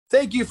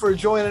Thank you for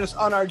joining us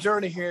on our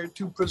journey here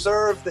to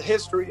preserve the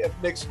history of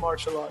mixed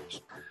martial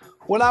arts.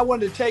 When I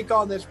wanted to take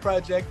on this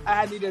project,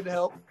 I needed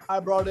help. I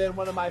brought in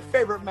one of my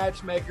favorite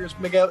matchmakers,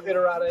 Miguel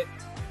Iturrate,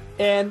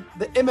 and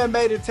the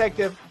MMA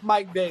detective,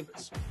 Mike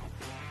Davis.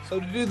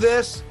 So to do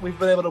this, we've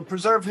been able to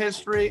preserve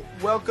history.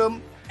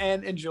 Welcome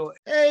and enjoy.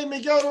 Hey,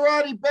 Miguel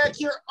Iturrate back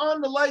here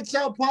on the Lights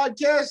Out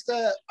podcast.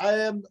 I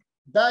am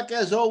back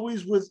as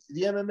always with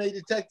the MMA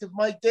detective,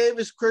 Mike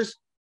Davis. Chris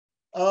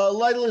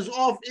Lytle is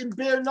off in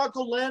bare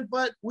knuckle land,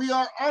 but we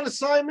are on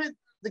assignment.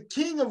 The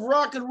king of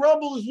rock and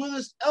rumble is with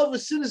us.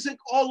 Elvis Sinosic,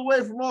 all the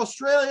way from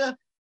Australia,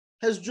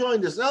 has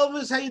joined us.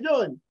 Elvis, how you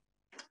doing?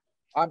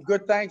 I'm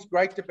good, thanks.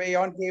 Great to be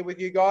on here with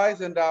you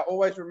guys, and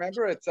always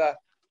remember, it's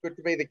good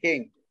to be the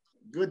king.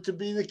 Good to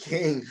be the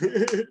king.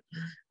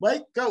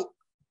 Mike, go. All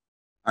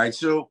right,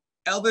 so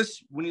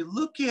Elvis, when you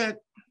look at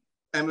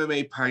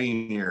MMA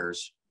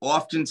pioneers,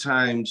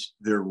 oftentimes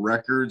their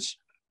records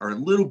are a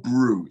little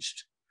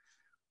bruised.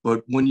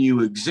 But when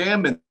you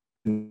examine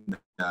them,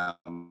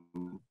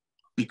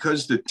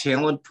 because the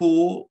talent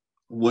pool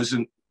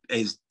wasn't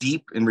as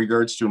deep in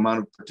regards to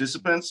amount of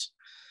participants,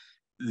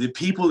 the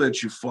people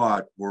that you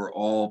fought were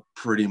all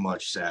pretty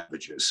much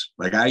savages.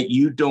 Like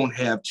you don't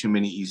have too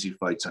many easy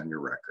fights on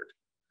your record.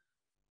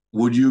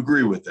 Would you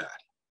agree with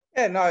that?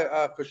 Yeah,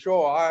 no, for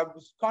sure. I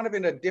was kind of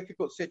in a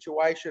difficult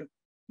situation,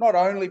 not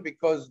only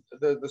because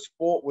the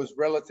sport was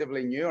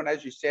relatively new, and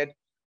as you said,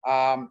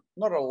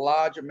 not a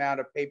large amount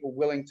of people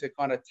willing to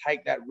kind of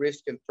take that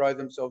risk and throw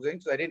themselves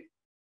in. So they didn't,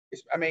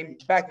 I mean,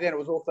 back then it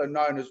was also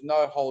known as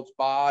no holds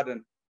barred,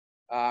 and,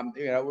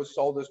 it was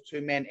sold as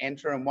 2 men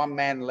enter and 1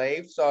 man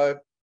leave. So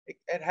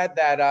it had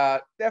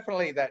that,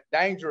 definitely that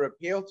danger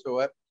appeal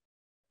to it.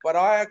 But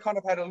I kind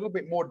of had a little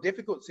bit more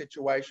difficult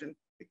situation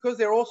because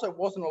there also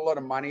wasn't a lot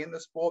of money in the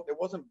sport. There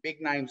wasn't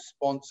big name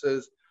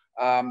sponsors.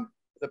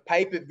 The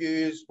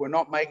pay-per-views were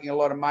not making a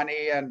lot of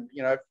money. And,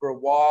 for a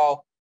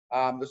while,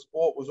 the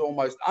sport was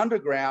almost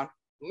underground.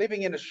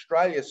 Living in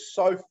Australia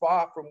so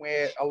far from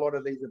where a lot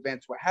of these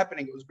events were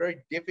happening, it was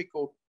very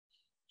difficult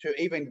to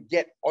even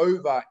get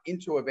over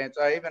into events.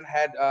 I even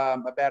had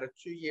about a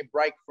 2-year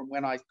break from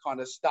when I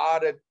kind of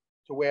started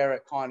to where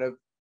it kind of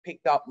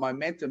picked up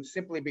momentum,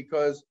 simply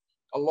because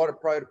a lot of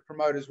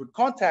promoters would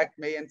contact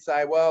me and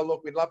say, well,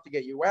 look, we'd love to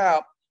get you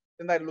out.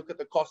 Then they'd look at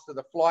the cost of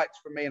the flights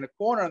for me in a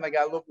corner and they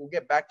go, look, we'll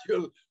get back to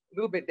you a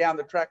little bit down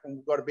the track when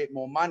we've got a bit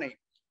more money.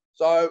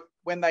 So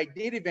when they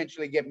did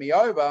eventually get me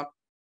over,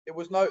 there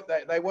was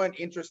they weren't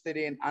interested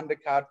in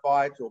undercard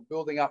fights or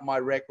building up my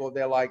record.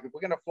 They're like, if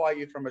we're going to fly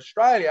you from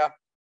Australia,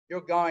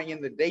 you're going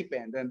in the deep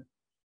end. And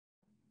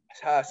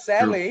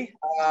sadly,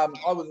 I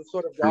was the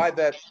sort of guy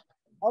that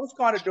I was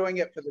kind of doing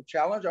it for the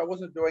challenge. I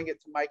wasn't doing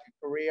it to make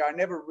a career. I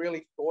never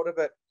really thought of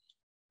it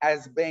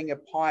as being a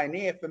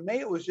pioneer. For me,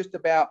 it was just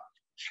about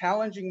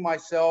challenging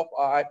myself.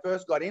 I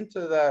first got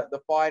into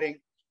the fighting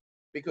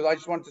because I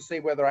just wanted to see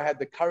whether I had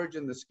the courage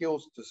and the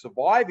skills to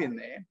survive in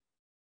there.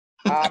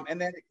 And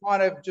then it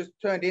kind of just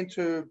turned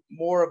into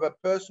more of a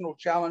personal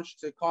challenge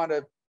to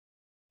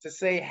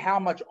see how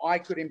much I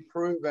could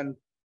improve and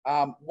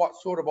what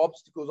sort of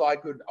obstacles I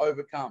could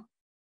overcome.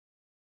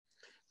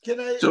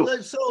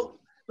 So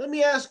let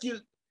me ask you,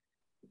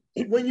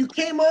 when you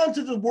came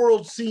onto the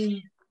world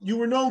scene, you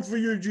were known for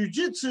your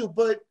jiu-jitsu,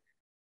 but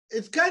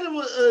it's kind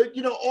of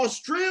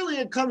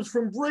Australia comes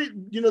from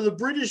the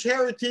British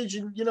heritage,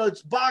 and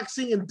it's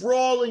boxing and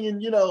brawling,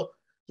 and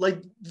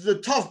like the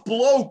tough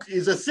bloke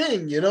is a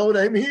thing. You know what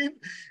I mean?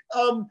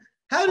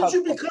 How did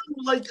you become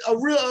like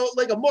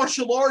a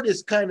martial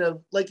artist, kind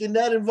of like in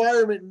that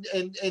environment,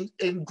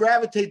 and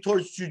gravitate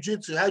towards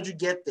jiu-jitsu? How'd you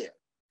get there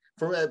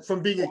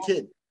from being a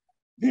kid?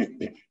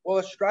 Well,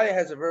 Australia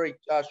has a very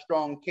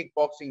strong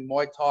kickboxing,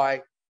 Muay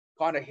Thai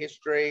kind of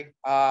history,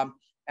 and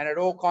it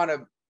all kind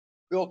of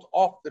built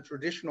off the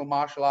traditional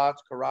martial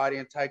arts, karate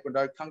and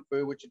taekwondo, kung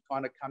fu, which had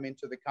kind of come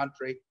into the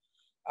country.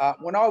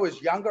 When I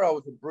was younger, I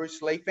was a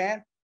Bruce Lee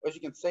fan. As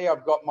you can see,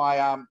 I've got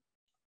my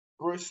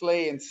Bruce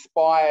Lee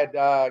inspired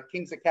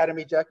King's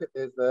Academy jacket.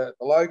 There's the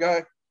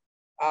logo.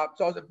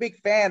 So I was a big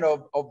fan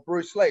of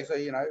Bruce Lee. So,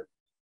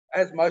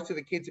 as most of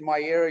the kids in my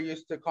era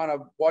used to kind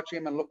of watch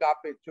him and look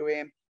up to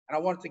him. And I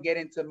wanted to get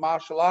into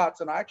martial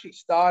arts. And I actually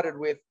started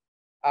with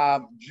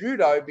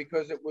judo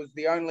because it was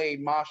the only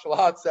martial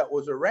arts that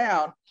was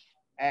around.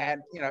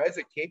 And, as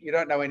a kid, you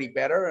don't know any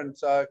better. And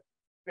so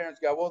parents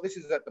go, well, this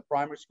is at the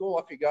primary school.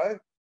 Off you go,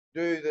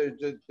 do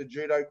the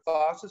judo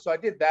classes. So I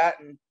did that.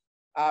 And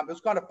it was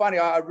kind of funny.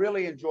 I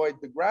really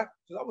enjoyed the grappling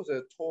because I was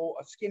a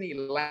skinny,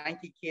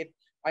 lanky kid.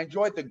 I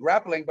enjoyed the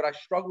grappling, but I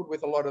struggled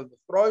with a lot of the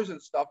throws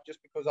and stuff just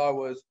because I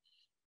was,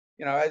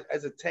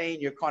 as a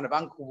teen, you're kind of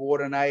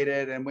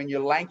uncoordinated. And when you're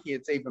lanky,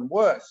 it's even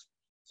worse.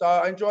 So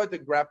I enjoyed the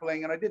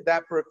grappling and I did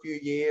that for a few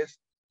years.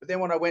 But then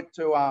when I went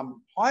to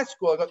high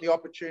school, I got the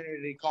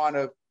opportunity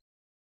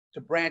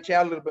to branch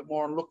out a little bit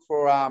more and look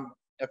for a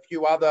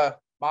few other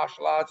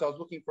martial arts. I was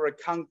looking for a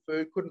kung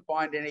fu, couldn't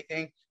find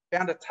anything.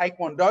 Found a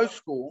taekwondo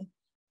school,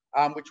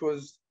 which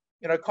was,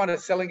 kind of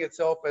selling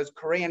itself as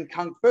Korean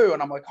kung fu.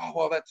 And I'm like, oh,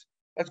 well, that's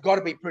it's got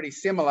to be pretty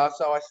similar.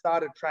 So I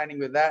started training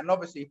with that. And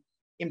obviously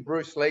in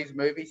Bruce Lee's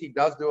movies, he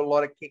does do a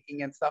lot of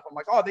kicking and stuff. I'm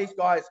like, oh, these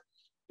guys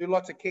do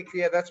lots of kicks.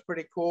 Yeah, that's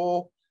pretty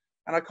cool.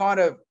 And I kind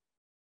of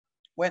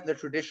went the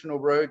traditional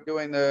route,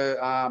 doing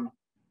the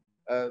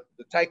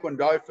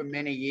Taekwondo for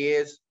many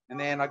years. And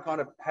then I kind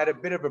of had a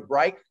bit of a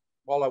break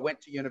while I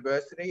went to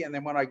university. And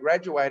then when I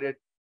graduated,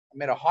 I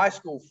met a high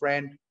school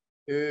friend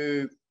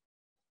who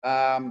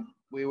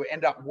we would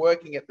end up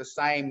working at the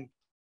same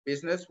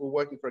business. We're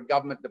working for a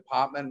government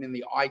department in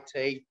the IT.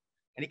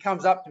 And he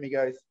comes up to me,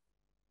 goes,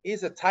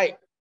 here's a tape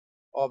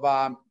of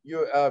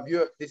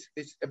this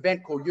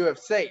event called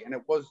UFC. And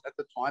it was at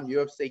the time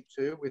UFC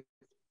 2 with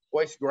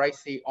Royce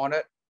Gracie on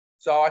it.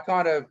 So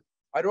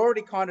I'd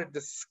already kind of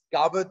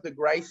discovered the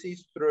Gracies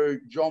through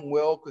John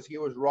Will, because he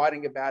was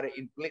writing about it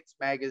in Blitz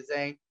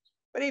magazine.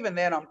 But even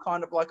then, I'm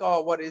kind of like,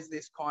 oh, what is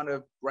this kind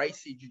of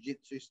Gracie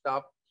jiu-jitsu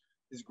stuff,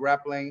 this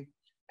grappling?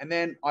 And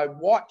then I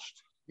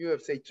watched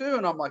UFC 2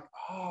 and I'm like,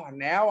 oh,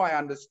 now I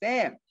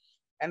understand.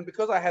 And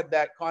because I had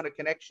that kind of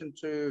connection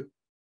to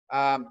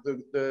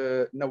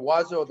the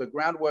Nawaza, or the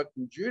groundwork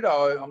from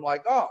judo, I'm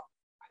like, oh,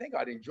 I think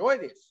I'd enjoy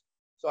this.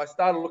 So I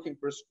started looking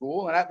for a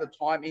school. And at the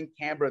time in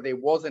Canberra, there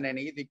wasn't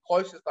any. The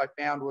closest I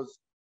found was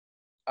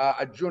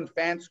a Jun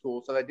Fan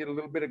school. So they did a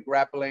little bit of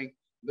grappling,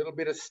 a little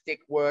bit of stick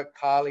work,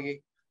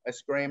 Kali, a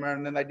screamer,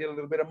 and then they did a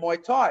little bit of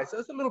Muay Thai. So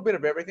it's a little bit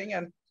of everything.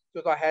 And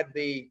because I had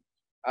the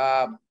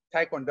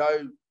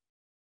Taekwondo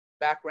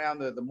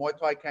background, the Muay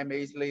Thai came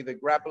easily, the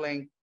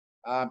grappling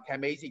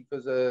came easy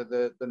because of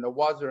the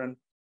Nawaza, and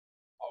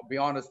I'll be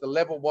honest, the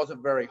level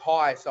wasn't very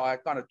high, so I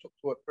kind of took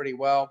to it pretty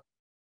well.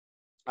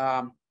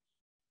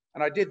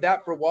 And I did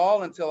that for a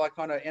while until I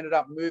kind of ended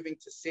up moving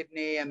to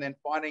Sydney, and then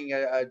finding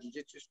a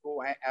jiu-jitsu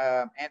school,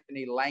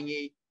 Anthony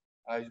Lange,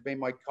 who's been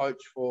my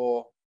coach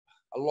for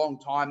a long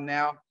time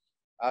now.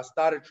 I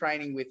started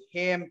training with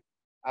him,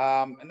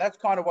 and that's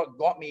kind of what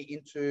got me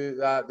into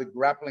the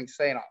grappling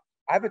scene.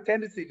 I have a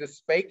tendency to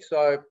speak,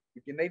 so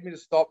if you need me to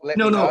stop, let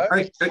me know.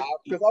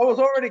 Because I was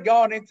already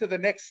going into the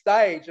next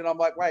stage, and I'm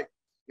like, wait,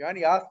 you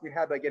only asked me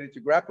how did I get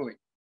into grappling.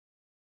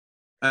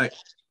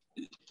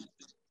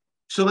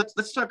 So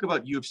let's talk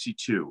about UFC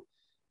 2.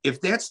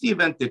 If that's the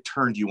event that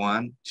turned you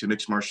on to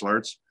mixed martial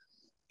arts,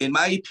 in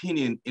my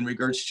opinion, in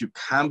regards to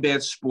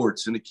combat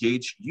sports in the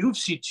cage,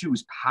 UFC 2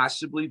 is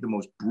possibly the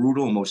most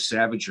brutal, most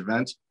savage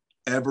event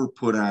ever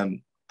put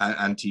on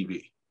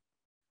TV.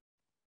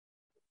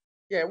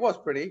 Yeah, it was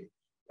pretty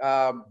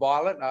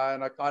violent,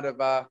 and I kind of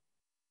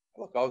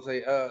look. I was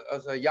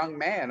a young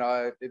man.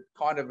 It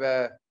kind of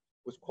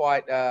was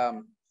quite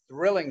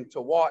thrilling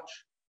to watch.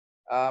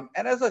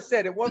 And as I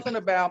said, it wasn't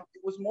about.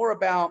 It was more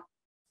about,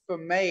 for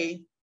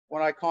me,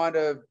 when I kind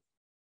of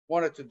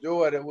wanted to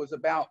do it, it was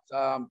about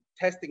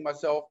testing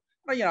myself.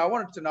 You know, I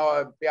wanted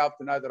to be able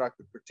to know that I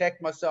could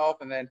protect myself,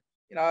 and then,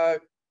 you know,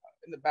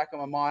 in the back of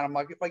my mind, I'm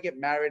like, if I get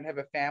married and have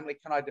a family,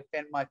 can I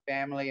defend my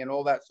family and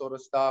all that sort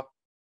of stuff?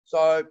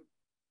 So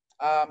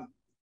I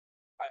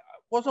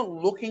wasn't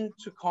looking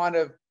to kind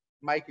of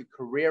make a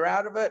career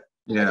out of it.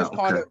 Yeah,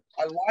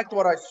 I liked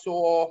what I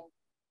saw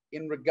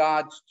in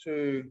regards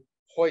to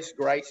Royce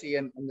Gracie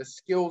and the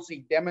skills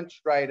he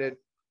demonstrated,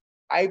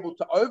 able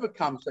to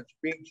overcome such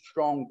big,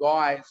 strong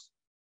guys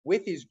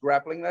with his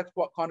grappling. That's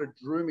what kind of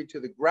drew me to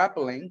the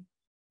grappling.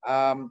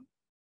 And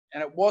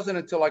it wasn't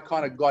until I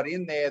kind of got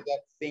in there that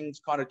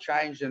things kind of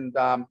changed, and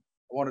I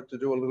wanted to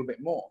do a little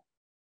bit more.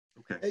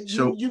 Okay.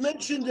 So you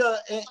mentioned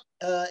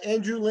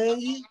Andrew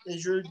Lange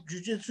as your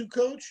jiu-jitsu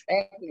coach?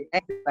 Anthony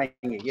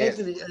Lange, yes.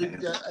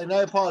 Anthony, and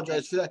I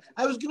apologize for that.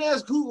 I was going to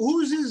ask,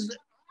 who's his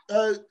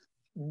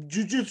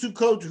jiu-jitsu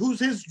coach? Who's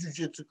his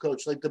jiu-jitsu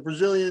coach? Like the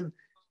Brazilian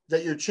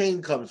that your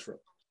chain comes from?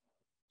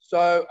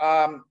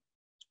 So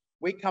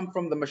we come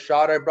from the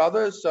Machado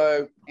brothers.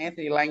 So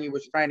Anthony Lange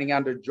was training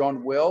under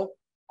John Will.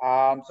 So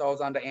I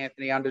was under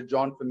Anthony, under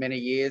John for many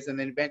years. And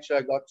then eventually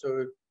I got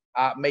to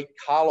meet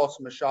Carlos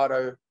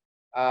Machado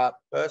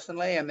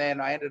personally. And then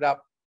I ended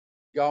up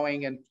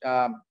going and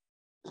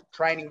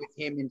training with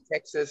him in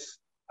Texas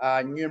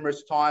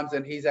numerous times.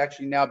 And he's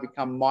actually now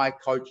become my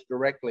coach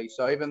directly.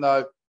 So even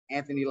though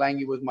Anthony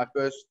Lange was my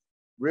first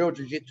real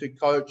jiu-jitsu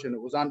coach, and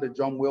it was under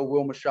John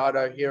Will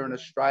Machado here in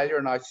Australia,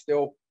 and I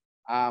still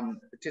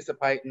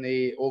participate in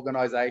the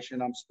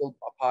organization. I'm still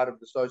a part of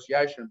the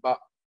association, but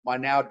my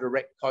now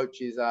direct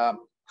coach is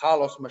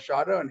Carlos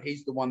Machado, and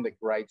he's the one that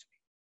grades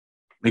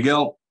me.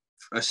 Miguel,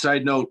 a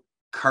side note,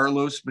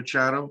 Carlos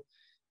Machado,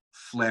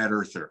 flat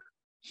earther.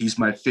 He's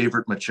my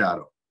favorite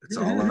Machado. That's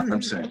all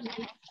I'm saying.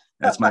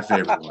 That's my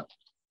favorite one.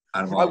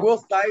 I will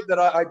say that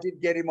I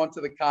did get him onto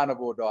the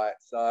carnivore diet,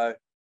 so...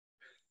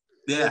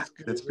 Yeah,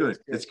 that's good.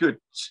 That's good.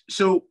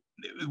 So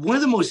one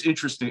of the most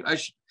interesting,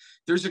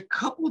 there's a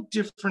couple of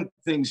different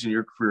things in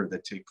your career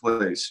that take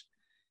place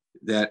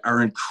that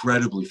are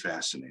incredibly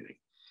fascinating.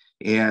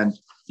 And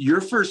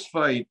your first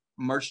fight,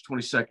 March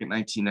 22nd,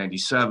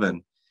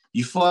 1997,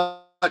 you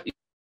fought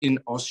in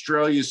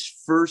Australia's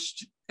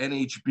first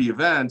NHB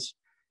event.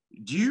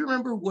 Do you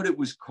remember what it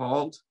was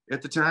called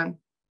at the time?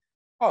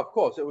 Oh, of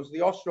course. It was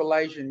the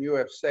Australasian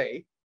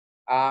UFC.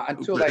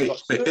 until they got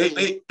sued.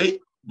 Hey,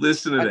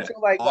 listen to that.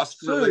 Until they got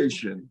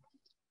Australasian.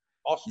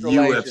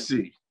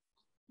 Australasian.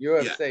 UFC.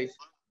 Yeah.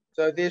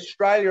 So the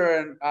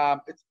Australia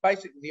and it's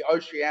basically the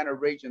Oceania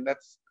region.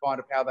 That's kind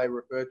of how they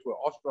refer to it,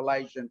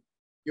 Australasian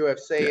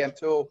UFC,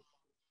 until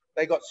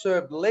they got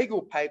served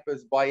legal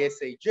papers by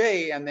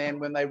SEG, and then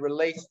when they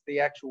released the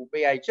actual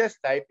VHS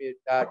tape, it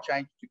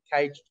changed to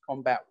Caged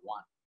Combat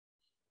 1.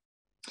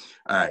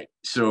 All right.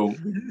 So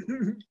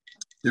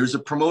there's a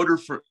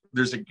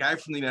guy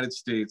from the United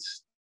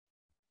States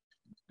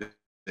that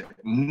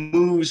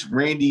moves,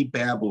 Randy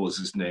Babel is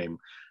his name,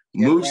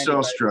 moves Randy to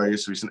Australia, Babel.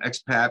 so he's an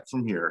expat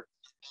from here.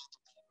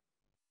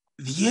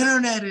 The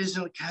internet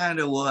isn't kind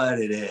of what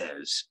it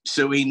is.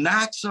 So he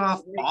knocks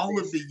off all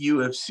of the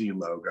UFC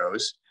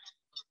logos,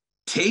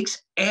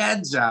 takes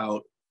ads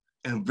out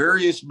in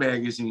various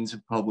magazines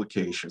and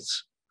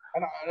publications.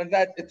 And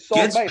that it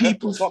sold Gets me.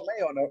 people, That's what got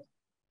me on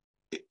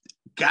it.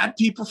 Got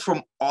people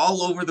from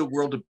all over the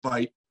world to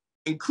bite,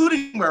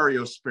 including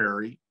Mario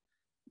Sperry.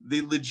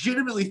 They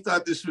legitimately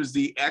thought this was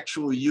the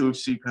actual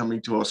UFC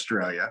coming to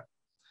Australia.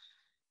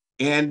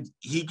 And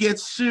he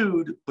gets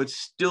sued, but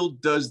still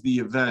does the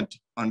event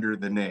under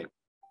the name.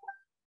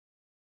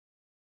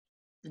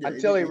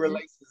 Until he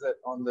releases it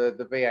on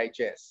the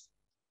VHS.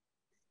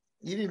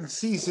 You didn't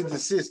cease and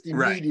desist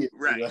immediately.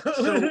 Right.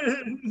 So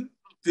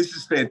this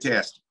is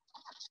fantastic.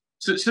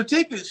 So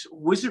take this.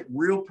 Was it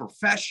real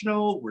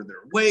professional? Were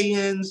there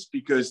weigh-ins?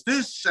 Because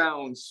this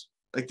sounds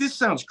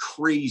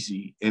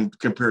crazy in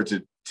compared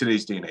to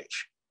today's day and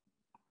age.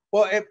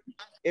 Well,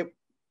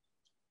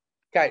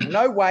 okay,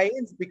 no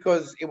weigh-ins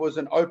because it was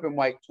an open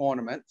weight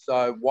tournament.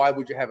 So why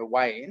would you have a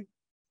weigh-in?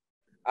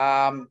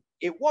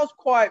 It was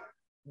quite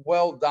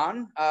well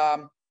done,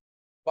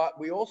 but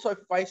we also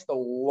faced a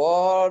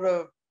lot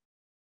of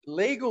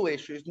legal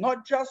issues,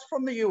 not just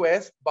from the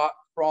US, but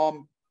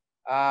from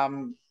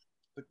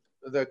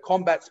the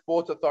Combat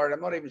Sports Authority.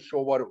 I'm not even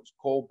sure what it was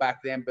called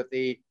back then, but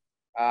the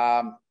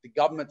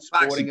Government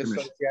Sporting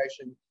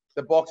Association,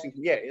 the boxing,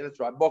 that's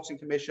right, Boxing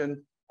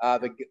Commission,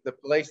 the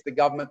police, the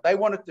government, they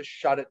wanted to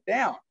shut it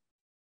down.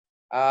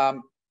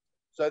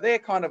 So they're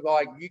kind of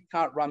like, you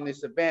can't run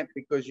this event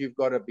because you've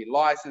got to be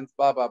licensed,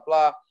 blah, blah,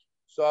 blah.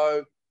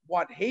 So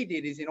what he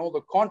did is in all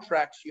the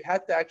contracts, you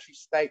had to actually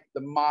state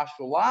the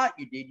martial art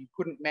you did. You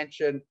couldn't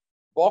mention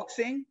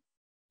boxing,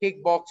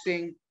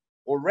 kickboxing,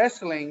 or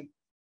wrestling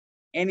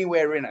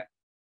anywhere in it.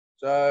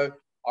 So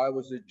I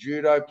was a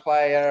judo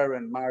player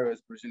and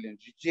Mario's Brazilian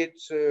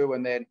jiu-jitsu,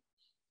 and then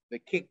the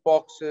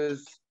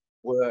kickboxers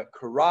were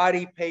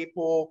karate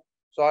people.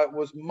 So it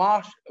was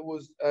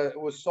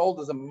sold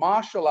as a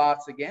martial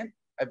arts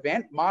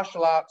event,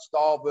 martial arts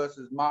style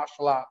versus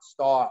martial arts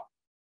style.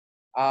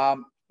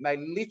 They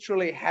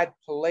literally had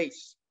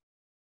police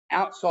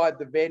outside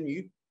the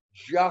venue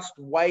just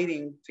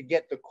waiting to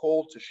get the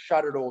call to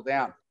shut it all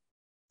down.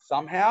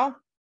 Somehow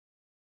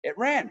it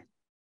ran.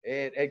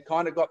 It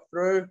kind of got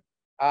through.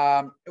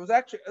 It was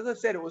actually, as I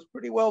said, it was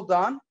pretty well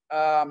done.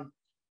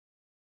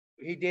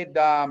 He did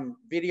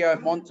video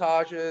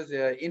montages,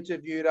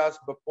 interviewed us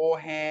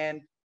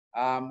beforehand.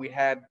 We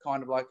had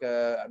kind of like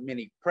a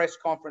mini press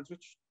conference,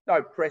 which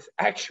no press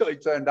actually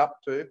turned up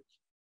to.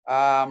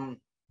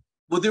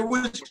 Well, there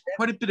was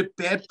quite a bit of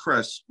bad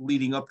press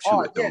leading up to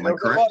it, though. Am I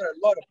correct? A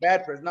lot of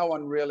bad press. No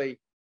one really,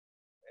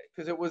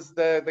 because it was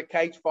the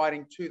cage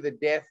fighting to the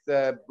death,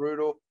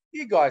 brutal.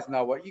 You guys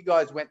know what. You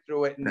guys went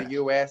through it in the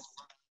US.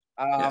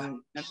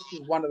 And this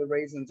is one of the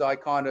reasons I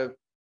kind of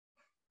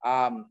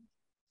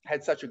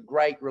had such a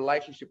great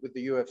relationship with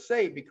the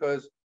UFC,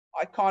 because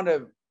I kind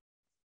of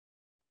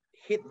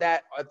hit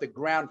that at the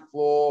ground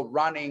floor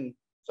running.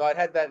 So I'd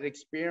had that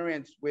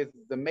experience with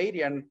the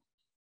media, and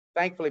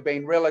thankfully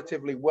being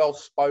relatively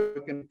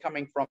well-spoken,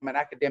 coming from an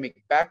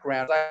academic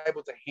background, I was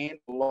able to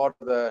handle a lot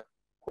of the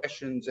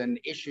questions and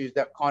issues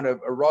that kind of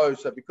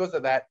arose. So because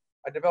of that,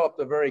 I developed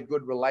a very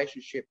good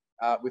relationship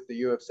with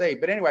the UFC.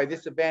 But anyway,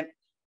 this event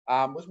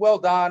was well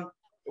done.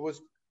 It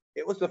was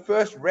the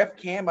first ref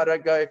cam. I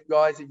don't know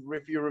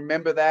if you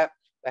remember that.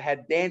 They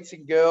had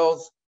dancing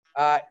girls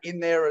in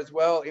there as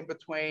well, in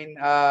between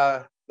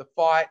the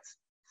fights.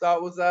 So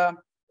it was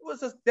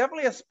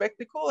definitely a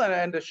spectacle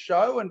and a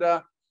show. And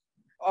I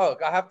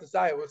have to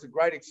say, it was a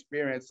great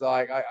experience.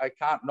 Like I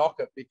can't knock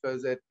it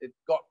because it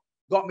got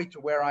me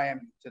to where I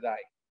am today.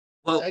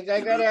 Well, I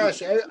got to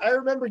ask you, I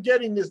remember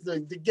getting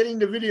getting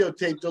the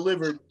videotape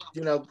delivered,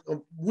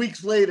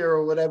 weeks later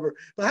or whatever.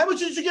 But how much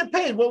did you get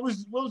paid? What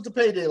was the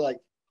payday like?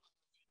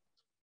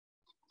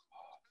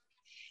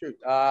 Shoot.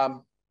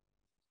 Honestly,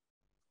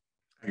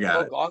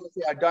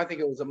 I don't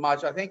think it was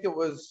much. I think it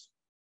was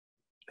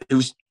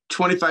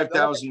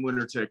 25,000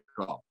 winner take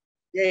all.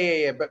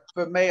 Yeah. But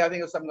for me, I think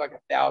it was something like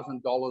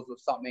 $1,000 or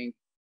something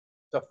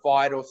to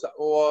fight,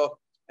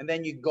 and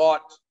then you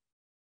got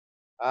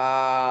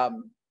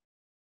 $1,000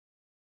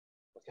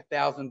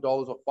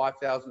 or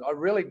 $5,000. I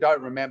really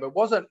don't remember. It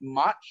wasn't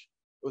much.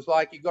 It was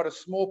like you got a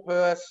small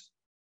purse.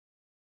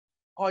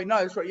 Oh no,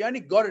 that's right. You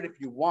only got it if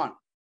you won.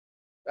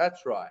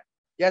 That's right.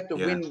 You had to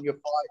win your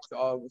fights.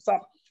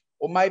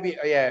 or maybe,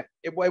 yeah,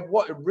 it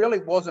really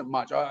wasn't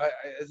much.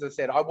 As I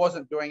said, I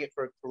wasn't doing it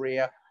for a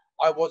career.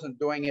 I wasn't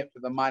doing it for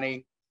the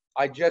money.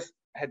 I just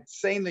had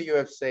seen the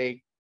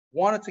UFC,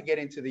 wanted to get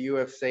into the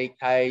UFC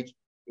cage.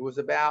 It was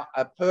about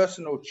a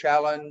personal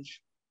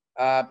challenge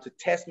to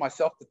test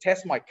myself, to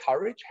test my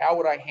courage. How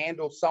would I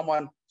handle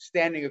someone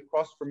standing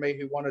across from me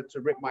who wanted to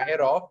rip my head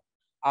off?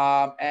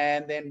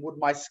 And then would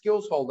my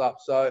skills hold up?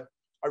 So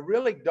I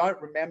really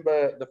don't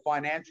remember the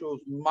financials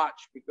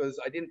much because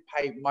I didn't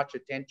pay much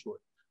attention to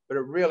it. But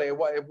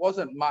it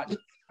wasn't much.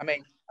 I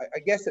mean, I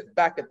guess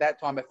back at that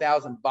time,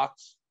 $1,000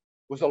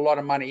 was a lot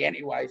of money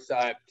anyway. So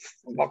I'm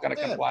not going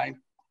to complain.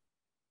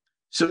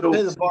 So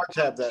pay the bar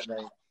tab that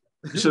night.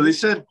 So they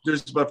said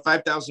there's about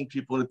 5,000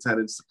 people in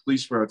attendance. The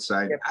police were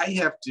outside. Yep. I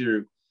have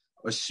to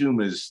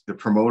assume as the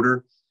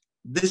promoter,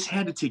 this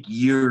had to take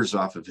years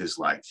off of his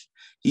life.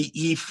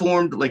 He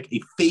formed like a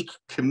fake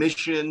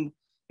commission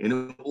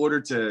in order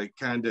to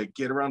kind of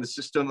get around the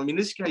system. I mean,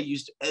 this guy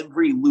used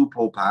every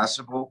loophole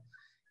possible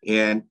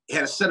and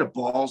had a set of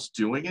balls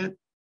doing it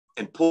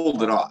and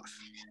pulled it off.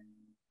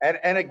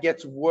 And it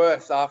gets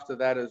worse after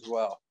that as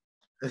well.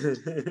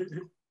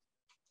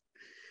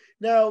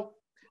 Now,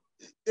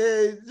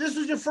 this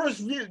was your first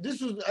view.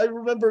 I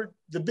remember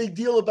the big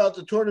deal about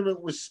the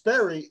tournament was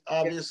Sperry,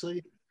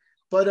 obviously,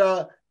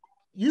 but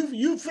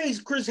you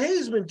faced Chris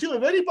Hazeman too.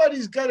 If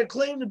anybody's got a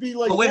claim to be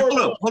like, oh, wait,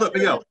 hold up,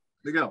 Miguel.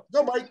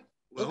 No, Mike.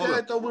 Well, okay,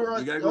 I thought we were on.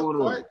 We gotta go in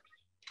order.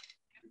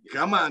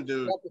 Come on,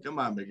 dude. Come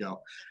on,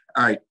 Miguel.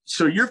 All right.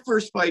 So your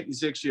first fight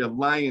is actually a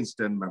Lions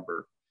Den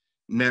member,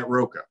 Matt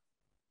Roca.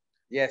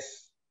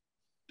 Yes.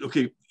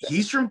 Okay,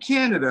 he's from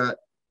Canada.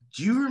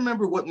 Do you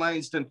remember what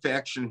Lions Den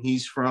faction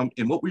he's from,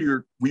 and what were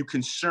you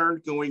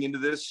concerned going into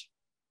this,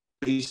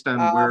 based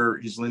on where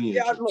his lineage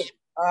is? Look,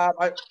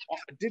 I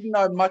didn't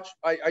know much.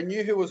 I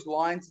knew who was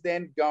Lions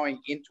Den going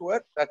into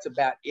it. That's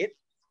about it.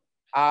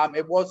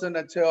 It wasn't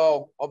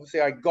until obviously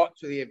I got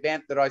to the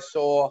event that I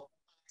saw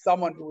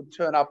someone who would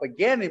turn up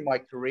again in my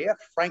career,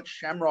 Frank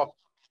Shamrock,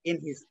 in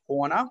his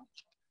corner.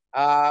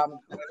 I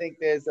think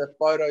there's a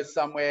photo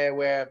somewhere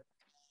where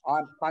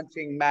I'm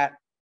punching Matt,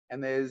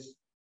 and there's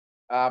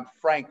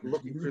Frank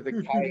looking through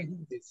the cage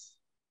with this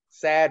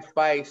sad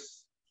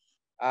face.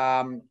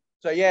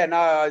 So yeah,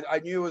 no, I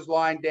knew it was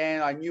Lion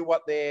Den. I knew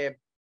what their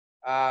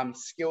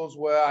skills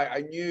were.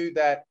 I knew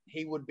that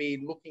he would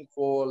be looking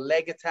for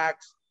leg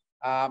attacks.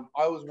 I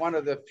was one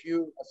of the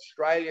few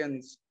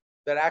Australians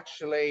that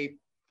actually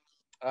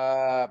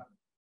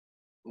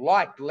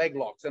liked leg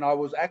locks, and I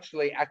was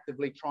actually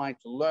actively trying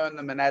to learn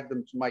them and add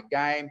them to my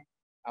game.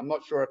 I'm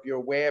not sure if you're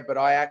aware, but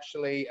I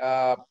actually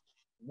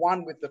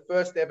won with the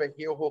first ever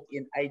heel hook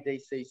in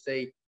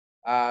ADCC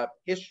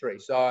history.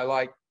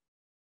 So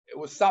it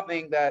was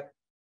something that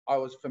I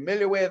was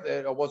familiar with,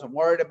 that I wasn't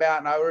worried about,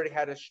 and I already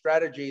had a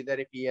strategy that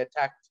if he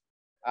attacked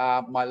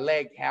my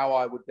leg, how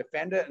I would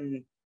defend it.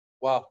 And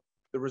well,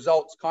 the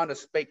results kind of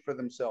speak for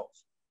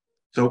themselves.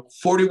 So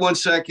 41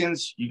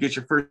 seconds, you get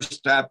your first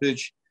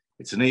stoppage.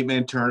 It's an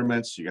 8-man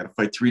tournament, so you got to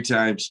fight 3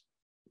 times.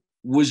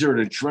 Was there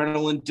an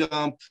adrenaline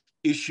dump,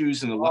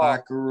 issues in the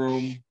locker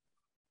room?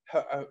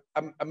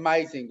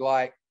 Amazing.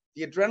 Like,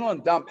 the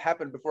adrenaline dump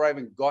happened before I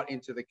even got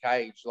into the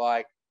cage.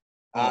 Like,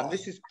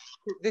 this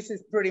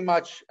is pretty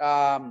much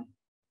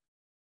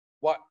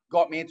what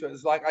got me into it.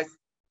 It's like,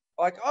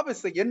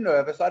 obviously you're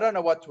nervous. I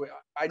know what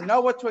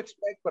to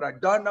expect, but I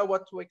don't know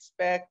what to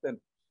expect. And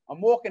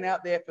I'm walking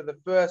out there for the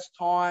first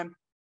time,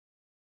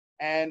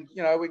 and,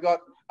 you know, we got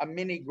a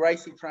mini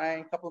Gracie train,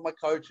 a couple of my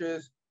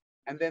coaches,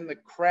 and then the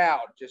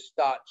crowd just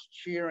starts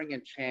cheering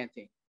and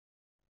chanting.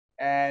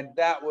 And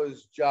that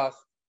was just,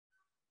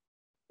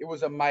 it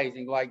was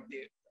amazing. Like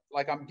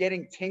I'm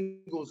getting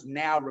tingles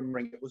now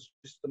remembering. It was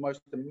just the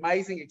most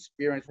amazing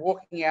experience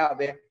walking out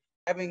there,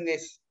 having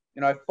this,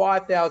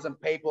 5,000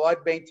 people.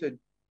 I'd been to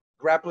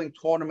grappling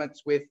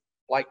tournaments with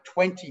like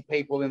 20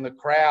 people in the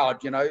crowd.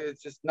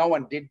 It's just, no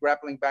one did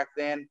grappling back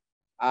then.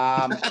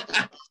 And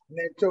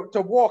then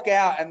to walk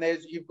out, and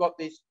you've got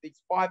these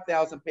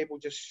 5,000 people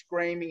just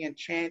screaming and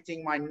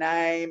chanting my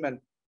name,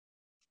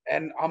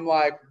 and I'm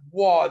like,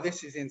 whoa,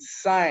 this is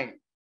insane.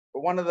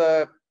 But one of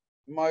the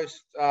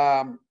most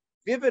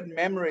vivid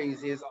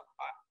memories is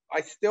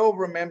I still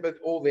remember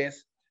all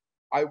this.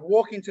 I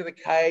walk into the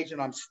cage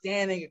and I'm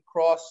standing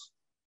across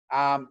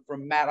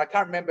from Matt. I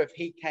can't remember if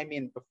he came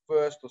in for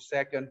first or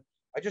second.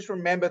 I just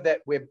remember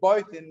that we're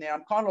both in there.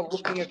 I'm kind of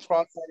looking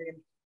across at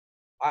him.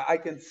 I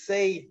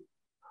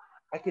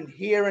can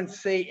hear and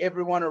see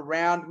everyone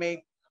around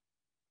me.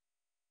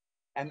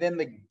 And then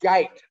the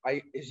gate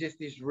is just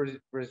this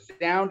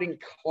resounding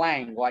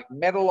clang, like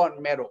metal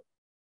on metal,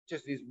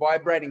 just this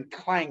vibrating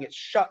clang. It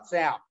shuts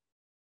out,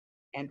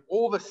 and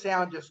all the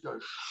sound just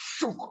goes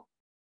shook.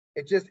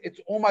 It's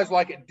almost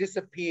like it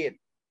disappeared,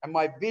 and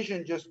my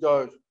vision just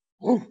goes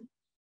woof,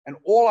 and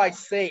all I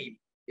see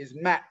is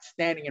Matt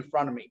standing in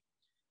front of me.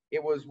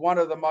 It was one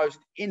of the most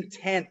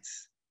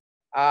intense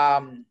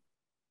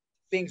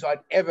things I'd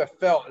ever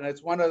felt, and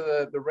it's one of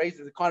the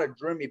reasons it kind of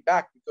drew me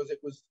back, because it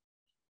was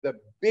the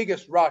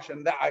biggest rush,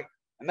 and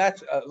And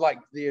that's like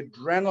the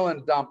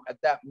adrenaline dump at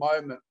that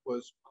moment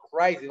was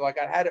crazy. Like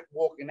I had it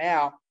walking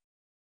out,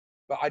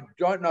 but I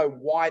don't know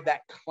why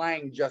that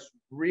clang just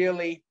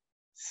really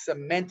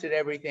cemented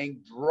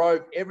everything,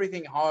 drove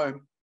everything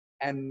home,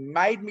 and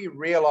made me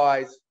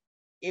realize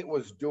it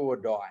was do or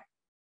die.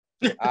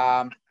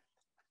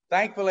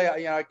 Thankfully,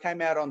 I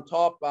came out on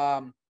top.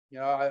 I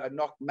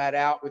knocked Matt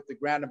out with the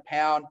ground and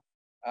pound,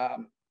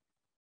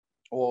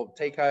 or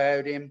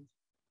TKO'd him.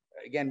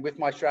 Again, with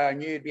my straight, I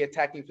knew he'd be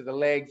attacking for the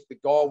legs. The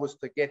goal was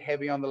to get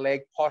heavy on the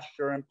leg,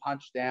 posture and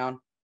punch down.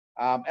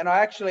 And I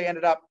actually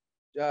ended up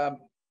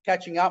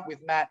catching up with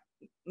Matt,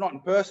 not in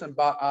person,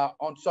 but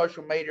on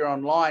social media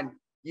online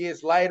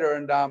years later.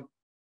 And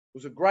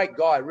was a great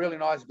guy, really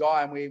nice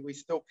guy. And we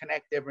still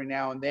connect every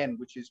now and then,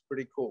 which is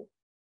pretty cool.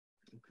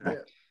 Okay.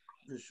 Yeah,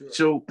 for sure.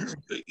 So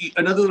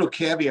another little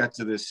caveat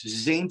to this,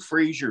 Zane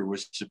Frazier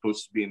was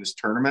supposed to be in this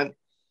tournament.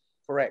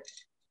 Correct.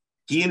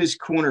 He and his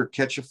corner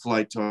catch a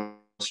flight to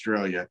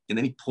Australia, and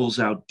then he pulls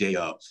out day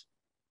of.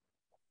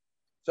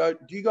 So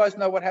do you guys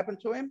know what happened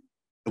to him?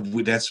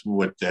 That's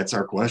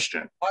our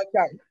question.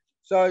 Okay.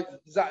 So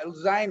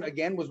Zane,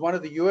 again, was one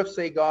of the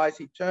UFC guys.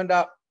 He turned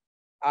up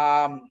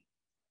to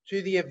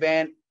the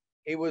event.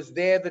 He was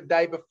there the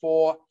day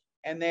before,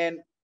 and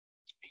then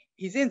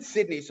he's in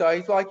Sydney. So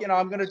he's like,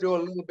 I'm going to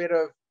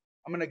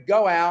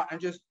go out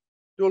and just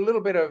do a little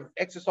bit of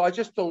exercise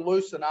just to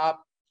loosen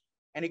up.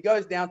 And he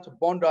goes down to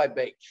Bondi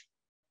Beach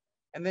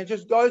and then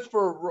just goes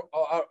for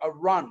a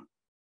run,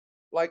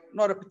 like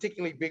not a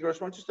particularly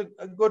vigorous run, just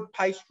a good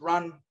paced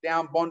run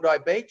down Bondi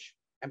Beach,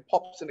 and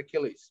pops an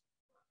Achilles.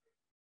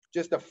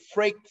 Just a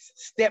freak,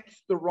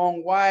 steps the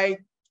wrong way,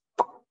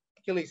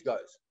 Achilles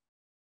goes.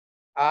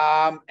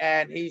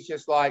 And he's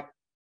just like,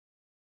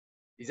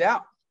 he's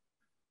out.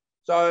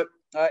 So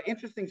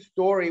interesting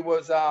story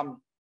was there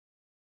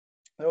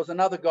was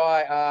another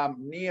guy,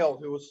 Neil,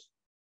 who was,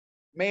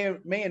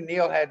 me and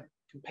Neil had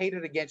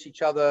competed against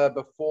each other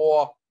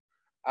before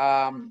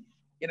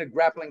in a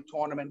grappling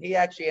tournament. He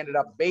actually ended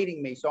up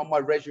beating me. So on my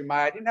resume,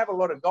 I didn't have a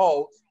lot of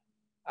golds,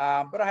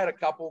 but I had a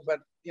couple. But,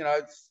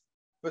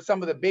 for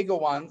some of the bigger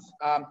ones,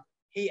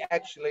 he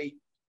actually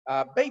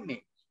beat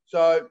me.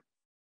 So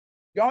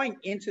going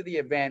into the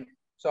event,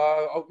 so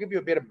I'll give you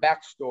a bit of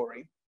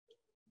backstory.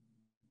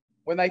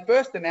 When they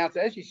first announced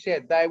it, as you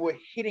said, they were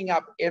hitting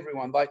up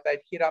everyone. Like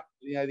they'd hit up,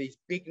 these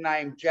big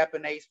name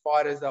Japanese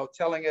fighters. They were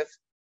telling us,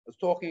 I was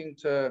talking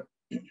to,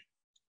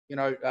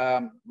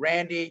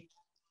 Randy,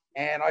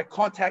 and I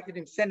contacted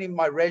him, sent him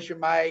my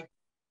resume.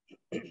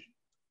 You're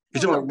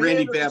talking about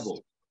Randy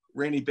Babel.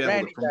 Randy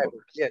Babel.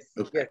 Yes,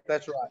 okay. Yes,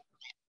 that's right.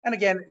 And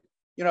again,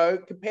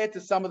 compared to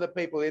some of the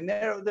people in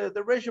there,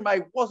 the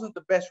resume wasn't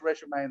the best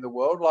resume in the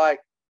world. Like,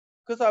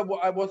 because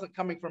I wasn't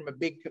coming from a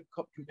big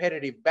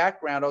competitive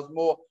background, I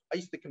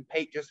used to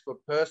compete just for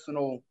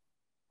personal.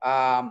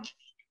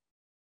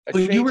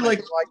 You were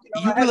like a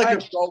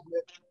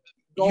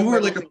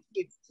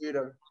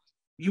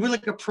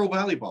pro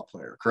volleyball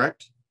player,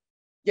 correct?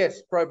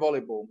 Yes, pro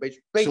volleyball, beach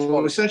so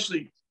volleyball.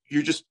 Essentially,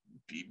 you're just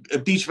a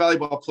beach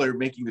volleyball player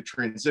making the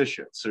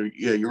transition. So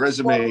yeah, your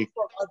resume.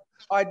 Well,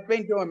 I'd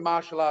been doing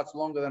martial arts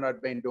longer than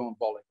I'd been doing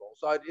volleyball.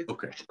 So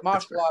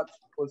martial arts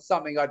was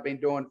something I'd been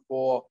doing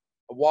for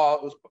a while.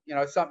 It was,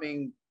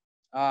 something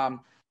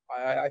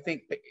I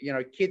think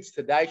kids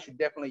today should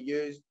definitely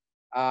use.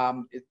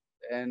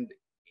 It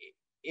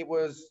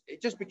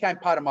just became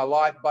part of my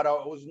life, but I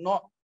was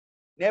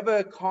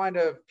never kind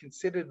of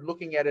considered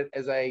looking at it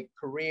as a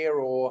career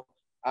or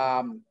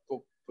for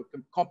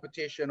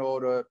competition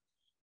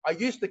I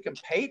used to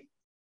compete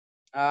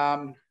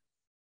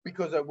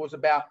because it was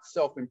about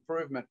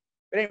self-improvement.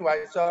 But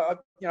anyway, so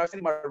I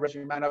sent my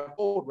resume and I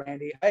called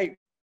Randy. Hey,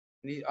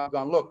 and I'm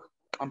going, look,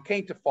 I'm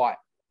keen to fight.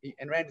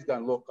 And Randy's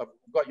going, look, I've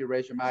got your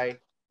resume.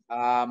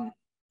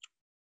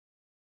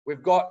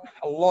 We've got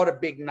a lot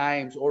of big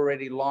names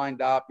already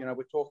lined up.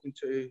 We're talking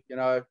to,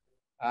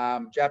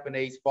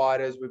 Japanese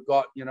fighters. We've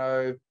got,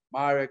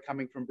 Mario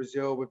coming from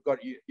Brazil. We've got,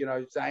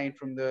 Zane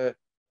from the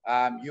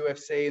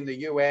UFC in the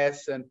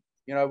US. And,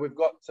 we've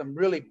got some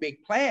really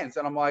big plans.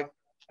 And I'm like,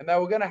 and they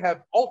were going to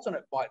have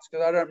alternate fights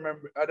because I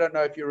don't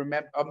know if you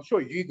remember. I'm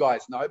sure you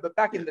guys know, but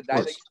back in the day, they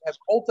used to have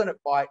alternate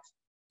fights.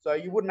 So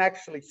you wouldn't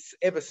actually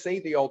ever see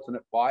the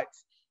alternate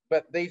fights,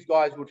 but these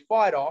guys would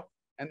fight off,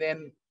 and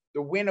then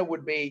the winner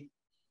would be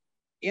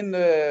in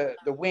the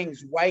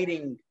wings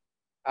waiting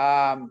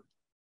for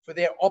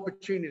their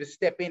opportunity to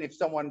step in if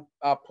someone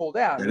pulled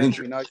out.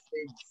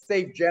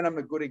 Steve Jenham,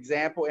 a good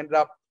example, ended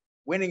up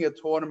winning a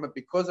tournament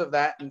because of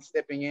that and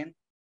stepping in.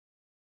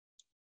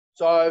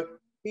 So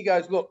he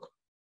goes, look,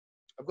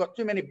 I've got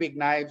too many big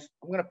names.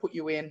 I'm going to put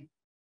you in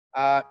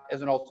as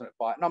an alternate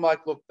fight. And I'm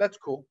like, look, that's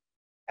cool.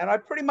 And I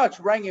pretty much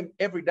rang him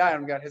every day.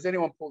 I'm going, has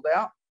anyone pulled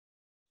out?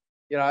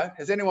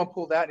 Has anyone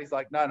pulled out? And he's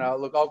like, no,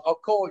 look, I'll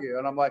call you.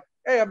 And I'm like,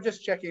 hey, I'm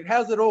just checking.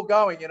 How's it all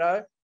going, And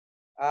I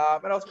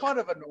was kind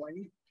of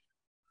annoying.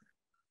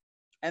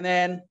 And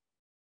then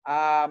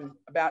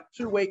about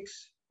 2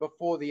 weeks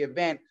before the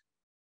event,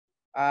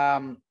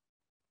 I've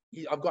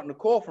gotten a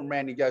call from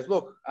Randy. He goes,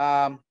 look,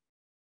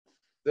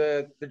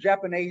 the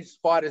Japanese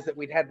fighters that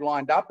we'd had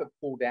lined up have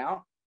pulled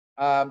out.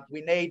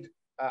 We need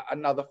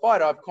another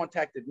fighter. I've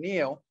contacted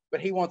Neil,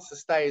 but he wants to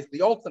stay as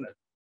the alternate.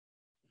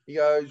 He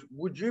goes,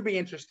 would you be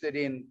interested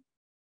in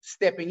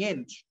stepping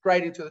in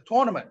straight into the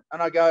tournament?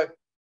 And I go,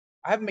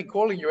 I haven't been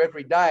calling you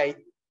every day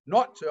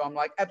not to. I'm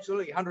like,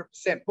 absolutely, 100%,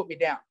 put me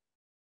down.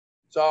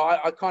 So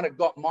I kind of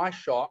got my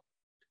shot.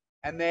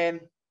 And then,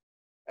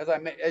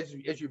 as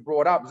you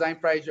brought up, Zane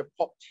Frazier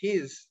popped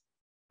his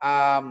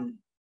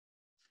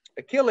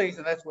Achilles,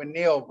 and that's when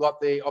Neil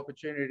got the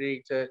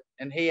opportunity to,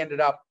 and he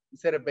ended up,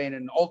 instead of being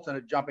an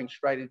alternate, jumping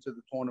straight into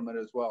the tournament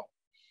as well.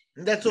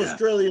 And that's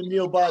Australian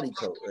Neil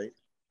Bodycoat, right?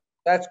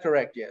 That's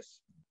correct,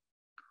 yes.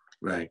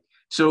 Right.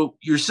 So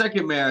your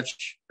second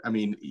match, I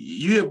mean,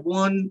 you have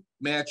one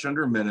match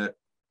under a minute,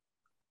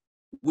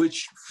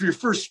 which for your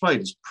first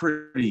fight is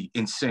pretty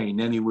insane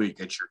anyway.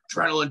 It's your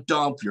adrenaline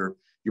dump. You're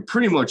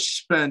pretty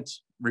much spent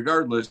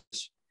regardless.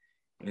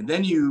 And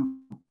then you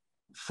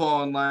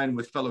fall in line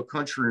with fellow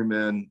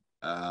countryman,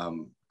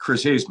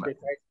 Chris Haseman.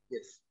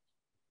 Yes.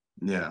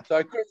 Yeah.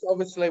 So Chris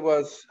obviously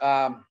was,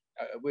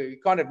 we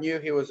kind of knew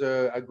he was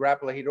a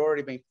grappler. He'd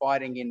already been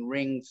fighting in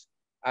rings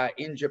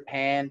in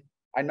Japan.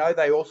 I know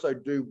they also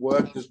do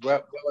work as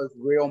well as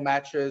real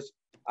matches.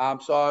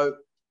 So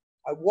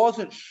I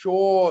wasn't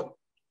sure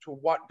to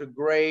what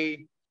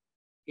degree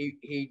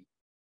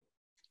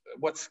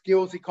what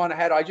skills he kind of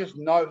had. I just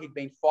know he'd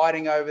been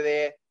fighting over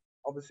there.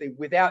 Obviously,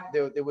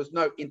 there was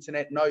no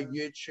internet, no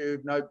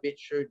YouTube, no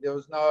BitChute. There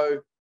was no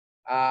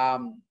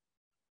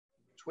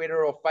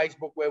Twitter or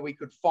Facebook where we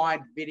could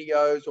find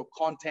videos or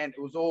content.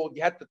 It was all,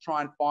 you had to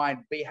try and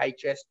find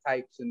VHS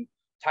tapes and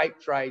tape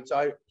trades.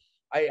 So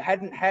I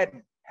hadn't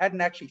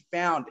actually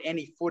found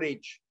any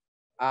footage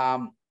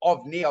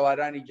of Neil.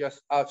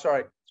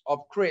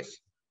 Of Chris.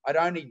 I'd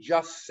only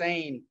just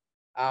seen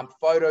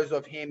photos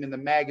of him in the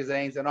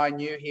magazines, and I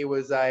knew he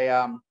was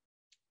a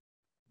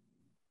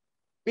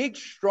big,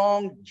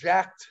 strong,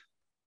 jacked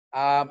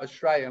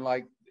Australian.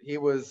 Like, he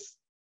was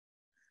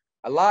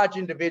a large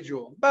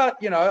individual. But,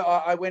 you know,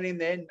 I went in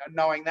there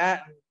knowing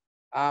that.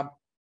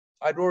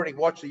 I'd already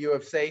watched the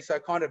UFC, so I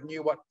kind of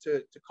knew what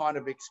to kind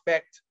of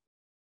expect.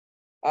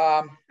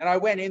 And I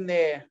went in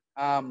there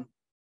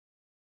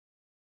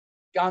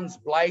guns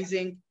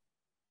blazing.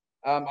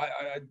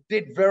 I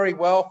did very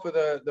well for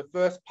the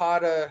first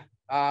part of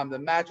the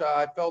match.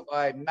 I felt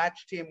I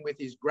matched him with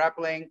his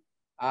grappling.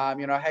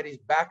 You know, I had his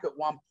back at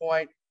one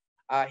point.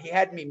 He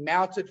had me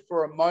mounted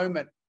for a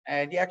moment,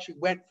 and he actually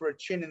went for a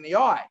chin in the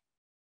eye.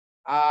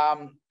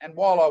 And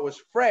while I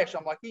was fresh,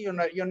 I'm like,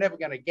 you're never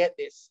going to get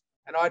this.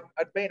 And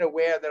I'd been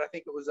aware that I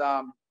think it was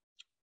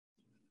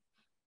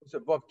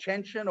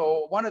Vovchenchen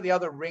or one of the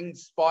other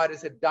rings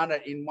fighters had done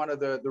it in one of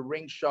the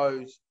ring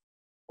shows,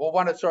 or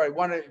one of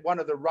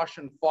the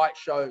Russian fight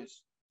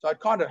shows. So I'd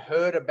kind of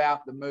heard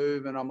about the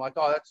move, and I'm like,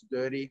 oh, that's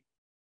dirty.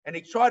 And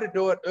he tried to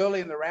do it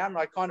early in the round,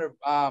 and I kind of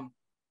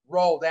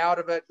rolled out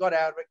of it, got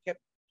out of it, kept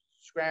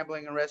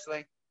scrambling and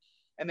wrestling.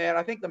 And then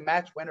I think the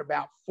match went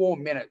about 4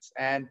 minutes.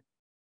 And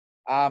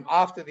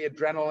after the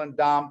adrenaline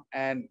dump,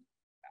 and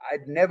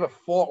I'd never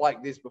fought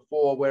like this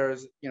before,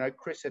 whereas, you know,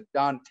 Chris had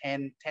done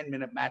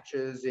 10-minute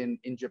matches in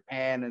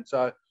Japan. And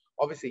so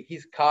obviously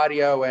his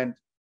cardio and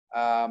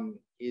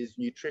his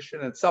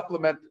nutrition and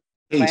supplement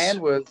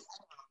plan was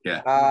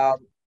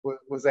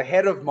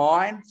ahead of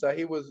mine. So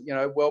he was, you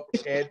know, well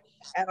prepared,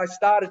 and I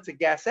started to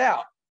gas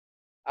out.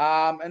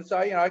 And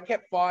so, you know, I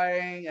kept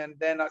fighting, and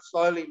then I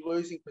slowly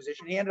losing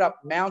position. He ended up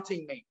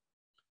mounting me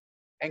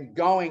and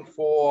going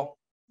for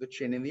the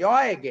chin in the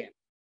eye again.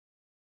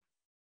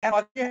 And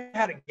I knew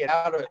how to get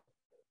out of it,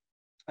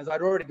 as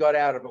I'd already got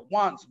out of it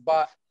once,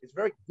 but it's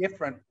very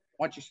different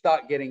once you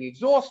start getting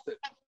exhausted.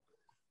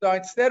 So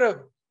instead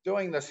of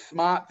doing the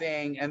smart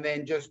thing and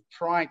then just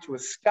trying to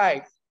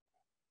escape,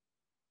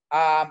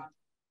 I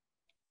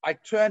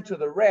turned to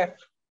the ref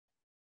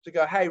to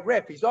go, hey,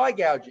 ref, he's eye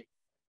gouging.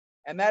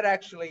 And that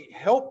actually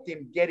helped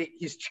him get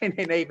his chin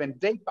in even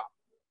deeper.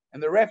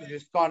 And the ref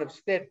just kind of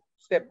I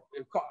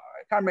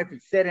can't remember if he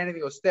said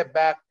anything or stepped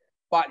back,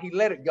 but he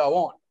let it go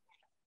on.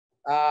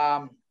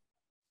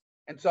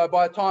 And so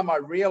by the time I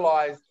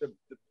realized the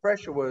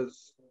pressure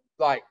was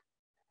like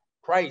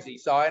crazy,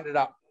 so I ended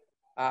up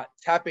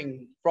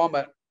tapping from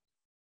it.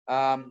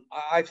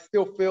 I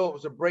still feel it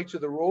was a breach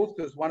of the rules,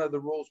 because one of the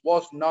rules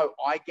was no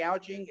eye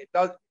gouging. It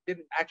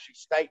didn't actually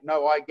state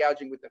no eye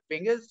gouging with the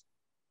fingers,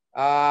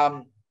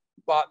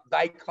 but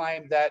they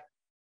claim that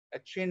a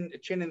chin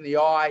in the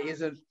eye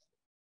isn't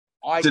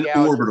eye gouging. It's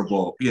an orbital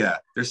bone. Yeah,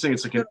 they're saying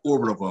it's like an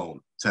orbital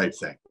bone type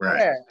thing, right?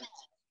 Yeah.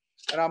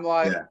 And I'm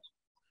like,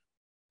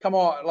 come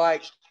on,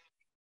 like,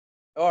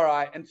 all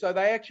right. And so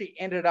they actually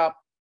ended up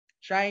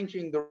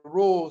changing the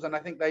rules, and I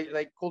think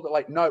they called it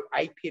like no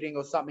ape hitting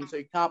or something. So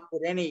you can't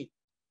put any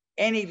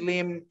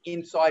limb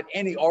inside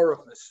any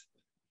orifice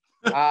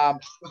for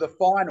the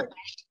final.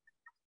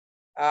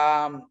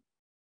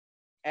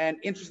 And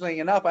interestingly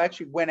enough, I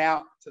actually went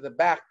out to the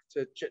back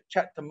to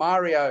chat to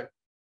Mario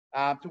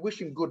to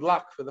wish him good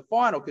luck for the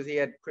final, because he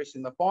had Chris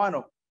in the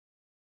final.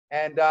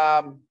 And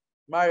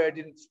Mario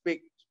didn't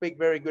speak speak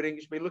very good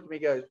English, but he looked at me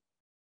and goes,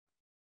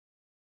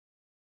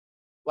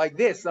 like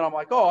this. And I'm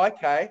like, oh,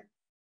 okay,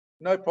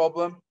 no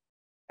problem.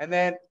 And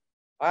then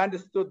I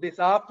understood this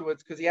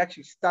afterwards because he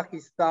actually stuck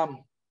his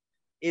thumb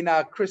in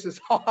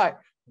Chris's eye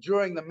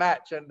during the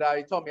match. And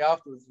he told me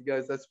afterwards, he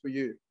goes, that's for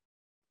you.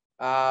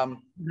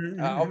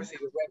 Obviously,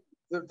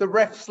 the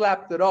ref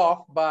slapped it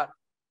off, but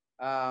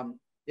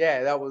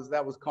yeah, that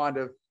was kind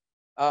of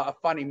a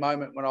funny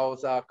moment when I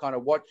was kind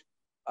of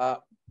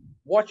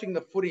watching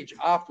the footage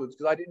afterwards,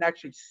 because I didn't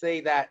actually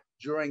see that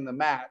during the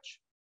match.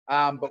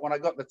 But when I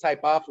got the tape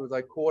afterwards,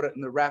 I caught it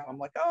in the ref. I'm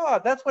like, oh,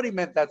 that's what he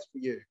meant. That's for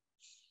you.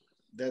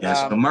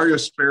 Yeah, so Mario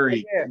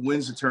Sperry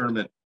wins the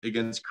tournament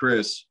against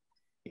Chris,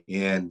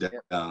 and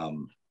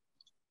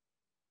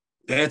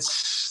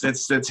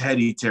that's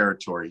heady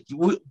territory.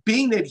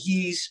 Being that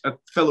he's a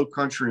fellow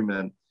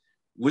countryman,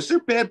 was there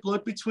bad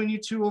blood between you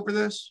two over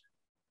this?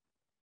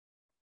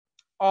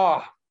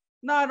 Oh,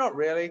 no, not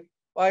really.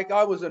 Like,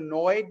 I was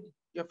annoyed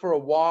for a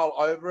while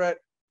over it,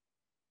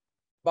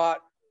 but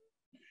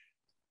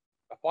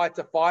a fight's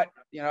a fight.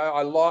 You know,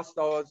 I lost.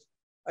 I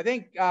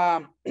think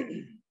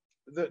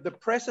the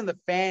press and the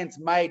fans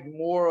made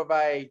more of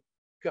a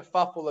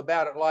kerfuffle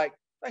about it. Like,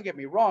 don't get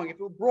me wrong, if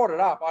it brought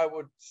it up, I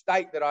would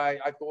state that I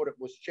thought it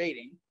was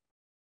cheating,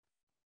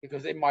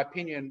 because in my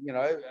opinion, you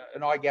know,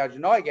 an eye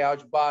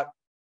gouge, but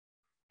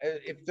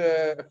if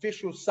the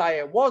officials say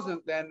it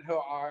wasn't, then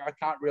I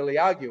can't really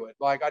argue it.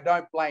 Like, I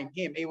don't blame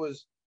him. He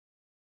was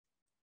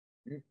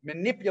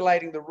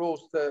manipulating the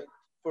rules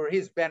for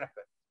his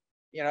benefit.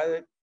 You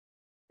know,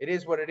 it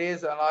is what it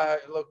is. And I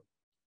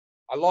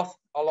lost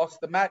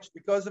the match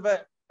because of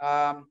it.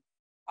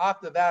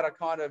 After that, I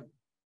kind of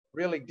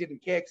really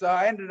didn't care, because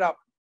I ended up,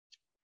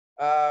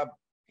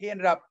 he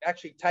ended up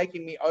actually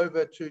taking me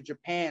over to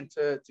Japan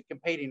to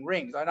compete in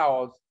rings. I know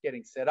I was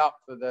getting set up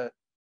for the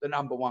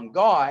 #1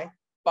 guy,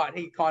 but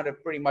he kind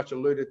of pretty much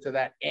alluded to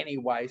that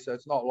anyway. So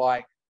it's not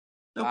like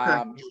he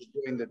was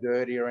doing the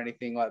dirty or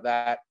anything like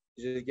that.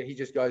 He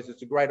just goes,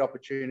 it's a great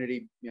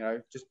opportunity, you know,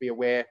 just be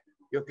aware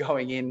you're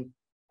going in.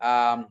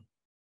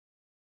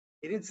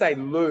 He didn't say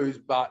lose,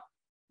 but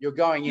you're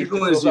going in. You're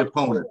going as the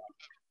opponent.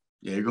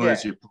 Yeah, you're going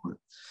as the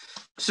opponent.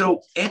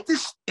 So at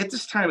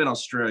this time in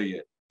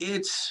Australia,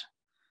 there's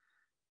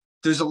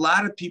a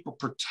lot of people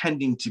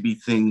pretending to be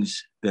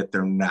things that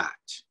they're not.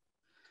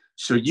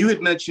 So you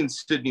had mentioned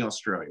Sydney,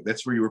 Australia.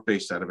 That's where you were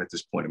based out of at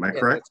this point. Am I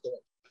correct? That's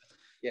correct.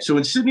 Yeah. So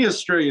in Sydney,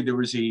 Australia, there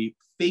was a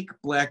fake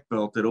black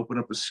belt that opened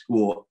up a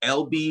school,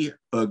 LB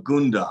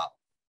Bagunda.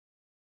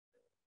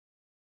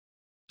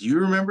 Do you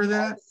remember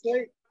that?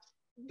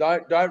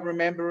 Don't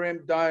remember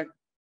him. Don't.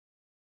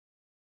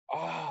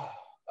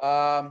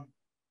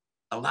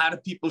 A lot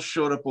of people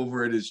showed up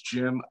over at his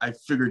gym. I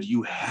figured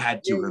you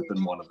had to have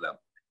been one of them.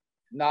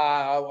 No,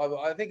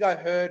 I think I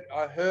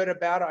heard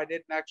about it. I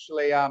didn't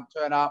actually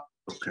turn up.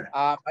 Okay.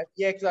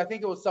 Because I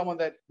think it was someone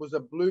that was a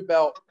blue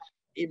belt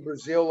in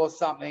Brazil or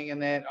something, and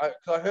then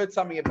I heard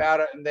something about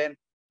it, and then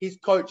his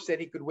coach said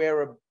he could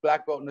wear a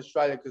black belt in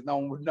Australia because no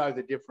one would know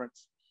the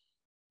difference,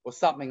 or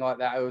something like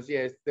that. It was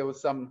there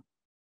was some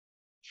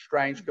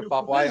strange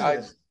kerfuffle.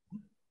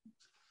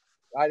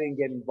 I didn't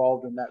get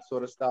involved in that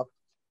sort of stuff,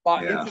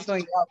 but interestingly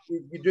enough,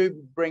 you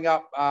do bring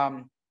up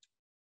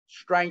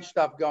strange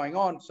stuff going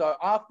on. So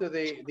after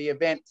the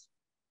event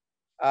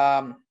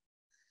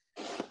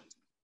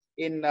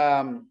in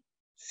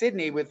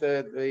Sydney with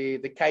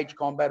the cage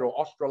combat, or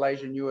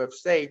Australasian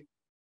UFC,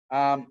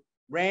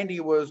 Randy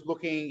was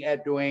looking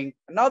at doing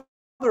another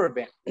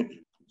event.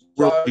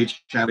 World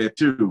Cage Combat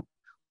 2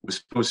 was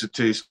supposed to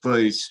take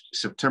place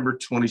September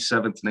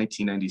 27th,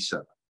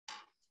 1997.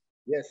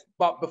 Yes,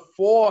 but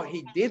before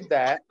he did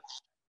that,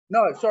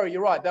 no, sorry,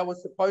 you're right. That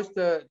was supposed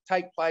to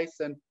take place,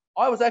 and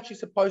I was actually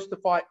supposed to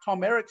fight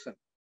Tom Erickson.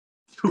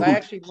 They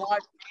actually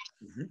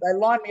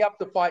lined me up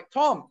to fight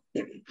Tom,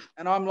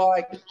 and I'm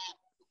like,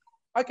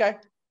 okay,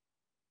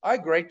 I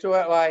agreed to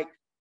it. Like,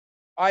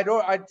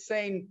 I'd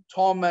seen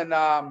Tom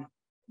and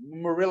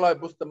Murillo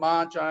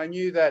Bustamante, and I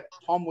knew that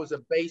Tom was a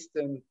beast,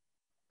 and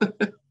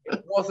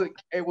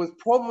it was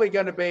probably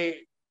going to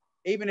be,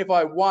 even if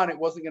I won, it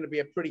wasn't going to be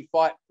a pretty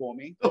fight for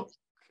me.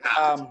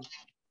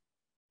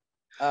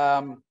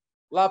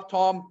 Love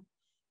Tom.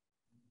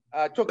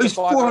 Took He's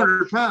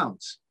 400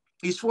 pounds.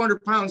 He's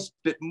 400 pounds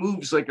that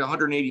moves like a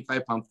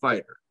 185-pound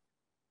fighter.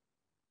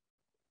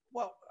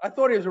 Well, I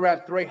thought he was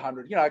around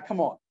 300. You know, come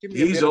on. Give me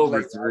he's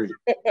over 3.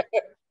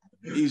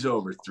 He's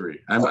over 3.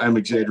 I'm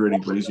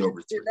exaggerating, but he's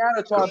over 3. The amount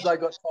of times I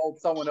got told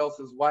someone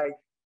else's weight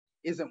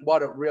isn't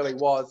what it really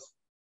was.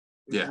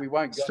 Yeah, we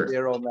won't go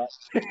there on that.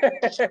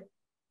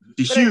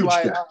 He's huge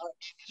guy.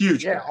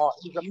 Huge guy. Yeah,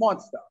 he's a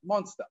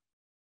monster.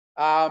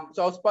 So I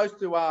was supposed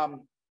to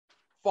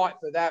fight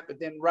for that, but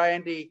then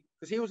Randy,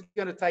 because he was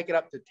going to take it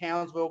up to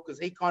Townsville, because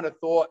he kind of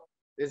thought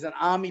there's an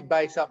army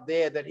base up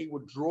there that he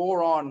would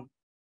draw on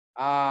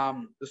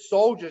the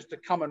soldiers to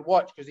come and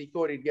watch, because he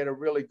thought he'd get a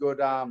really good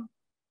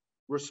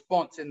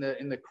response in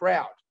the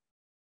crowd.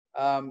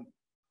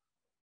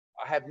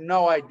 I have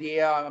no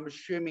idea. I'm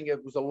assuming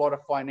it was a lot of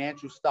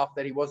financial stuff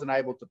that he wasn't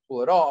able to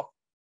pull it off.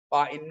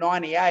 But in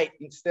 98,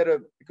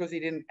 because he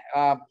didn't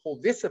pull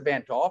this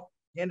event off,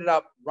 he ended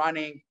up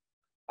running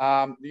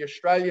the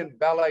Australian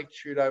Ballet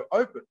Judo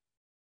Open.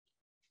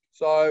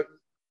 So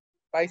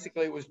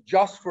basically it was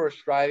just for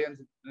Australians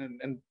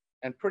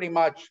and pretty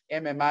much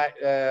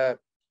MMA,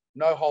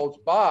 no holds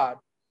barred.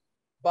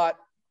 But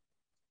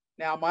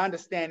now my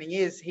understanding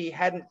is he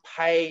hadn't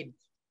paid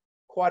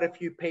quite a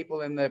few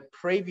people in the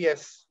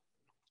previous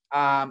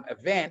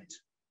event,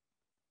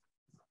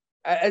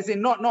 as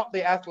in not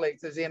the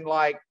athletes, as in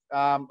like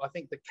I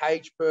think the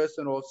cage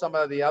person or some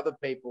of the other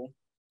people.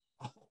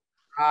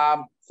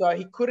 So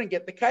he couldn't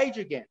get the cage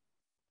again.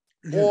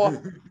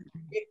 Or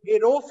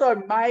it also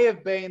may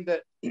have been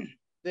that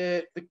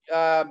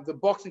the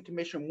boxing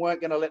commission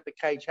weren't going to let the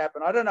cage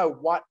happen. I don't know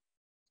what,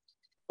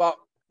 but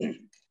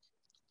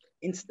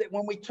instead,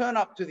 when we turn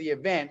up to the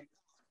event,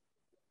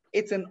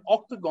 it's an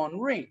octagon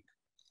ring.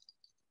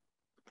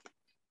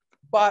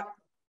 But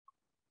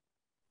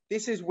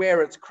this is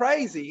where it's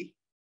crazy.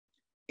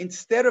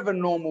 Instead of a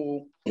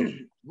normal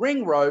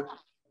ring rope,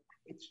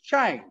 it's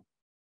chain.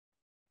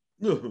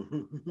 So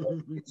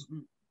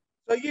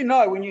you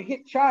know, when you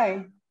hit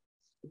chain,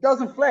 it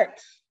doesn't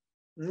flex.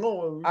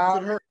 No, it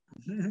could hurt.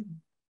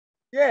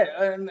 Yeah,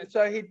 and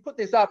so he'd put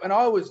this up, and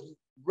I was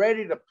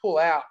ready to pull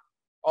out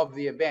of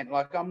the event.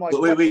 Like I'm like,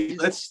 wait.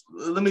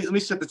 Let me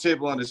set the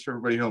table on this for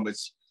everybody home.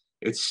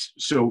 It's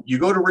so you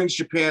go to Rings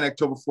Japan,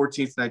 October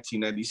 14th,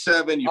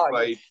 1997. You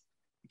fight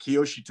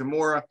Kiyoshi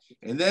Tamura,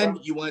 and then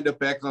you wind up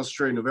back in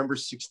Australia, November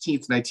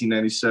 16th,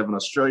 1997,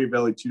 Australia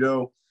Valley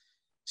Judo.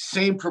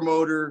 Same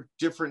promoter,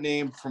 different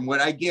name. From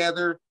what I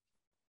gather,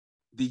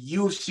 the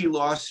UFC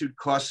lawsuit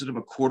costed him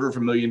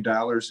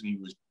 $250,000, and he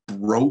was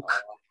broke.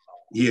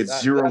 He had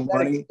zero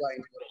money.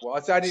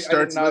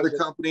 Starts another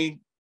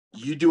company.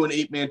 You do an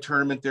 8-man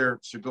tournament there.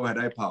 So go ahead.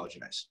 I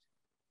apologize.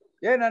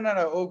 Yeah,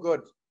 no, all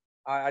good.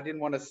 I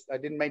didn't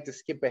mean to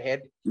skip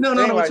ahead. No,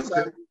 anyway, it's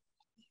okay. So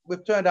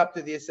we've turned up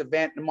to this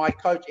event, and my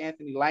coach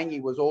Anthony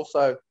Lange was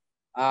also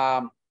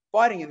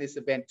fighting in this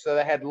event. So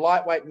they had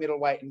lightweight,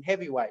 middleweight, and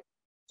heavyweight.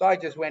 So I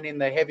just went in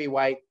the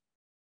heavyweight.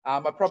 I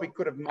probably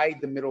could have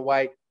made the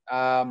middleweight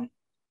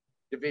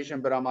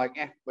division, but I'm like,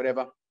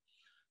 whatever.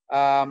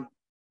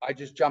 I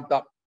just jumped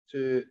up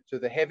to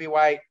the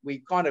heavyweight.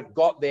 We kind of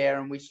got there,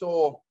 and we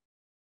saw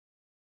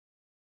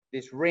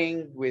this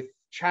ring with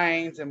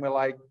chains, and we're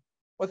like,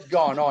 what's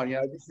going on? You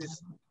know,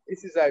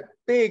 this is a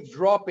big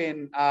drop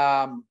in,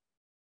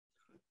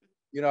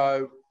 you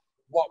know,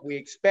 what we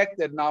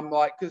expected. And I'm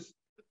like, because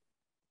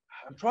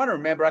I'm trying to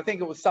remember, I think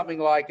it was something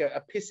like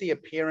a pissy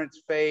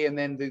appearance fee, and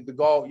then the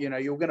goal, you know,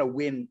 you're going to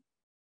win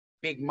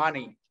big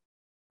money.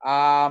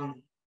 And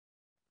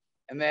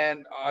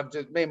then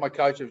me and my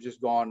coach have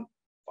just gone,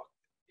 fuck,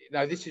 you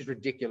know, this is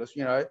ridiculous.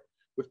 You know,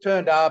 we've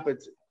turned up.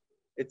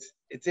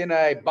 It's in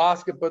a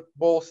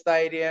basketball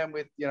stadium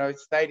with, you know,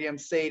 stadium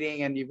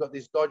seating, and you've got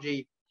this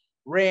dodgy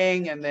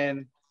ring. And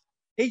then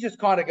he just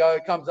kind of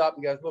comes up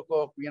and goes,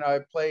 look, you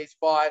know, please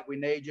fight. We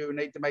need you. We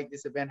need to make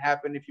this event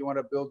happen if you want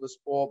to build the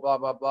sport, blah,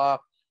 blah, blah.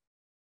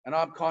 And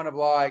I'm kind of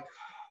like,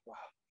 wow.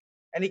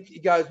 And he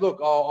goes, look,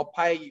 I'll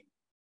pay you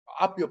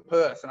up your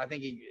purse. And I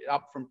think he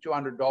up from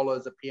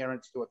 $200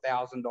 appearance to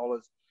 $1,000.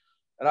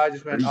 And I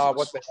just went, Jesus. oh,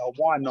 what the hell?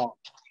 Why not?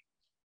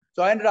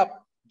 So I ended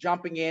up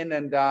jumping in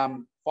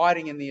and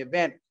fighting in the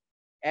event.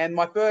 And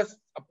my first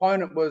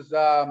opponent was,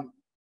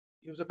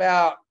 he was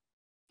about,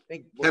 I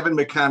think, Kevin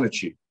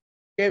McConaughey.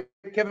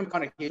 Kevin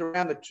McConaughey. He's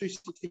around the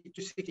 260,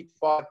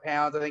 265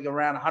 pounds, I think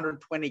around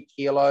 120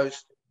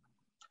 kilos.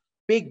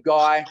 Big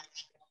guy.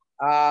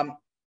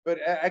 But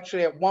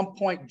actually, at one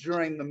point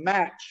during the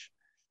match,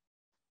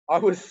 I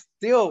was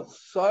still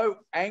so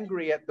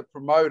angry at the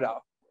promoter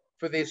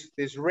for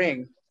this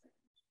ring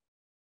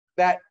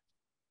that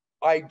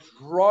I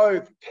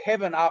drove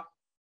Kevin up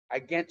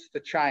against the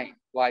chain,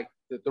 like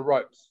the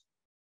ropes.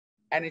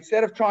 And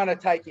instead of trying to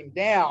take him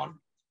down,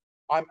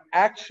 I'm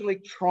actually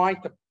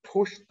trying to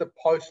push the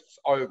posts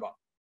over.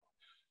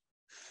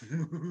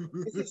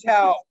 This is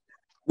how...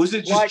 Was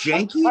it just like,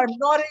 janky? I'm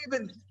not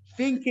even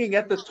thinking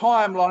at the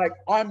time, like,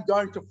 I'm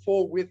going to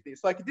fall with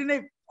this. Like, it didn't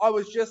even... I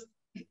was just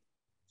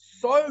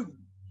so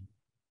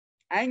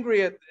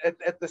angry at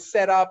the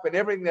setup and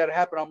everything that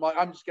happened. I'm like,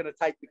 I'm just going to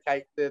take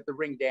the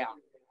ring down.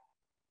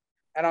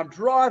 And I'm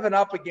driving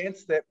up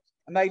against it,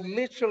 and they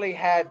literally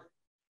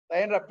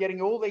they ended up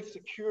getting all these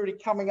security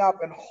coming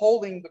up and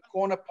holding the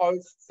corner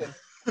posts and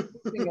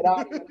putting it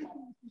up.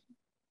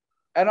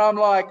 And I'm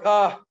like,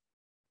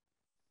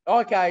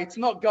 okay, it's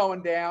not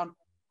going down.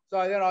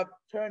 So then I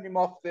turned him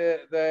off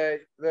the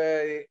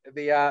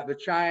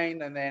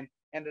chain, and then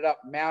ended up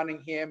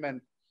mounting him, and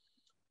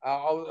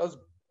I was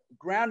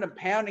ground and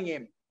pounding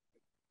him,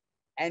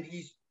 and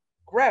he's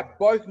grabbed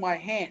both my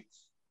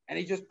hands and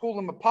he just pulled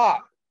them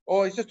apart,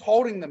 or he's just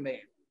holding them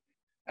there.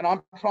 And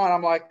I'm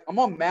like, I'm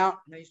on mount,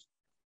 and he's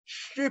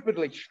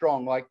stupidly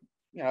strong, like,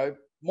 you know,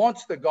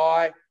 monster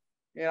guy.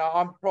 You know,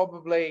 I'm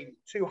probably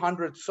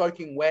 200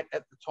 soaking wet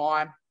at the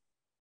time,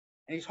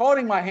 and he's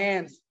holding my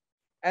hands.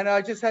 And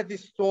I just had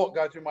this thought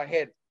go through my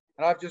head,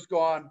 and I've just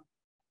gone,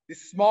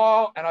 this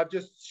smile, and I've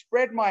just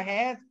spread my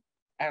hands,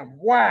 and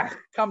whack,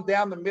 come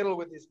down the middle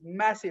with this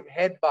massive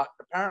headbutt.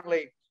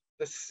 Apparently,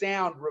 the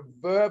sound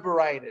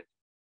reverberated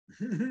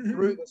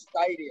through the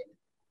stadium.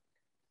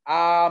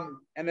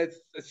 And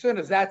as soon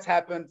as that's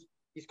happened,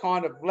 he's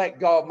kind of let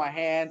go of my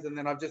hands, and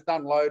then I've just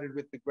unloaded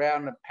with the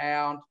ground and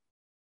pound.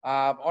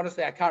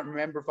 Honestly, I can't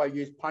remember if I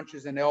used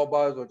punches and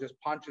elbows or just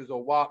punches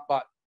or what,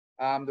 but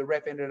the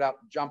ref ended up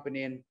jumping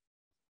in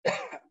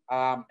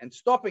and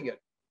stopping it.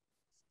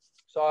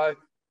 So,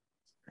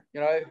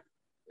 you know,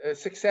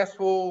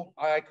 successful.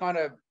 I kind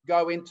of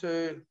go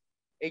into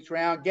each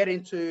round, get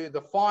into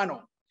the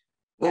final.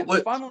 Well,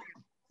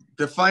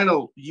 the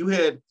final, you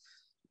had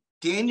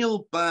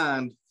Daniel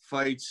Bond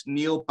fights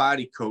Neil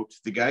Bodycoat,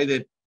 the guy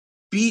that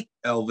beat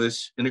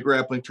Elvis in a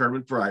grappling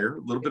tournament prior, a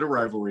little bit of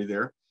rivalry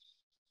there.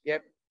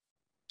 Yep.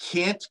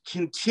 Can't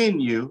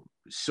continue,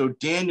 so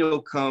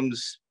Daniel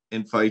comes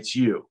and fights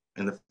you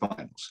in the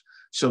finals.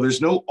 So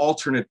there's no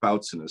alternate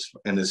bouts in this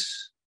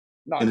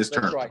That's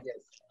tournament. right, yes.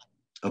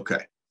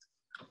 Okay.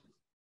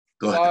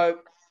 Go ahead.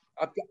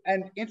 So,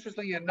 and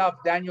interestingly enough,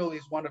 Daniel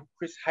is one of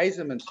Chris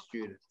Hazelman's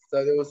students.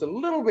 So there was a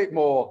little bit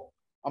more.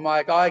 I'm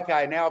like,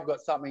 okay, now I've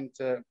got something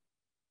to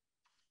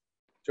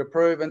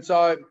prove. And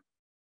so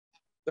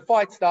the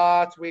fight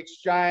starts, we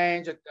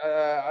exchange.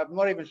 I'm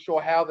not even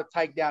sure how the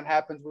takedown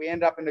happens. We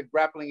end up in a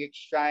grappling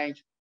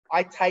exchange.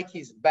 I take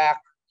his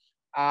back,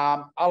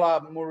 a la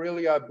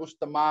Murillo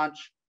Bustamante,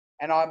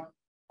 and I'm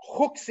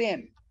hooks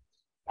in,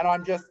 and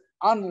I'm just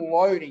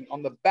unloading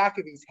on the back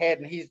of his head.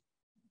 And he's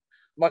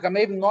like, I'm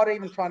not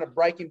even trying to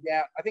break him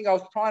down. I think I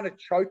was trying to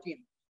choke him,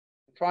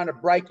 trying to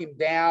break him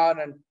down,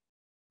 and,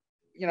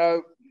 you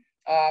know,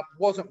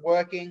 wasn't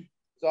working.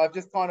 So I've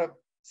just kind of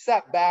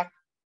sat back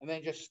and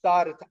then just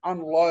started to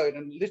unload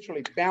and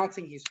literally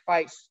bouncing his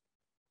face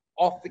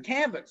off the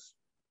canvas.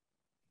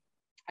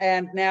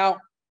 And now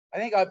I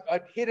think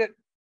I'd hit it,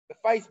 the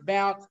face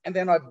bounced, and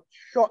then I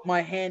shot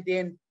my hand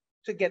in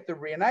to get the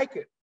rear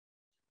naked.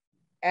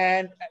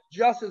 And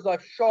just as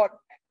I've shot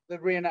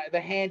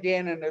the hand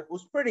in, and it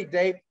was pretty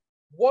deep,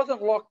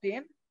 wasn't locked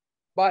in,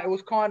 but it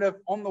was kind of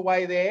on the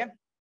way there,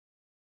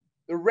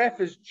 the ref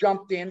has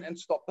jumped in and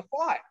stopped the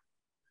fight.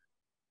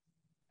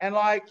 And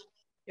like,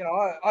 you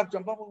know, I've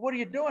jumped up, what are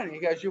you doing? He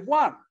goes, you've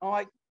won. I'm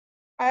like,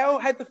 I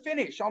had the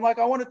finish. I'm like,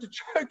 I wanted to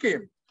choke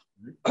him.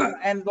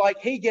 And like,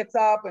 he gets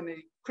up and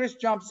Chris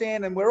jumps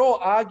in, and we're all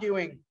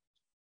arguing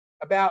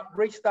about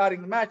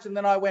restarting the match. And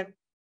then I went,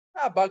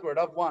 bugger it,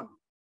 I've won.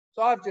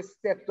 So I've just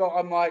stepped off.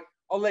 I'm like,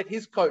 I'll let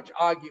his coach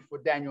argue for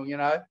Daniel, you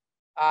know.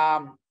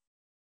 I'm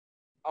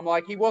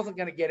like, he wasn't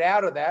going to get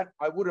out of that.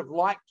 I would have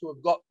liked to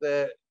have got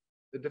the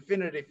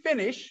definitive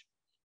finish.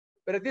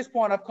 But at this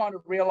point, I've kind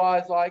of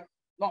realized, like,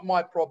 not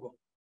my problem.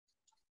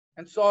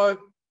 And so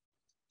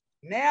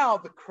now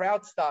the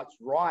crowd starts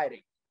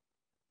rioting.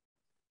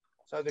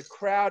 So the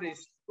crowd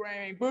is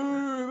screaming,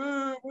 boo,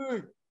 boo,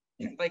 boo.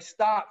 They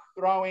start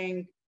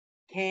throwing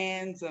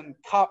cans and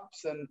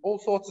cups and all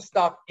sorts of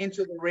stuff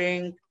into the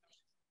ring.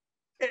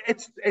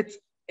 It's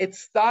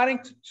starting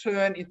to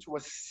turn into a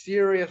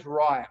serious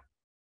riot.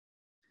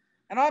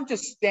 And I'm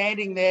just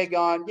standing there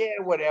going, yeah,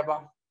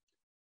 whatever.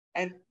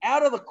 And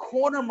out of the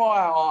corner of my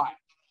eye,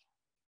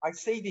 I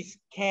see this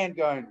can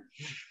going.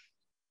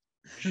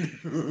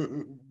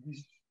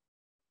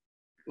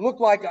 Looked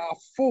like a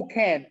full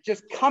can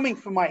just coming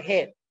from my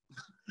head.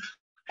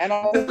 And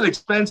it's an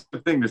expensive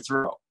thing to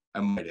throw, I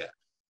might add.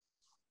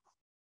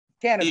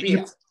 Can of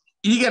beer.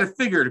 You got to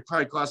figure it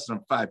probably cost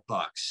them $5.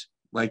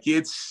 Like,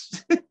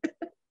 it's.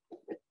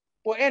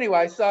 Well,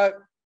 anyway, so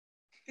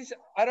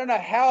I don't know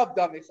how I've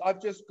done this.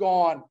 I've just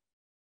gone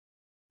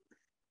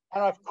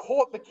and I've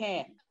caught the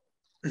can.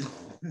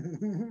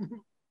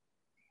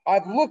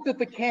 I've looked at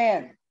the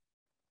can,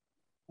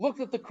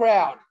 looked at the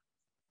crowd,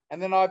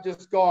 and then I've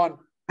just gone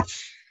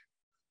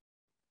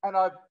and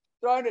I've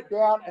thrown it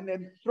down and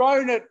then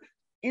thrown it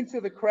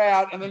into the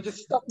crowd and then just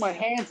stuck my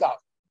hands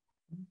up.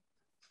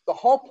 The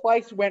whole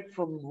place went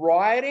from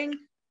rioting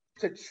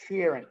to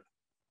cheering.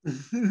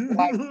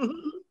 Like,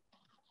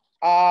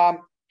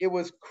 it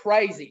was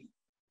crazy.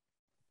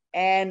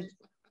 And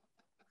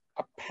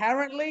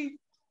apparently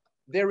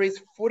there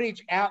is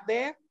footage out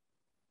there.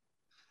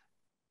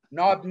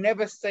 No, I've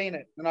never seen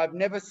it. And I've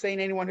never seen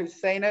anyone who's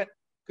seen it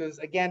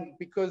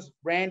because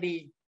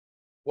Randy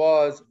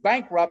was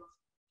bankrupt,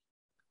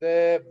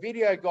 the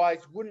video guys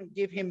wouldn't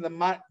give him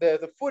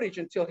the footage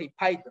until he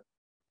paid them.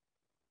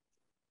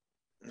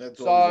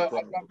 So I don't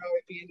know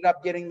if he ended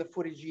up getting the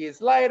footage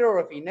years later, or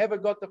if he never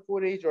got the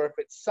footage, or if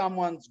it's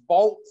someone's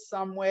vault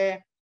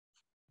somewhere.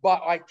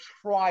 But I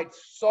tried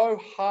so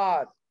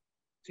hard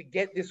to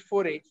get this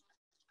footage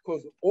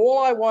because all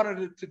I wanted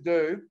it to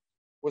do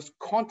was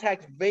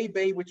contact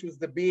VB, which was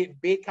the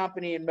beer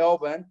company in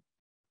Melbourne,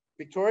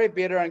 Victoria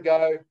Bitter, and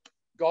go,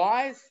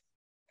 guys,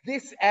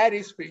 this ad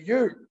is for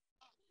you.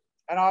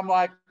 And I'm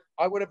like,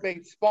 I would have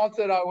been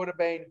sponsored. I would have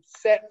been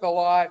set for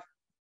life.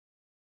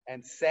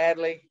 And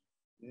sadly,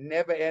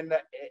 never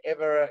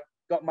ever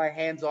got my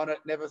hands on it,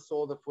 never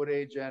saw the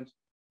footage. And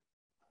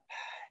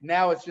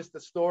now it's just a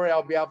story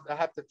I'll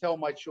have to tell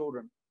my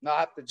children. They'll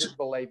have to just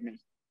believe me.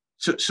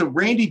 So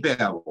Randy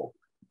Babel,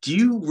 do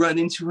you run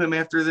into him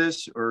after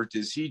this, or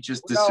does he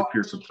just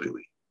disappear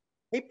completely?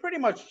 He pretty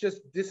much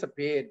just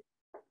disappeared.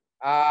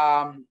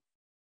 I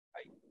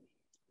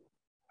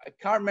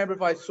can't remember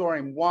if I saw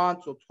him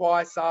once or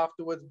twice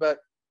afterwards, but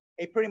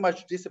he pretty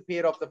much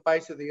disappeared off the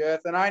face of the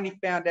earth. And I only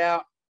found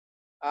out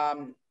a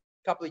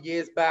couple of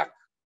years back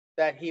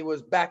that he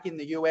was back in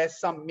the US,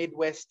 some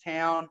Midwest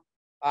town,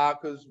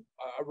 because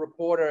a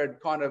reporter had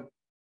kind of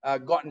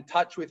got in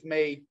touch with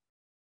me,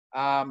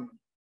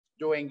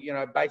 doing,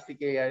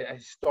 basically a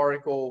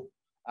historical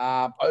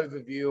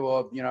overview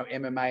of,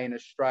 MMA in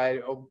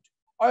Australia, or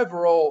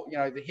overall,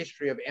 the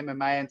history of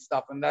MMA and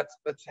stuff. And that's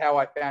how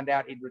I found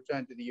out he'd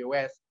returned to the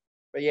US.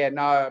 But yeah,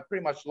 no, I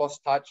pretty much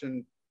lost touch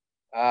and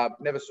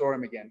never saw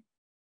him again.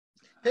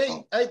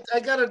 Hey, I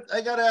gotta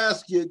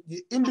ask you,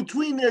 in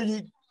between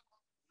there,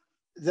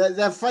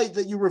 that fight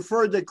that you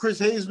referred that Chris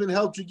Hazeman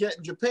helped you get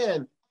in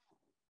Japan.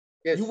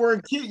 Yes. You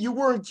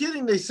weren't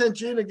kidding. They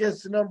sent you in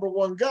against the number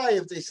one guy.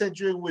 If they sent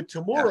you in with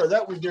Tamura,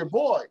 that was their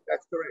boy.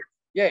 That's correct.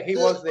 Yeah, he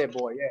was their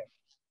boy. Yeah.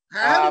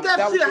 How did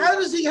that feel?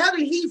 How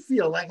did he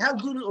feel? Like, how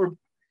good or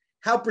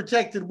how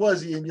protected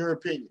was he in your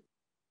opinion?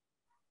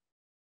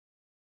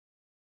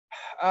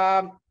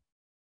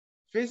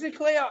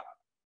 Physically,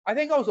 I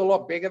think I was a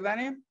lot bigger than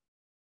him.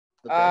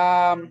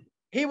 Okay.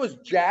 He was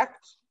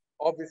jacked,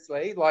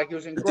 obviously. Like, he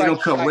was in But great they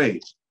don't cut shape.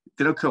 weight.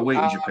 They don't cut weight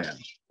in Japan.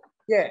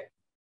 Yeah.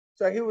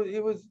 So he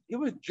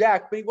was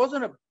jacked, but he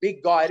wasn't a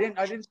big guy. I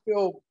didn't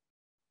feel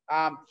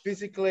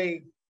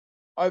physically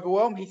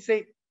overwhelmed. He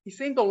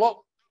seemed a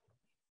lot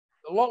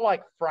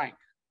like Frank.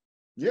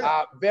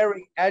 Yeah.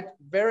 Very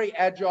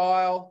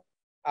agile,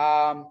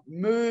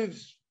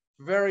 moves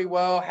very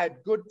well, had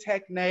good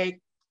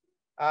technique,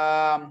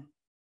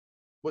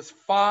 was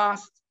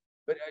fast,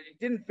 but it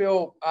didn't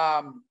feel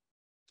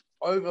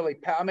overly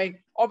I mean,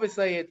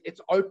 obviously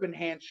it's open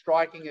hand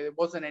striking. It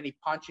wasn't any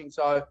punching,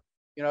 so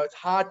it's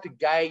hard to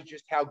gauge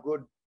just how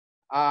good,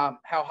 how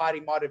hard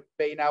he might have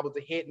been able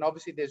to hit. And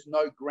obviously there's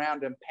no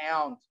ground and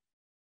pound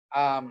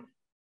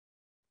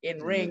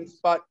in rings,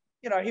 but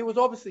he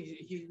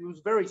was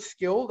very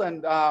skilled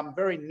and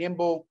very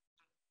nimble.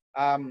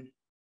 And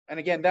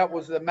again, that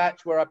was the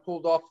match where I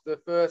pulled off the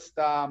first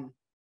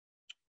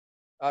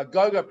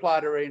go-go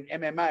platter in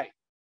MMA.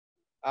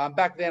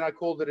 Back then I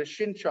called it a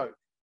shin choke.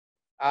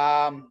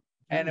 And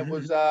it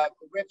was, the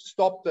ref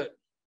stopped it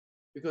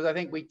because I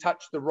think we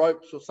touched the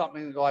ropes or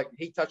something, like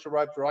he touched the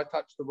ropes or I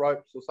touched the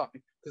ropes or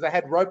something, because they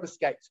had rope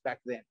escapes back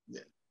then.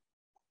 Yeah.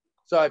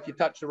 So if you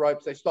touch the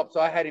ropes, they stopped. So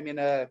I had him in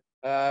a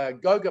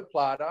go-go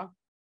platter,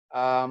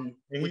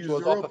 which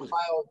was off a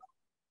failed.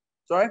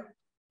 Sorry?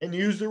 And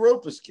use the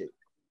rope escape.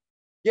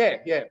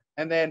 Yeah.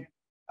 And then.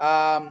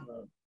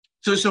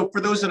 So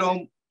for those that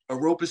don't, a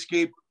rope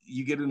escape,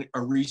 you get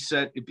a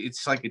reset.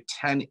 It's like a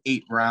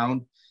 10-8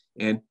 round,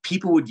 and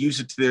people would use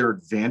it to their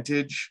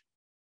advantage.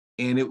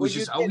 And it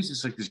was always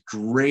just like this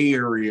gray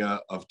area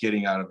of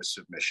getting out of a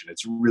submission.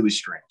 It's really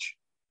strange.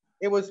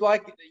 It was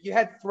like you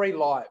had 3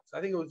 lives.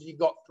 I think it was you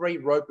got 3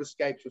 rope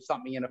escapes or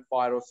something in a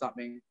fight or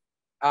something.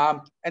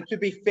 And to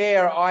be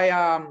fair,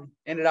 I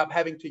ended up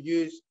having to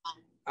use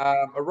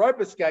a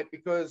rope escape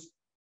because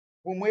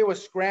when we were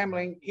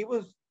scrambling,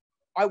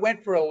 I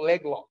went for a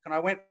leg lock and I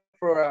went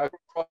for a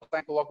cross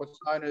ankle lock, what's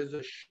known as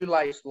a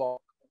shoelace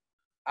lock.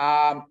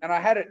 And I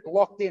had it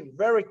locked in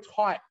very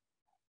tight.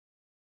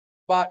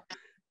 But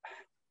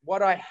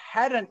what I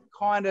hadn't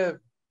kind of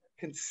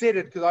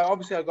considered,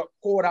 because I got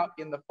caught up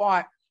in the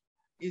fight,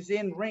 is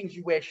in rings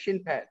you wear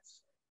shin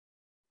pads.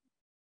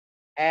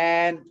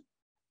 And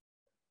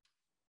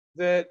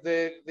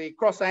the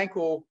cross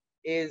ankle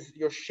is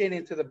your shin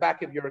into the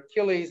back of your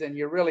Achilles, and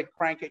you really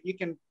crank it. You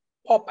can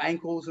pop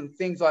ankles and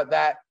things like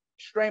that,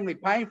 extremely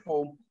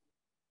painful.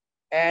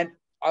 And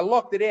I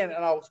locked it in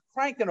and I was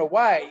cranking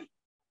away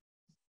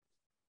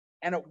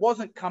and it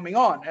wasn't coming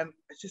on. And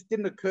it just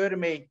didn't occur to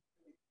me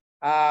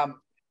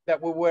that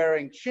we're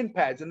wearing shin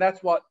pads, and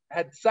that's what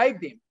had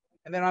saved him.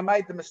 And then I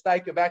made the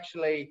mistake of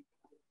actually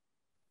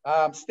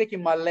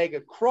sticking my leg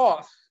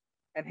across,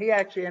 and he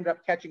actually ended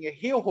up catching a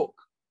heel hook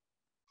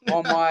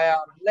on my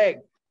leg.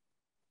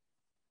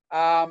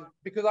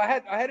 Because I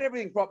had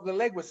everything proper. The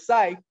leg was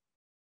safe,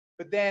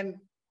 but then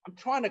I'm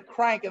trying to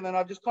crank, and then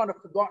I've just kind of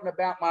forgotten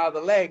about my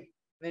other leg.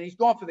 And then he's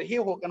gone for the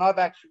heel hook, and I've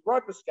actually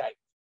rope escaped.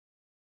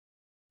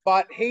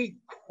 But he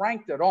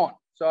cranked it on,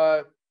 so I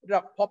ended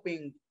up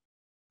popping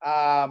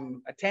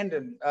a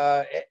tendon.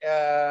 I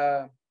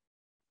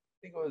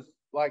think it was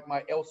like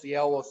my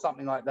LCL or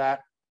something like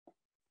that.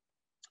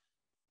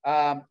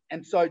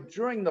 And so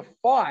during the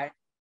fight,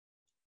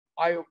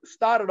 I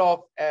started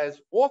off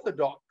as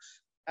orthodox,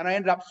 and I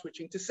ended up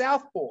switching to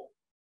southpaw,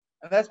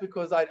 and that's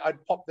because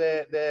I'd popped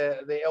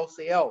the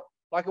LCL.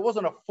 Like, it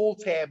wasn't a full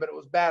tear, but it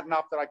was bad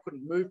enough that I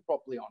couldn't move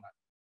properly on it.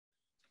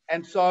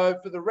 And so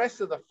for the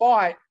rest of the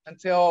fight,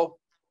 until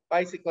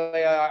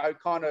basically I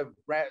kind of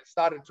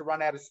started to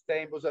run out of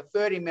steam. It was a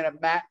 30-minute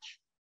match,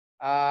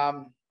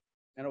 and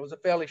it was a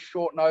fairly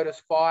short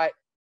notice fight.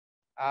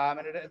 And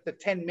at the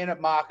 10-minute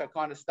mark, I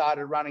kind of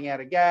started running out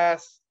of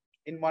gas.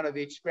 in one of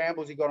the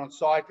scrambles, he got on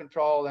side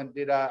control and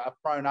did a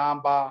prone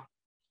arm bar.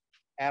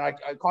 And I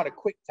kind of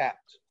quick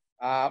tapped.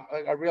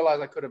 I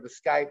realized I could have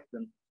escaped,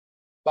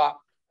 but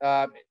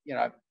you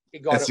know, he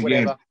got That's it,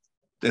 whatever. Game.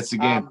 That's the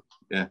game.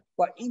 Yeah.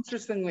 But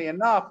interestingly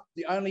enough,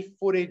 the only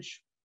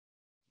footage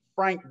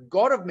Frank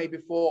got of me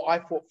before I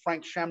fought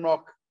Frank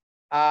Shamrock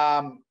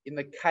in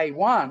the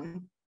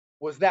K1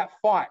 was that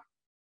fight.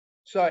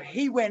 So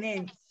he went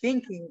in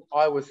thinking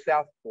I was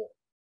southpaw.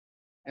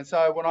 And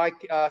so when I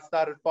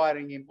started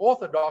fighting him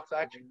orthodox,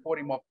 I actually caught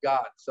him off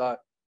guard. So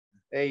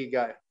there you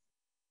go.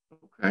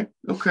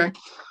 Okay.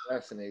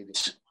 Fascinating.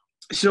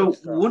 So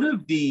one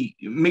of the,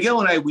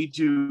 Miguel and I, we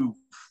do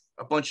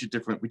a bunch of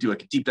different, we do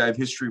like a deep dive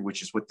history,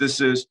 which is what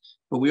this is,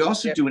 but we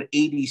also do an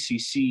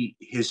ADCC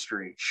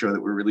history show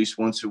that we release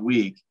once a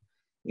week.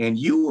 And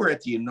you were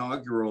at the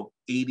inaugural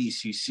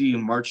ADCC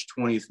on March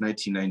 20th,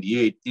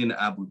 1998 in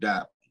Abu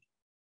Dhabi.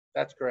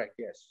 That's correct,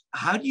 yes.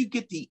 How do you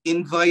get the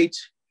invite?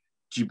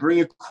 Do you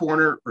bring a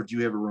corner or do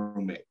you have a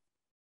roommate?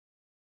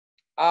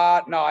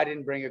 No, I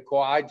didn't bring a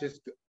corner.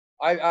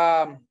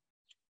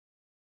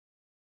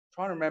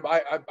 Trying to remember.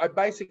 I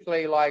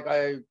basically you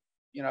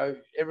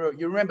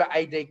remember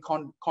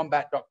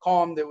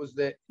adcombat.com. There was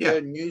the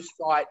news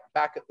site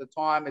back at the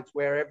time. It's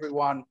where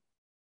everyone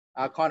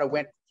kind of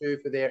went to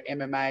for their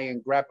MMA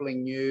and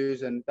grappling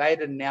news, and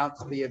they'd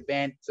announced the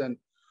event, and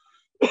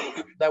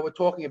they were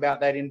talking about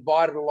they'd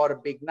invited a lot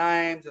of big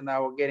names and they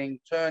were getting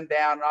turned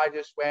down. And I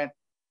just went,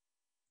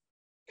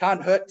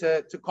 can't hurt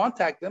to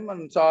contact them.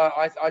 And so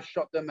I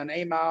shot them an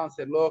email and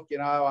said, look, you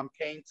know, I'm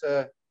keen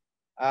to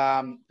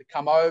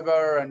come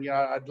over, and, you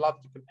know, I'd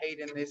love to compete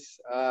in this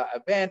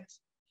event.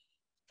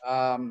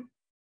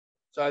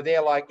 So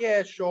they're like,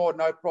 yeah, sure,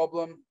 no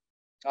problem.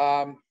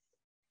 I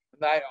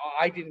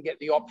didn't get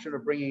the option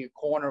of bringing a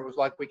corner. It was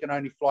like, we can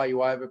only fly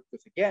you over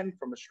because, again,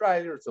 from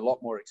Australia, it's a lot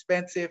more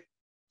expensive.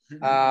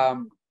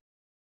 So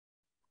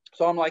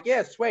I'm like,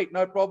 yeah, sweet,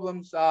 no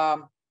problems.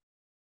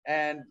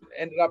 And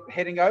ended up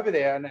heading over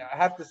there. And I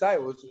have to say,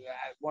 it was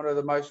one of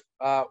the most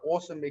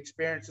awesome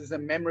experiences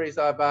and memories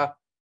I've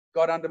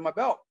got under my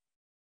belt.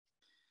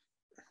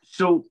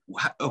 So,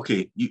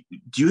 okay, do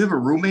you have a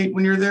roommate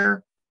when you're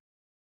there?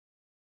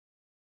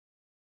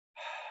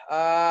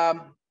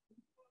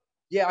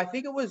 Yeah, I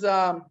think it was,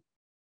 I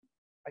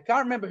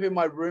can't remember who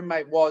my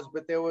roommate was,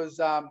 but there was,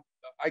 I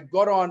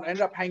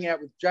ended up hanging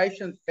out with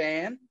Jason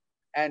Fan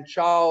and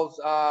Charles,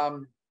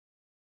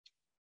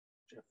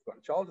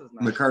 Charles's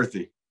name.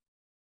 McCarthy.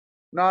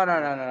 No,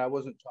 it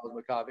wasn't Charles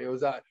McCarthy. It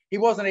was, he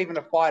wasn't even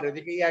a fighter.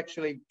 He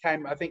actually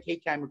came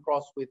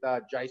across with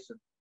Jason.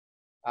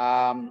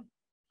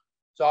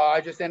 So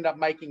I just ended up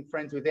making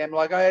friends with them.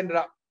 Like, I ended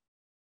up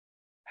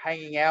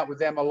hanging out with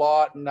them a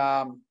lot,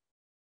 and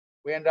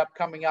we ended up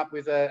coming up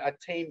with a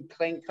Team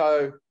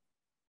Klenko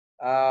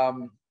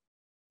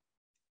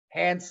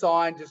hand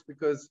sign, just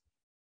because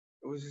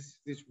it was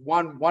this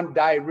one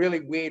day really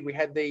weird. We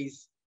had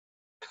these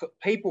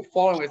people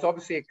following us,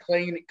 obviously a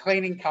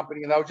cleaning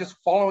company, and they were just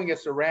following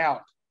us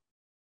around.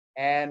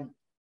 And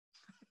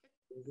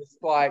it was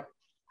just like,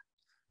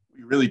 were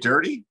you really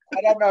dirty?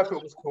 I don't know if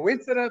it was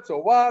coincidence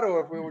or what,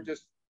 or if we were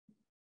just,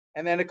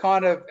 and then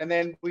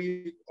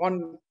we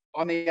on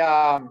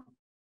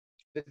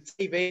the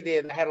TV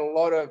there, they had a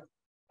lot of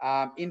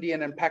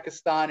Indian and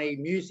Pakistani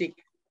music.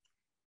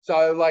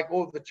 So like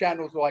all the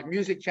channels were like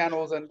music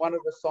channels, and one of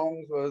the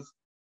songs was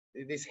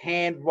this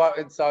hand,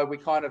 and so we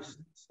kind of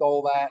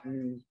stole that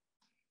and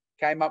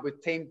came up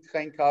with Team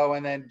Klenko.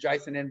 And then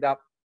Jason ended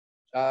up,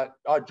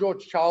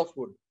 George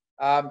Charleswood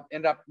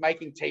ended up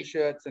making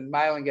T-shirts and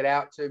mailing it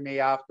out to me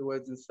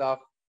afterwards and stuff.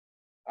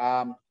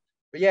 But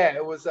yeah,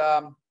 it was,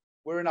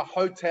 we're in a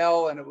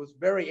hotel, and it was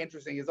very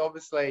interesting. It's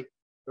obviously,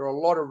 there are a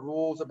lot of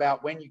rules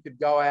about when you could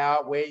go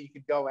out, where you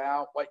could go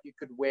out, what you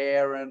could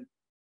wear, and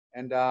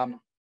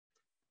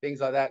things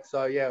like that.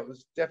 So yeah, it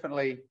was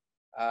definitely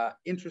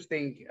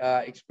interesting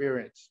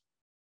experience.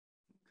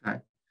 Okay.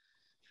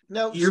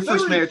 Now your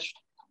first match,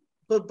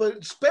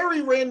 but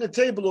Sperry ran the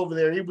table over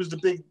there. He was the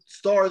big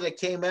star that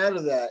came out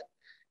of that,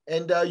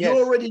 and Yes. You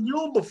already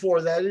knew him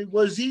before that.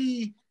 Was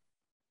he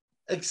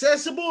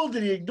accessible?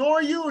 Did he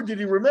ignore you, or did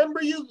he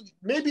remember you?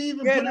 Maybe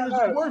even put in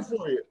a word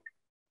for you.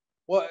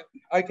 Well,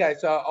 okay,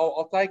 so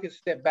I'll take a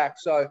step back.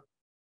 So,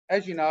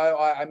 as you know,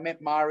 I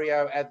met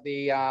Mario at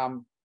the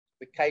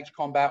Cage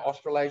Combat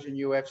Australasian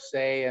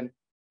UFC, and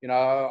you know,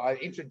 I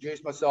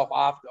introduced myself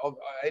after.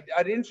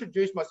 I'd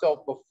introduced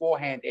myself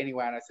beforehand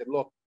anyway, and I said,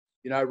 look,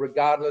 you know,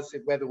 regardless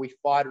of whether we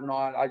fight or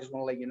not, I just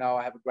want to let you know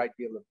I have a great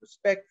deal of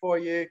respect for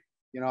you.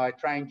 You know, I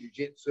trained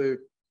jiu-jitsu.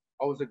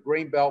 I was a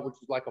green belt, which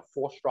was like a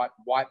 4-stripe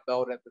white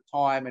belt at the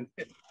time, and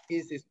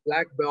here's this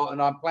black belt,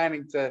 and I'm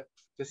planning to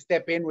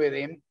step in with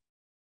him.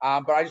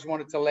 But I just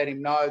wanted to let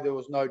him know there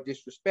was no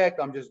disrespect.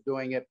 I'm just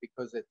doing it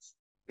because it's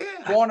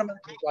tournament.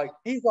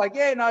 He's like,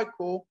 yeah, no,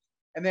 cool.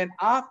 And then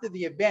after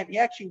the event, he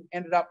actually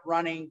ended up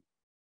running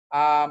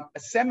a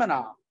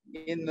seminar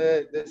in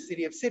the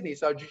city of Sydney,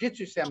 so a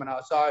jiu-jitsu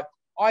seminar. So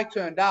I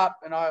turned up,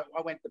 and I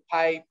went to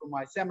pay for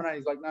my seminar.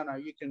 He's like, no,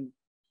 you can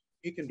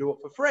do it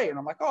for free. And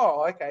I'm like,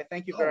 oh, okay,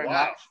 thank you very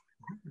much.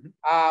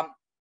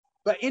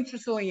 But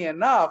interestingly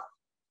enough,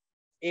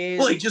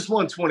 well, he just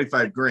won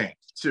 25 grand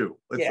too.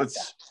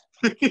 Let's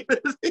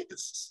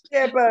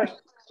yeah, but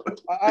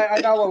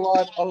I know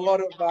a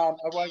lot of I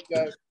won't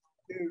go.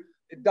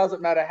 It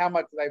doesn't matter how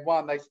much they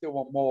won; they still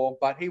want more.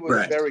 But he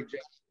was very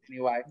generous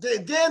anyway.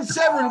 Dan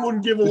Severn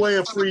wouldn't give away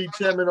a free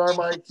seminar,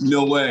 Mike.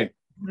 No way.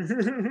 No,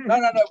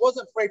 it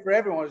wasn't free for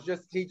everyone. It was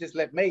he just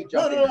let me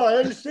jump. No, I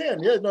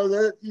understand. Yeah,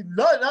 no,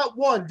 not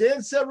one.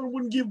 Dan Severn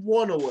wouldn't give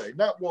one away,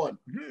 not one.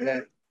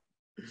 Yeah.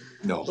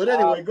 No. But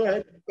anyway, go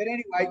ahead. But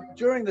anyway,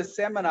 during the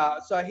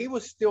seminar, so he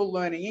was still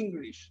learning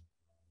English.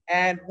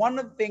 And one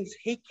of the things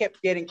he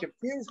kept getting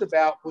confused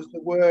about was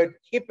the word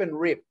hip and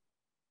rib.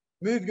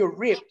 Move your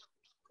rib.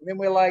 And then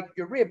we're like,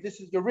 your rib,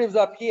 your rib's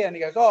up here. And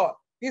he goes, oh,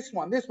 this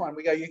one.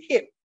 We go, your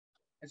hip.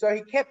 And so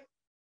he kept,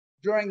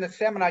 during the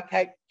seminar,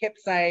 kept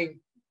saying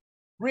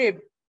rib.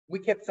 We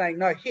kept saying,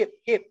 no, hip.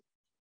 There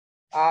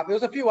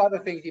was a few other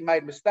things he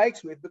made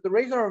mistakes with. But the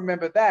reason I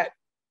remember that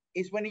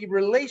is when he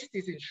released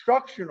his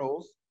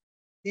instructionals,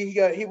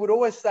 he would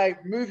always say,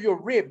 move your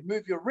rib.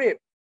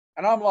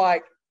 And I'm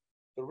like,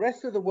 the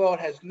rest of the world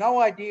has no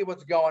idea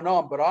what's going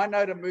on, but I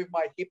know to move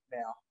my hip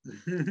now.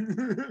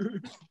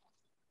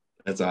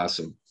 That's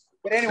awesome.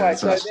 But anyway,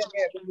 Then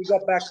when we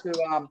got back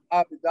to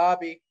Abu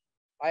Dhabi,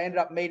 I ended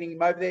up meeting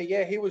him over there.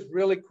 Yeah, he was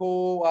really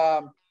cool.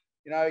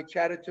 He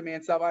chatted to me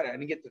and stuff. I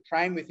didn't get to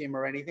train with him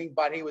or anything,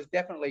 but he was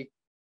definitely,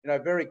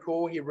 very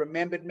cool. He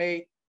remembered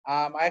me.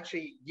 I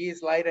actually,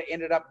 years later,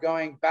 ended up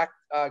going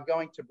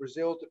to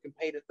Brazil to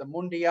compete at the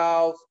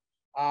Mundials.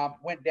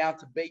 Went down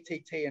to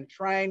BTT and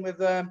train with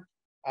them.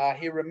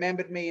 He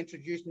remembered me,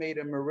 introduced me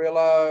to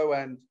Murillo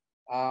and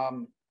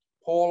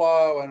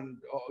Paulo and,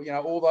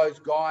 all those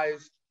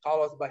guys,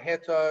 Carlos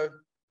Barreto,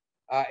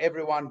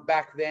 everyone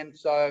back then.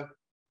 So,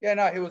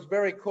 he was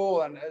very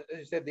cool. And as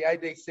you said, the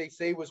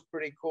ADCC was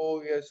pretty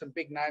cool. Some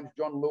big names.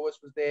 John Lewis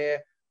was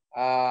there.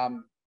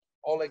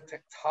 Oleg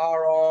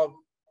Taktarov,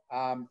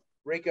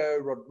 Rico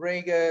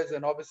Rodriguez,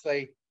 and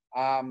obviously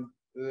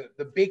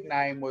the big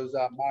name was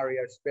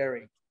Mario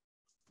Sperry.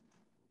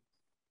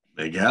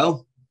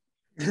 Miguel,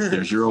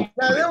 there's your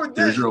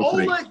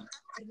opening.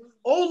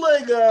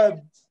 Oleg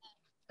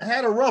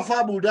had a rough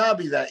Abu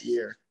Dhabi that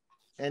year,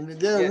 and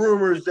there are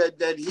rumors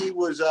that he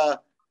was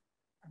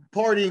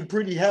partying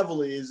pretty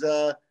heavily.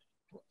 Did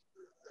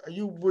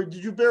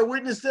you bear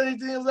witness to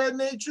anything of that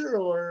nature,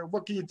 or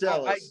what can you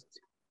tell us?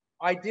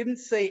 I didn't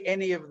see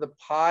any of the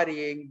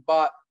partying,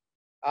 but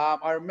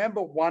I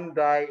remember one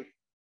day,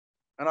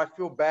 and I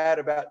feel bad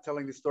about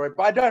telling this story,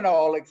 but I don't know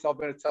Oleg, so I'm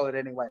going to tell it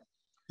anyway.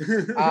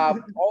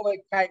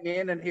 Oleg came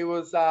in and he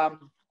was a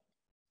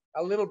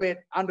little bit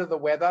under the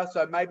weather,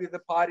 so maybe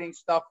the partying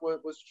stuff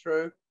was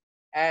true.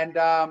 And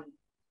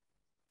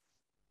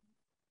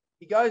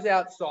he goes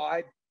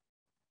outside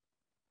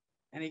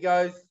and he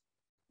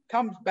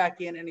comes back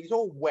in and he's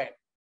all wet.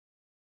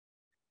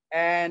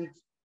 And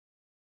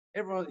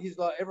everyone's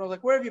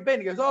like, where have you been?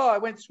 He goes, oh, I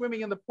went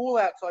swimming in the pool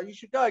outside. You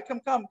should go.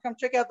 Come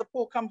check out the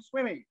pool. Come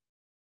swimming.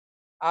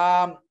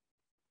 And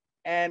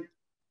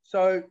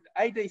so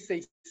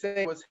ADCC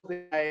was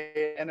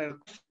an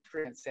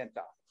equestrian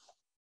center.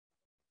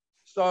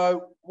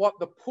 So what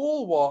the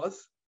pool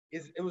was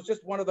is it was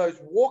just one of those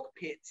walk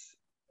pits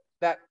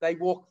that they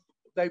walk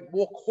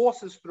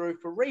horses through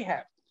for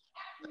rehab.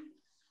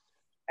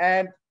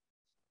 And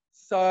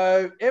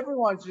so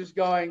everyone's just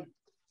going,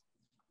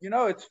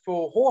 it's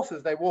for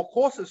horses. They walk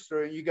horses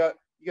through, and you go,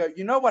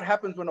 what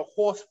happens when a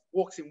horse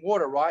walks in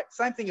water, right?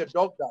 Same thing a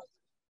dog does.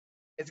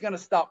 It's going to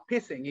start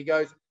pissing. He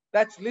goes,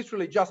 that's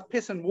literally just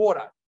piss and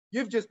water.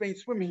 You've just been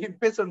swimming in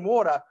piss and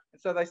water.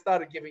 And so they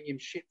started giving him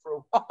shit for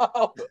a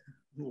while.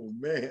 Oh,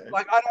 man.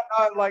 Like, I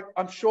don't know,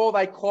 I'm sure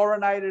they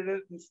chlorinated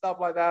it and stuff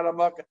like that.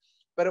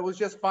 But it was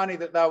just funny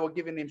that they were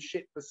giving him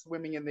shit for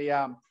swimming in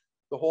the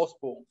horse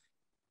pool.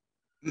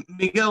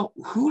 Miguel,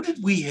 who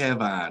did we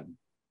have on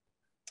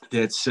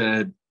that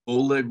said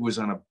Oleg was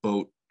on a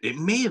boat? It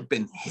may have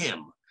been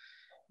him.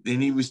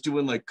 And he was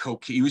doing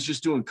cocaine. He was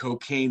just doing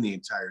cocaine the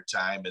entire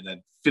time and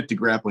then fit the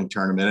grappling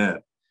tournament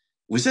in.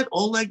 Was that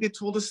Oleg that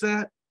told us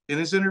that in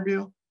his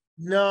interview?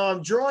 No,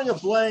 I'm drawing a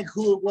blank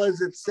who it was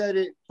that said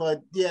it.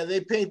 But, yeah,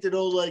 they painted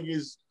Oleg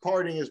as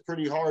partying is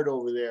pretty hard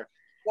over there.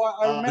 Well,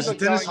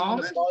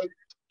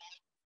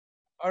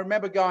 I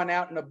remember going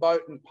out in a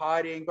boat and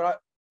partying,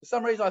 but for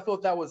some reason I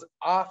thought that was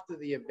after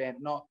the event,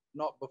 not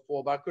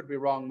before, but I could be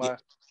wrong.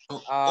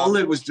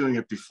 Oleg was doing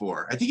it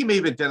before. I think it may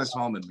have been Dennis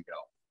Hallman,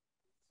 Miguel.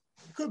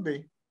 Could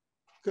be.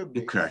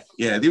 Okay.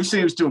 Yeah, they were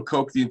saying he was doing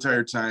coke the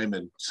entire time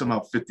and somehow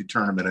fit the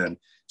tournament in.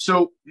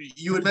 So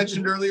you had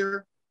mentioned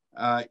earlier,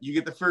 you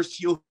get the first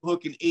heel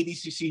hook in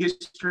ADCC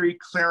history.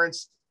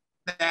 Clarence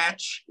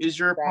Thatch is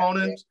your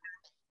opponent.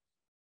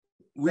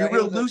 Were you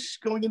real loose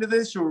going into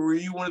this, or were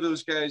you one of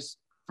those guys,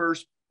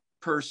 first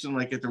person,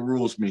 at the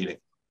rules meeting?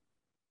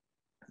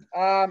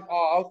 I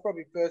was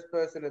probably first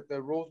person at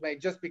the rules meeting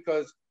just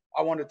because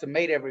I wanted to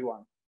meet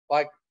everyone.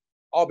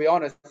 I'll be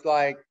honest,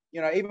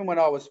 even when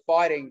I was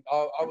fighting,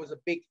 I was a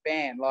big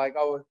fan. I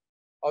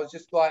was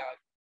just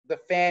the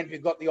fan who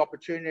got the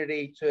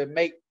opportunity to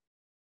meet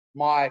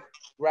my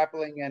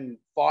grappling and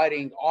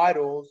fighting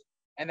idols.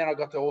 And then I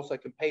got to also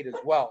compete as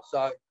well.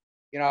 So,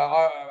 you know,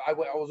 I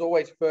was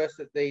always first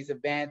at these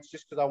events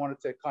just because I wanted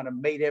to kind of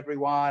meet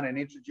everyone and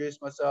introduce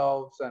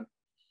myself. And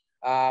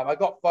I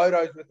got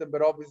photos with them,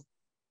 but obviously,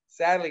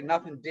 sadly,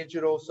 nothing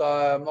digital. So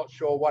I'm not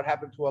sure what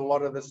happened to a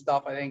lot of the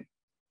stuff. I think,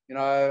 you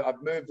know,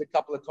 I've moved a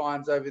couple of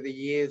times over the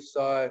years.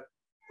 So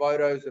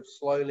photos have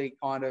slowly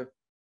kind of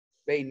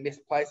been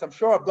misplaced. I'm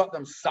sure I've got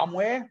them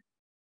somewhere.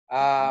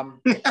 But,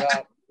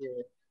 yeah.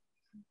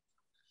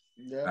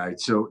 Yeah. All right.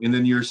 So, and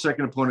then your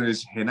second opponent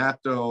is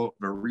Renato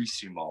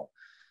Verissimo.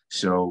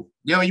 So,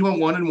 you know, you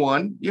went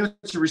 1-1. You know,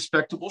 it's a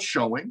respectable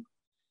showing,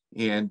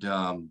 and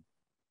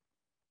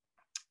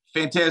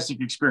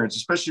fantastic experience,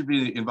 especially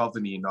being involved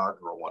in the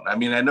inaugural one. I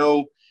mean, I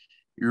know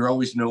you're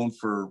always known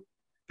for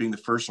being the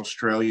first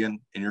Australian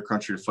in your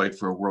country to fight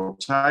for a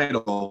world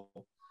title,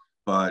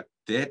 but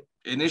that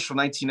initial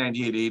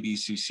 1998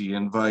 ADCC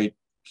invite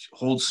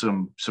holds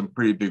some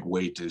pretty big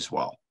weight as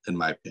well, in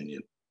my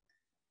opinion.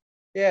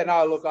 Yeah,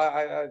 no, look,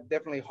 I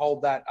definitely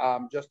hold that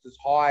just as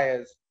high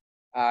as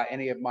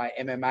any of my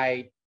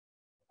MMA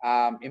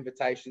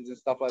invitations and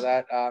stuff like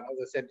that. As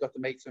I said, got to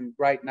meet some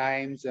great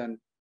names, and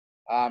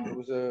it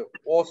was an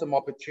awesome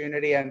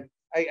opportunity. And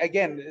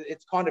again,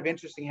 it's kind of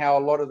interesting how a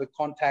lot of the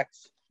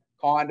contacts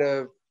kind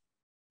of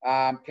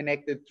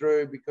connected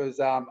through,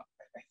 because I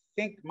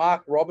think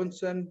Mark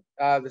Robinson,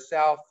 the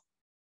South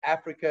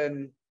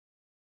African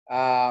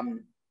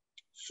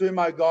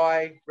sumo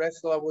guy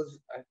wrestler,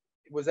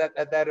 was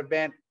at that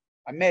event.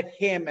 I met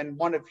him, and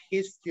one of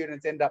his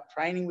students ended up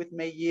training with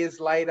me years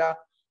later.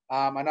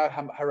 I know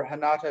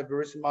Renato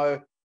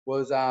Verissimo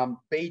was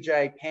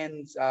BJ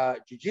Penn's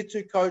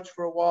jiu-jitsu coach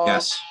for a while.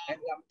 Yes.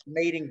 Ended up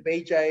meeting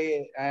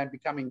BJ and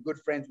becoming good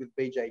friends with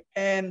BJ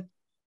Penn.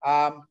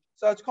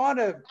 So it's kind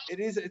of,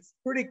 it's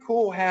pretty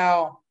cool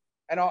how,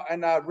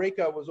 and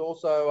Rico was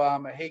also a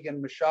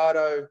Higan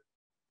Machado.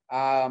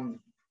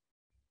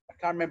 I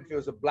can't remember if he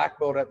was a black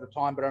belt at the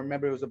time, but I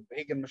remember he was a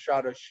Higan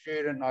Machado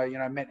student. I,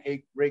 met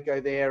Rico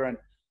there and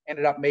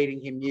ended up meeting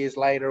him years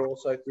later,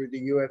 also through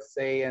the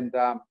UFC and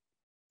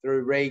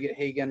through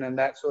Higan and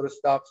that sort of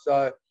stuff.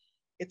 So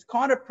it's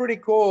kind of pretty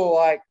cool,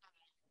 like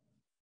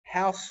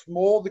how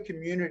small the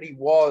community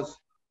was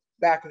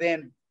back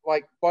then,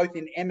 like both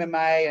in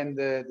MMA and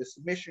the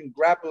submission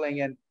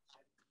grappling, and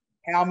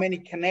how many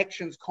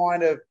connections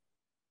kind of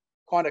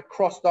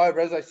crossed over.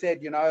 As I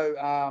said,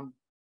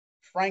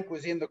 Frank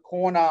was in the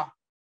corner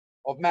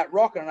of Matt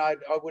Rocker, and I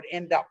would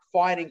end up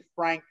fighting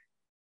Frank.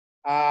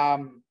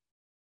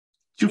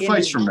 Two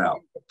fights from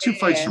now,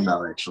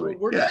 actually.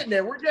 We're getting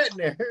there. We're getting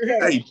there.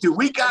 Hey, dude,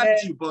 we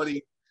got you,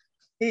 buddy.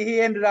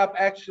 He ended up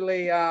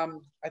actually, I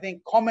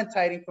think,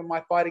 commentating for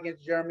my fight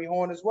against Jeremy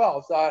Horn as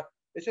well. So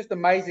it's just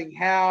amazing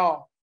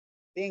how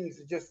things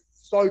are just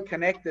so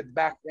connected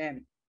back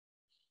then.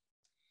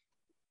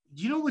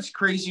 You know what's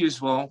crazy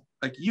as well?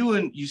 Like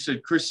you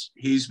said Chris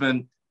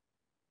Haseman,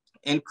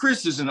 and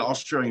Chris is an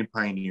Australian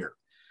pioneer.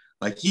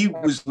 Like he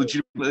was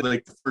legitimately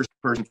like the first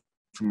person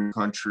from your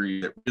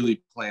country that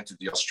really planted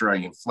the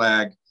Australian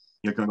flag,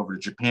 going over to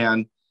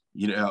Japan.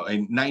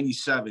 In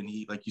 97,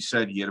 he, like you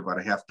said, he had about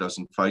a half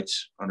dozen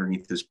fights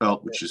underneath his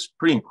belt, which is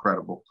pretty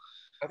incredible.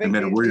 I think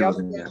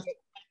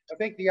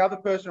the other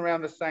person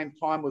around the same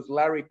time was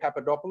Larry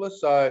Papadopoulos.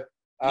 So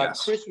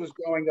yes. Chris was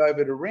going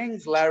over to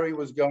rings, Larry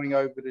was going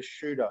over to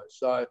Shudo.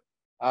 So,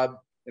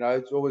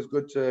 it's always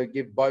good to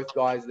give both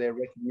guys their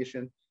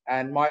recognition.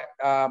 And my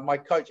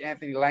coach,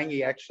 Anthony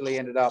Lange, actually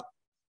ended up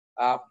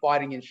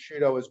fighting in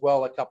Shudo as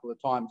well a couple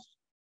of times.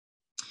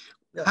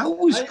 How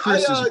was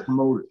Chris as a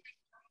promoter?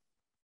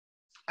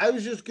 I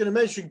was just going to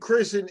mention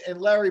Chris and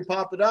Larry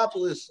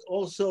Papadopoulos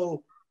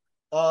also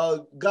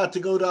got to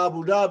go to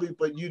Abu Dhabi,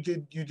 but you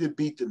did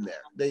beat them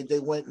there. They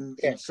went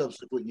in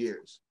subsequent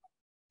years.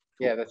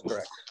 Yeah, that's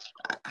correct.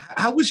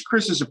 How was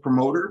Chris as a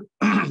promoter?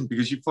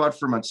 Because you fought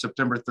for him on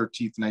September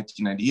 13th,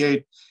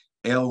 1998.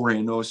 El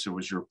Reynoso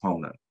was your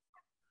opponent.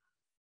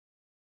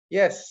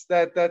 Yes,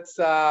 that's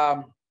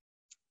a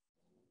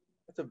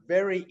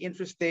very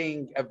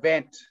interesting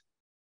event.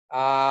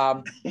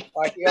 Tell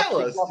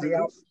us.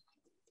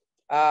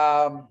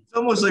 It's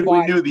almost like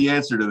we knew the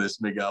answer to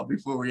this, Miguel,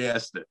 before we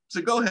asked it.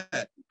 So go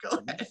ahead.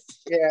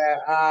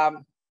 Yeah.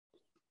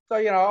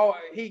 So,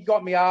 he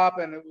got me up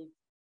and,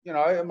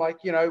 I'm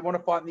like, want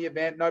to fight in the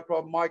event? No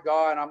problem, my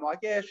guy. And I'm like,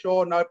 yeah,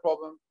 sure, no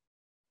problem.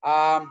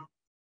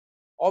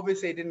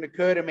 Obviously, it didn't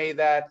occur to me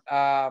that,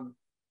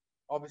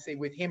 obviously,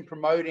 with him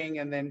promoting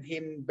and then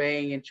him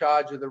being in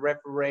charge of the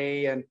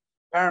referee, and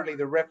apparently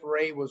the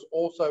referee was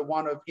also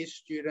one of his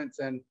students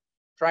and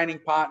training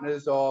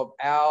partners of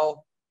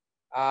Al,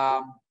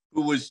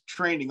 who was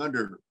training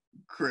under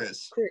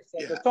Chris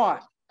at the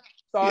time.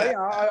 So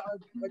I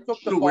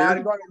took the fight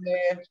and got him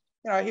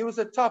there. He was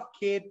a tough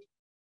kid,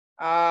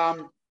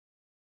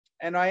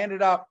 and I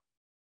ended up,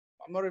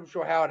 I'm not even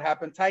sure how it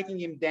happened, taking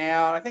him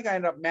down. I think I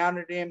ended up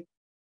mounted him.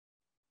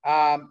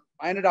 I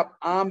ended up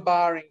arm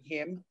barring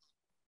him,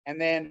 and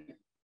then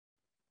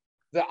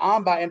the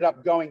arm bar ended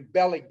up going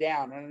belly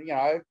down, and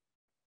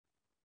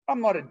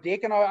I'm not a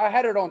dick, and I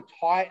had it on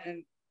tight,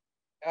 and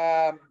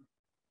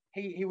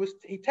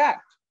he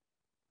tapped.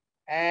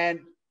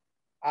 And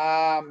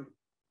now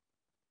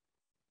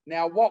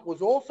what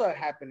was also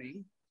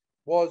happening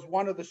was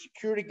one of the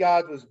security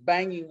guards was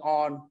banging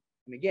on,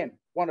 and again,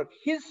 one of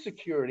his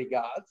security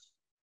guards,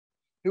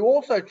 who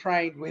also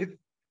trained with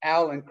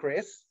Al and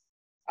Chris,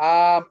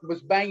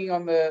 was banging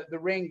on the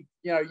ring,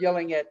 you know,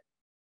 yelling at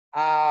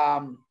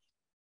Al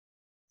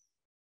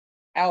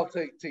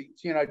to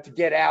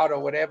get out or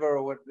whatever,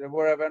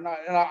 and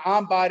I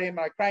armbarred him,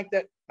 and I cranked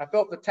it. I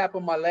felt the tap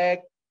on my leg,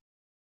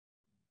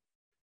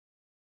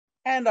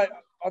 and I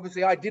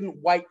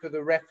didn't wait for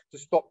the ref to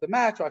stop the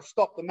match. I've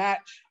stopped the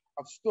match.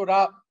 I've stood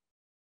up.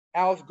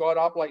 Al's got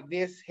up like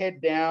this,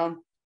 head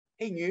down.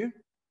 He knew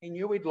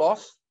we'd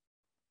lost.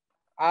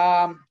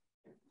 And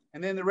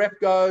then the ref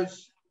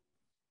goes,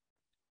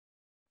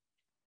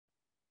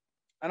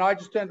 and I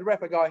just turned to the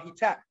ref. I go, he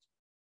tapped.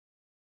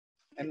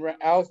 And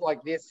Al's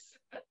like this,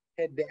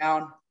 head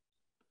down.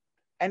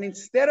 And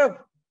instead of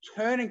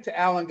turning to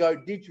Al and go,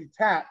 did you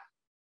tap?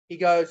 He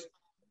goes,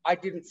 I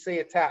didn't see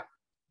a tap.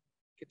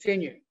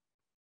 Continue.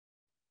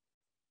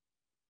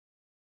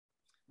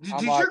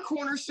 Did your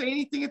corner say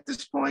anything at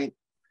this point?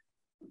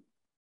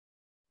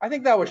 I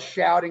think they were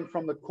shouting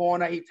from the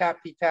corner, he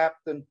tapped,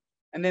 and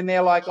then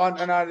they're like, oh,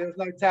 no, there's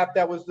no tap.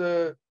 That was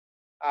the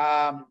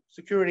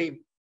security.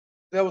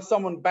 There was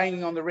someone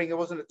banging on the ring. It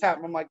wasn't a tap.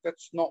 And I'm like,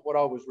 that's not what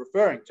I was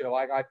referring to.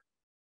 Like,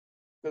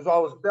 because I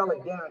was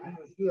belly down, he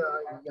was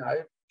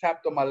here,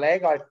 tapped on my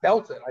leg. I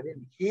felt it. I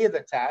didn't hear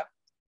the tap.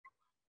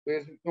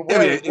 A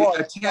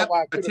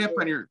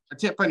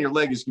tap on your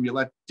leg is gonna be a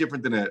lot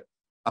different than a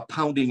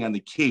pounding on the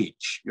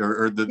cage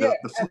or the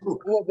floor.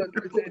 Well,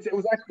 it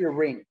was actually a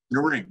ring. The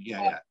ring,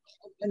 yeah.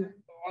 And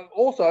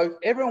also,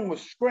 everyone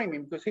was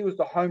screaming because he was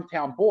the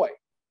hometown boy.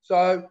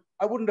 So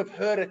I wouldn't have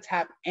heard a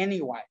tap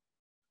anyway,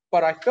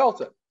 but I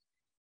felt it.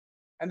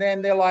 And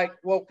then they're like,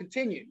 well,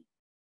 continue.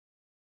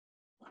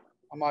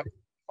 I'm like,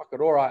 fuck it,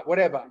 all right,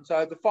 whatever.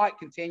 So the fight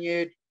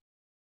continued.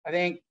 I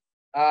think,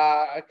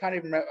 I can't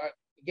even remember,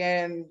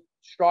 again,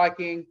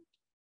 striking.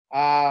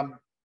 I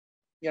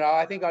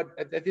think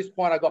at this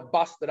point I got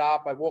busted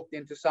up. I walked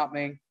into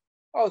something.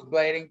 I was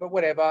bleeding, but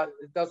whatever.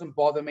 It doesn't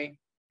bother me.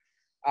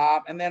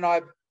 And then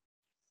I'm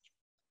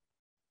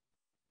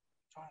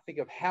trying to think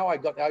of how I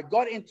got there. I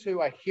got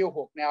into a heel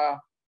hook. Now,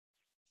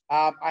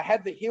 I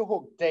had the heel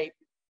hook deep,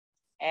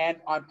 and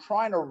I'm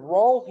trying to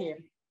roll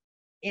him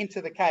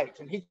into the cage,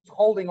 and he's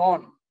holding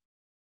on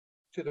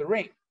to the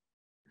ring.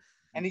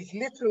 And he's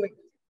literally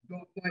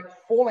like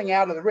falling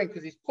out of the ring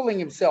because he's pulling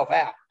himself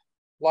out.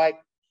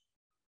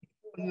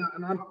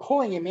 And I'm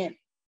pulling him in.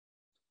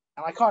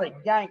 And I kind of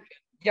yank,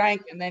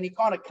 and then he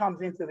kind of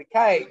comes into the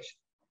cage.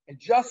 And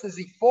just as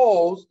he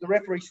falls, the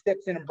referee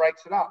steps in and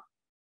breaks it up.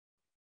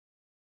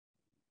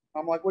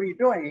 I'm like, what are you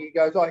doing? And he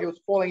goes, oh, he was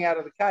falling out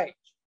of the cage.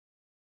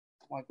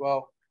 I'm like,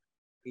 well,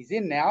 he's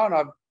in now, and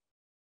I've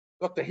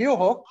got the heel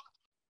hook.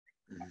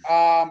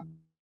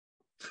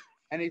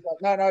 And he's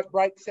like, no,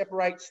 break,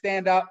 separate,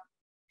 stand up.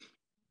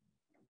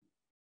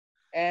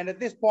 And at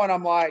this point,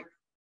 I'm like,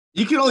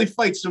 you can only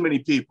fight so many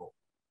people,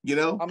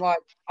 I'm like,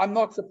 I'm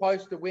not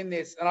supposed to win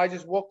this. And I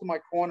just walked to my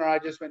corner. I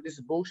just went, this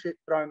is bullshit,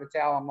 throwing the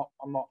towel.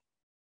 I'm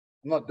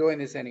not doing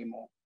this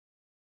anymore.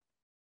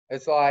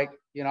 It's like,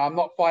 I'm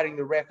not fighting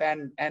the ref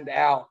and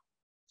Al.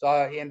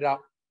 So he ended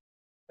up,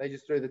 they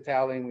just threw the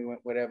towel in. We went,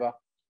 whatever.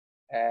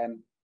 And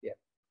yeah,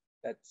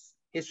 that's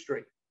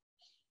history.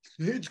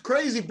 It's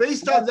crazy.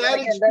 Based on that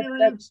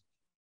experience.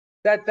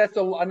 That's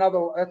a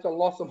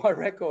loss of my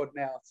record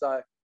now.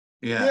 So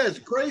yeah, it's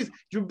crazy.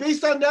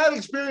 Based on that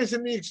experience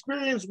and the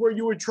experience where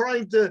you were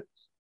trying to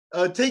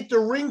take the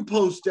ring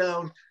post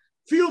down,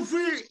 feel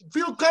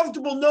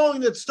comfortable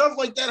knowing that stuff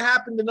like that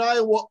happened in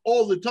Iowa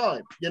all the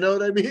time. You know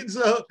what I mean?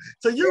 So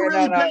you're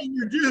really paying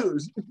your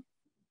dues.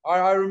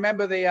 I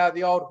remember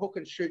the old hook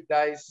and shoot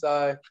days.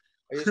 So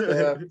I used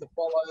to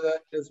follow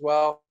that as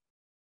well.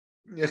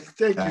 Yeah,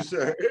 thank you,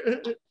 sir.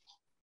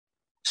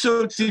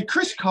 So did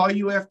Chris call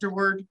you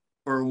afterward,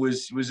 or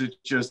was it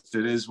just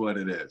it is what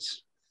it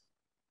is?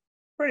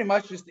 Pretty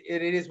much just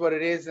it is what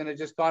it is, and it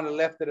just kind of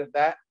left it at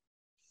that.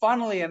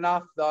 Funnily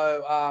enough,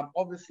 though,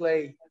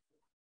 obviously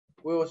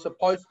we were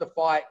supposed to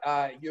fight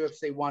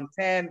UFC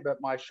 110, but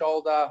my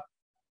shoulder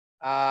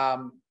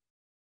got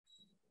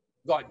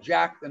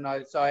jacked, and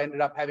so I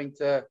ended up having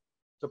to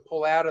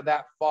pull out of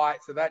that fight.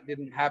 So that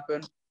didn't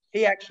happen.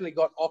 He actually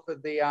got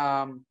offered the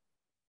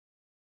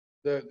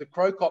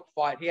Crow Cop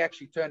fight. He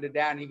actually turned it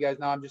down. He goes,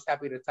 no, I'm just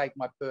happy to take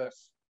my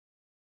purse.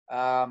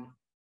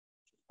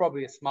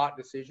 Probably a smart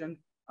decision.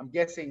 I'm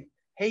guessing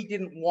he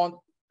didn't want,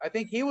 I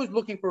think he was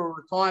looking for a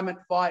retirement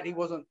fight. He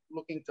wasn't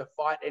looking to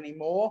fight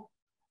anymore.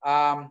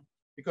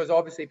 Because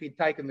obviously if he'd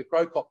taken the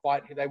Crow Cop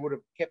fight, they would have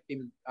kept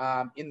him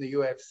in the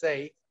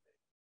UFC.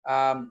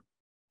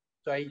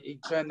 So he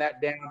turned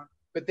that down.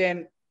 But then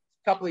a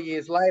couple of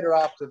years later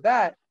after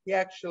that, he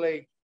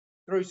actually,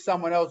 through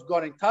someone else,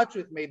 got in touch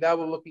with me. They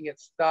were looking at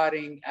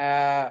starting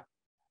an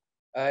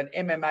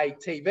MMA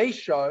TV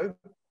show.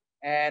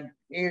 And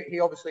he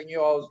obviously knew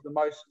I was the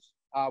most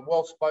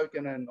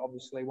well-spoken and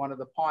obviously one of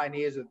the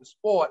pioneers of the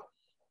sport.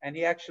 And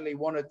he actually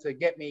wanted to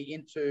get me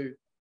into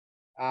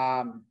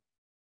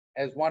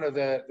as one of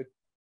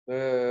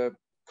the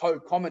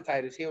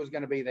co-commentators. He was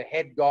going to be the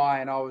head guy,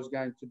 and I was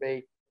going to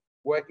be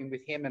working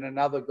with him and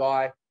another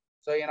guy.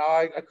 So, you know,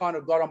 I kind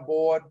of got on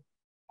board,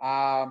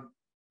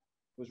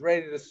 was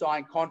ready to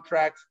sign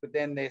contracts, but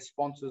then their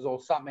sponsors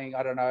or something,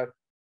 I don't know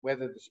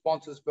whether the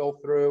sponsors fell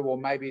through or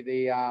maybe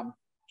the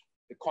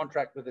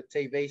contract with the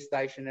TV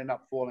station ended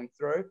up falling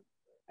through.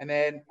 And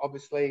then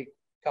obviously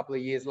a couple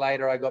of years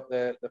later, I got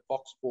the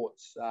Fox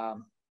Sports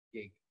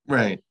gig.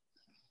 Right.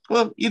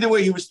 Well, either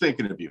way, he was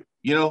thinking of you.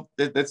 You know,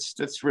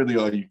 that's really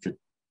all you could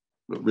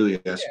really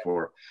ask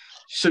for.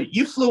 So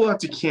you flew out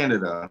to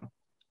Canada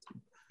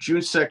June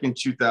 2nd,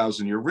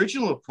 2000. Your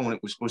original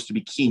opponent was supposed to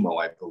be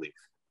Chemo, I believe.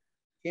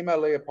 Chemo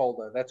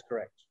Leopoldo, that's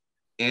correct.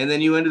 And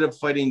then you ended up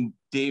fighting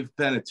Dave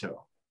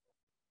Beneteau.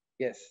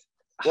 Yes.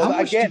 Well, how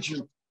much did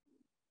you...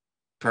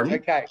 Pardon me?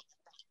 Okay.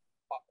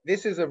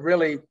 This is a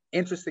really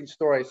interesting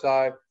story.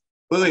 So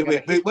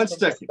wait 1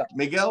 second.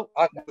 Miguel,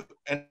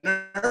 and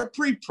our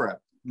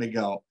pre-prep,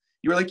 Miguel,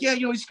 you were like, yeah,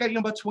 you know, he's got, you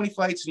know, about 20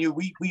 fights. And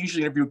we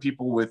usually interview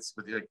people with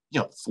you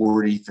know,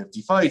 40,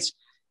 50 fights.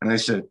 And I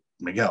said,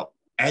 Miguel,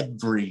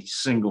 every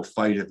single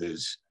fight of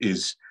his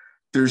is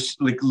there's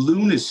like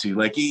lunacy.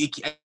 Like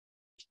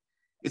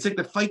it's like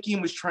the fight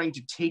game was trying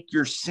to take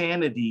your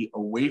sanity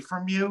away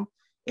from you,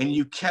 and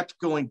you kept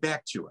going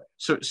back to it.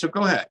 So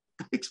go ahead.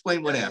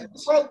 Explain what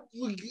happens. Well,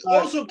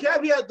 also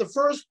caveat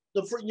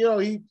you know,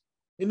 he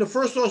in the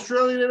first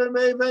Australian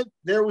MMA event,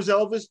 there was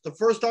Elvis. The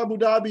first Abu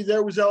Dhabi,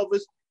 there was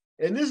Elvis.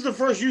 And this is the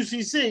first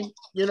UCC,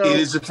 you know. It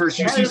is the first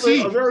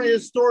UCC. A very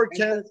historic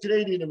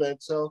Canadian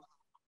event. So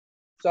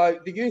the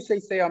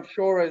UCC, I'm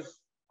sure, as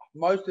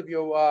most of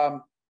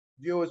your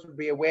viewers would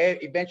be aware,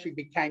 eventually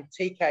became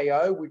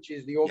TKO, which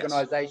is the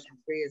organization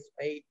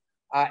BSP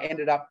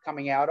ended up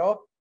coming out of.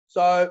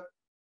 So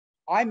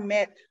I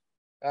met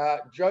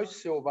Joe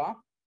Silva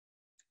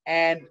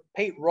and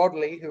Pete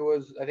Rodley, who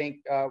was, I think,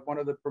 one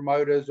of the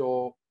promoters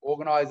or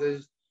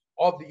organizers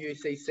of the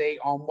UCC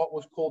on what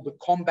was called the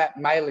combat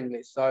mailing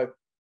list. So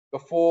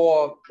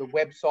before the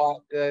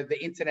website, the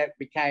internet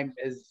became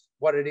as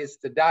what it is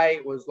today,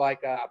 it was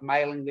like a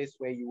mailing list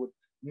where you would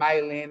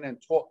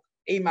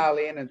email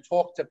in and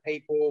talk to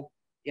people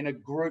in a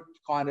group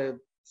kind of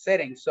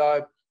setting.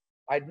 So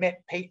I'd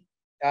met Pete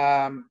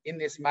in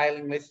this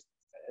mailing list,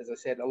 as I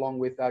said, along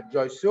with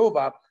Joe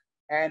Silva.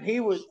 And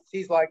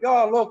he's like,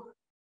 oh, look,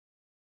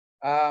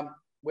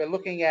 we're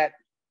looking at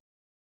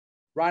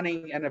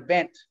running an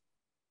event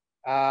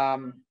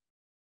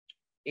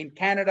in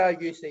Canada,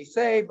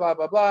 UCC, blah,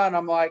 blah, blah. And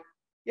I'm like,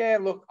 yeah,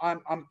 look,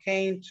 I'm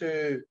keen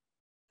to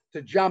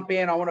jump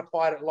in. I want to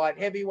fight at light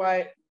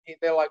heavyweight.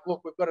 They're like,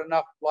 look, we've got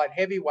enough light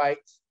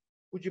heavyweights.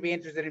 Would you be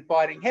interested in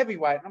fighting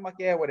heavyweight? And I'm like,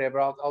 yeah, whatever.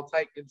 I'll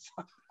take it.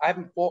 I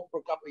haven't fought for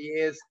a couple of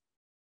years.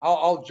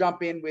 I'll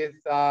jump in with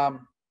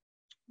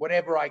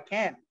whatever I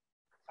can.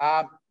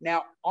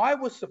 Now, I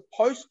was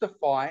supposed to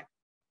fight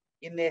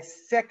in their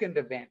second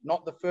event,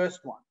 not the first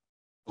one.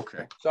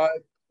 Okay. So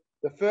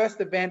the first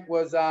event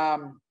was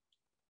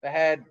they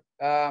had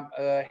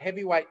a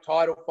heavyweight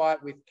title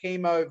fight with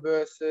Chemo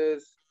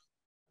versus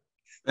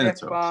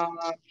Stefan.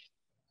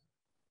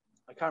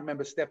 I can't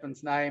remember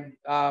Stefan's name.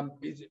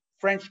 He's a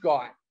French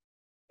guy.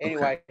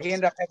 Anyway, he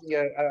ended up having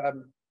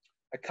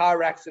a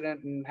car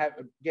accident and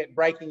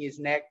breaking his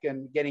neck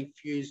and getting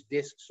fused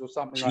discs or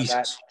something like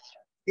that.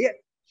 Yeah,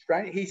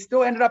 strange. He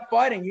still ended up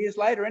fighting years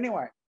later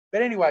anyway.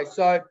 But anyway,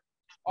 so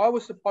I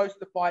was supposed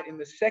to fight in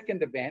the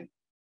second event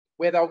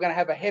where they were going to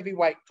have a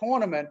heavyweight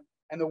tournament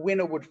and the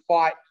winner would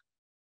fight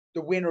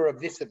the winner of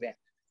this event.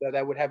 So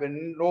they would have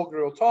an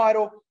inaugural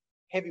title,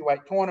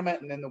 heavyweight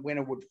tournament, and then the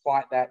winner would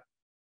fight that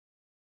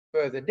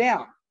further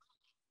down.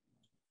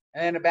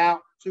 And then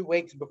about 2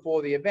 weeks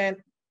before the event,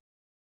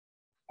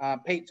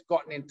 Pete's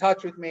gotten in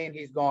touch with me and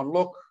he's gone,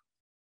 look,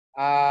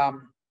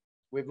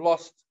 we've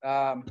lost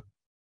our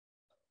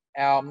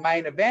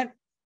main event.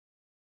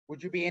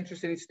 Would you be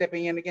interested in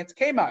stepping in against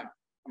Chemo?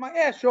 I'm like,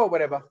 yeah, sure,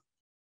 whatever.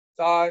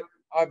 So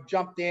I've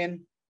jumped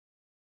in,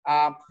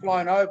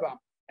 flown over,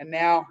 and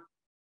now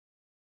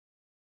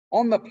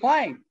on the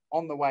plane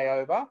on the way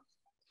over,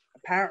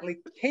 apparently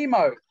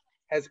Chemo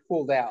has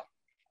pulled out.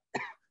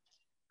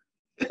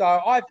 So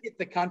I've hit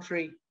the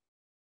country.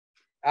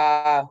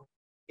 And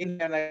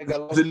they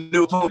go, the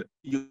new opponent.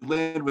 You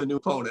land with a new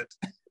opponent.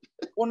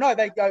 Well, no,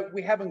 they go,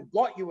 we haven't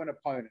got you an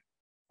opponent.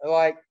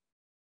 Like,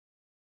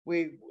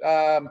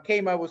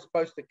 Chemo was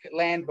supposed to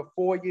land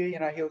before you. You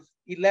know, he was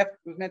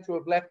meant to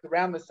have left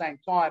around the same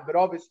time, but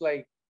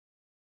obviously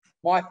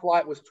my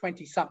flight was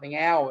 20-something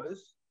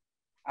hours,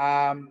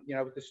 you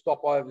know, with the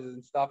stopovers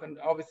and stuff. And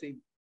obviously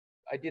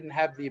I didn't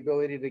have the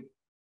ability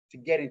to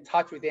get in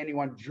touch with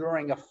anyone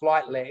during a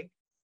flight leg.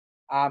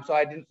 So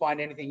I didn't find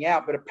anything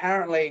out, but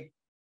apparently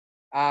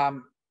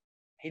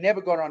he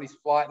never got on his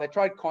flight. They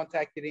tried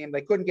contacting him.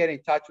 They couldn't get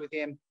in touch with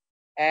him.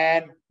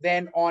 And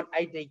then on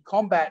AD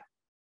Combat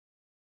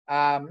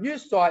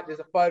news site, there's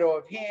a photo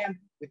of him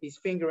with his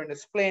finger in a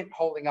splint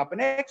holding up an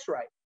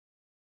X-ray.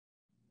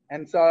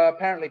 And so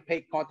apparently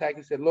Pete contacted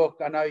and said, look,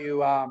 I know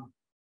you're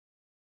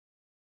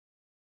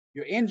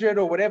injured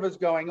or whatever's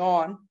going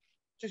on.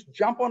 Just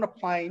jump on a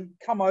plane,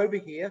 come over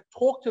here,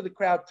 talk to the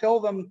crowd, tell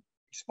them,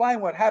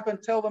 explain what happened,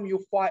 tell them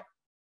you'll fight,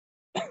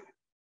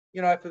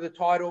 for the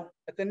title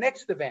at the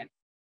next event.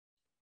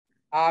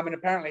 And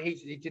apparently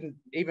he didn't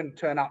even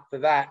turn up for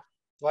that.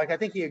 Like, I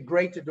think he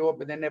agreed to do it,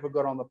 but then never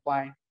got on the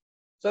plane.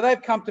 So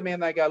they've come to me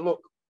and they go,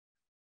 look.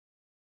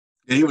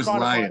 Yeah, he was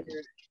lying.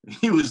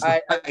 He was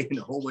lying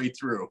the whole way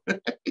through.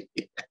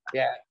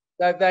 Yeah.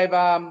 They've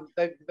gone,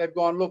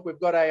 look, we've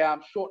got a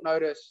short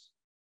notice,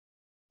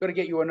 got to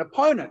get you an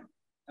opponent.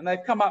 And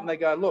they've come up and they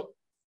go, look,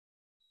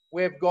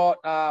 we've got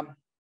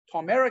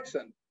Tom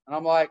Erickson. And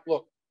I'm like,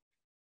 look,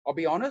 I'll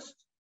be honest,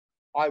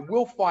 I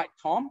will fight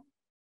Tom.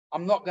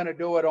 I'm not going to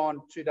do it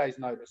on 2 days'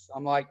 notice.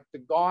 I'm like, the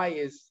guy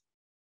is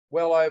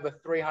well over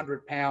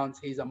 300 pounds.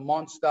 He's a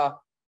monster.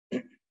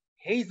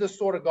 He's the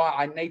sort of guy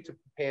I need to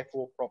prepare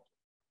for properly.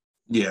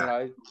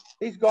 Yeah.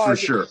 These guys, for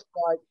sure.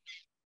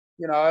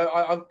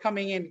 I'm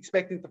coming in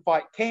expecting to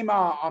fight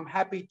Kima. I'm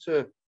happy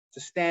to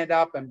stand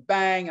up and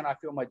bang, and I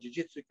feel my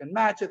jiu-jitsu can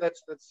match it.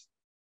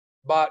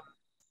 But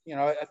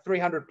a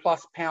 300+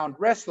 pound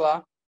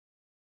wrestler,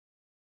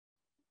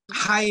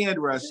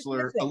 high-end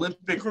wrestler,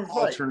 Olympic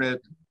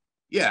alternate.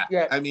 Yeah.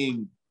 I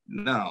mean,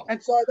 no.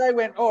 And so they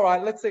went, all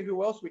right, let's see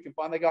who else we can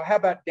find. They go, how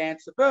about Dan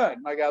Severn?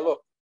 And I go,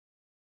 look,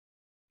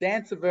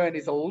 Dan Severn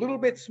is a little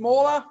bit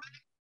smaller,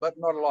 but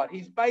not a lot.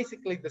 He's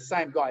basically the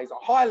same guy. He's a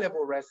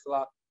high-level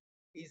wrestler.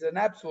 He's an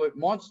absolute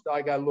monster.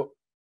 I go, look,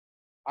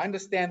 I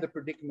understand the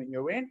predicament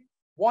you're in.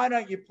 Why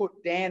don't you put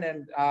Dan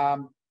and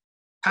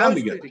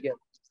those two together?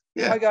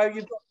 Yeah. I go,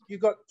 you've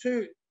got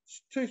two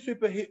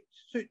super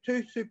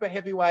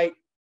heavyweight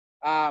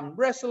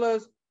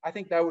wrestlers. I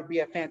think that would be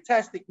a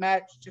fantastic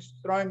match. Just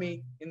throw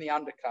me in the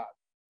undercard.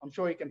 I'm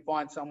sure you can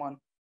find someone.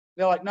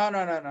 They're like, no.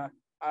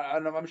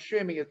 And I'm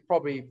assuming it's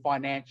probably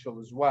financial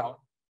as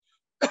well,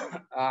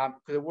 because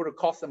it would have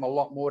cost them a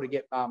lot more to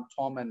get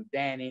Tom and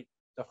Dan in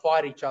to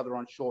fight each other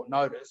on short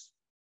notice.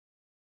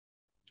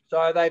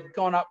 So they've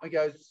gone up and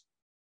goes,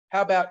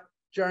 how about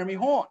Jeremy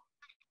Horn?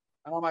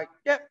 And I'm like,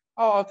 yep,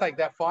 I'll take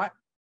that fight.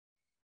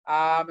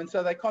 And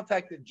so they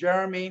contacted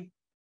Jeremy,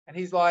 and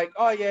he's like,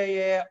 oh,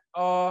 yeah.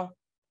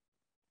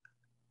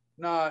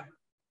 No,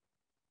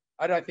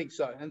 I don't think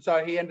so. And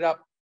so he ended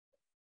up,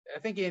 I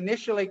think he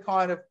initially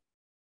kind of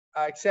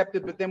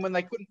accepted, but then when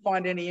they couldn't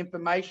find any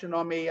information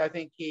on me, I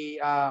think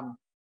he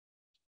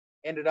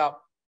ended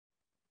up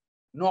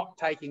not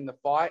taking the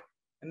fight.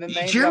 And then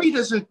Jeremy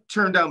doesn't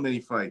turn down many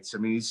fights. I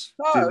mean,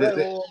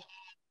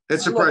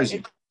 that's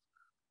surprising.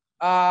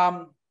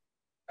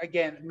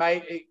 Again,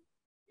 maybe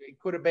it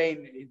could have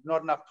been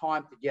not enough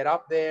time to get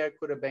up there. It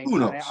could have been. Who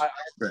knows?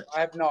 I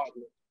have no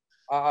idea.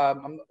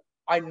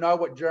 I know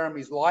what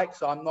Jeremy's like,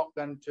 so I'm not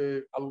going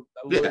to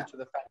allude to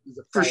the fact he's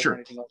afraid or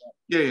anything like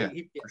that.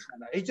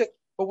 He just,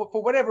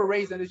 for whatever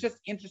reason, it's just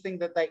interesting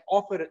that they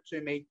offered it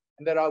to me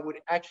and that I would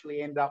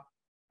actually end up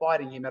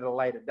fighting him at a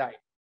later date.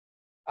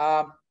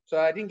 So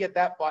I didn't get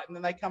that fight, and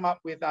then they come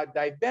up with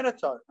Dave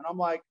Beneteau, and I'm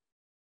like,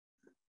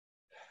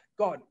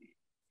 God,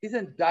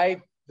 isn't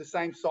Dave the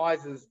same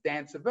size as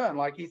Dan Severn?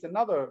 Like, he's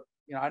another,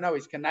 I know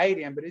he's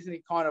Canadian, but isn't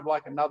he kind of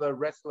like another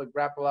wrestler,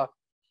 grappler?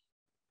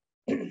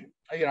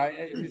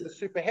 He's a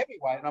super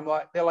heavyweight. And I'm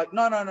like, they're like,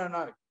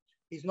 no.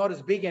 He's not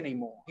as big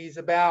anymore. He's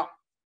about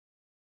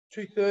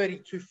 230,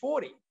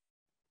 240.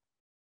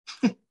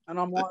 And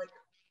I'm like,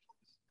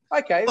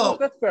 okay, well,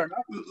 that's fair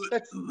enough.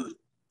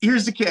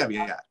 Here's the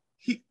caveat.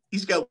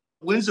 He's got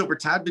wins over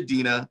Todd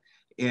Medina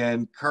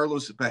and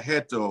Carlos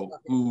Barreto,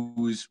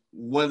 who's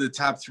one of the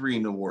top 3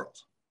 in the world.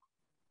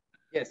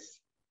 Yes.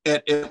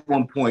 At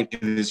one point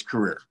in his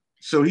career.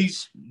 So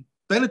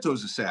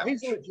Beneto's a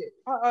savage. He's legit.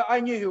 I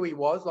knew who he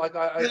was.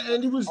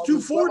 And he was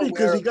 240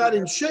 because he got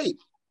in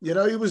shape. He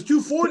was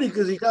 240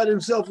 because he got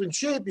himself in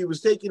shape. He was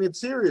taking it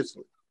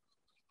seriously.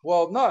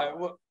 Well,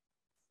 no.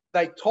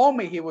 They told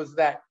me he was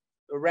that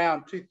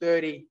around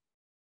 230.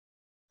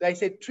 They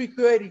said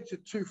 230 to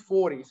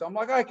 240. So I'm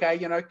like, okay,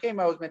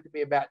 chemo was meant to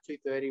be about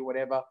 230,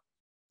 whatever.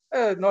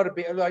 Not a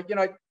bit,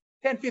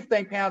 10,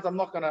 15 pounds. I'm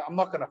not gonna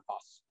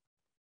fuss.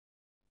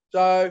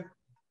 So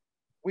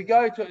we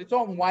go to, it's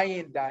on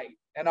weigh-in day,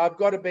 and I've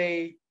got to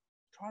be,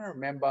 I'm trying to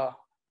remember,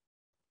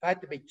 I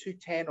had to be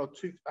 210 or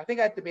I think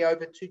I had to be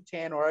over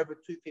 210 or over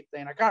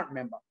 215. I can't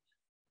remember,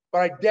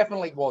 but I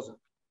definitely wasn't.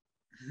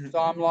 So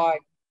I'm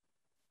like,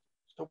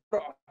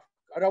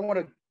 I don't want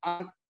to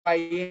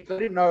weigh in. I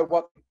didn't know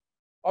what,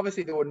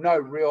 obviously there were no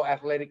real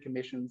athletic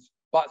commissions,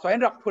 but so I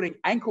ended up putting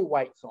ankle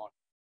weights on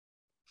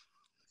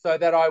so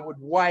that I would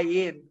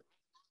weigh in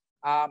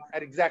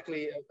at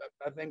exactly,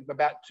 I think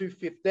about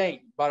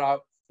 215, but I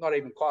not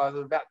even close, it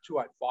was about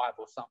 205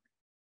 or something.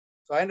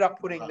 So I ended up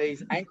putting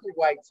these ankle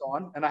weights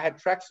on, and I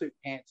had tracksuit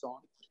pants on,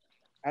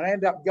 and I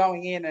ended up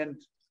going in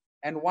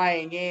and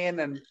weighing in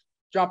and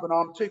jumping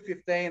on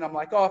 215. I'm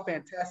like, oh,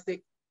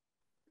 fantastic.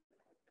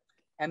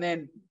 And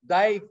then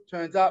Dave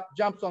turns up,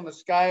 jumps on the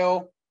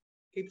scale,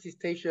 keeps his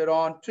t-shirt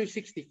on,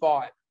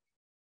 265.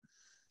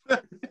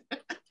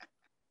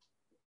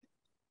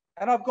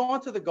 And I've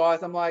gone to the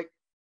guys. I'm like,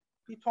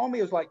 he told me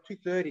it was like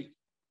 230,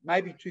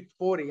 maybe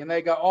 240. And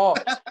they go, oh,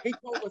 he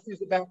told us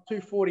it's about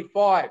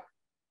 245.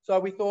 So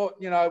we thought,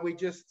 you know, we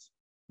just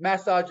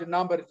massage a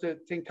number to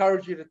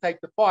encourage you to take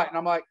the fight. And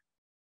I'm like,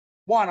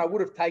 one, I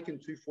would have taken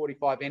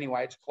 245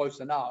 anyway. It's close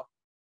enough.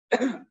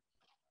 But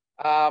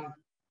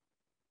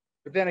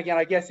then again,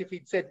 I guess if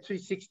he'd said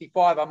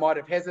 265, I might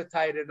have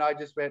hesitated. And I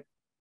just went,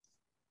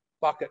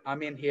 fuck it,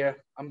 I'm in here.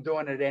 I'm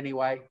doing it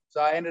anyway.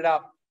 So I ended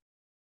up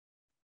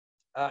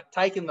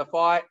taking the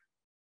fight,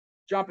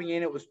 jumping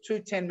in. It was 2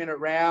 10-minute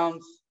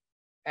rounds.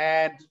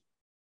 And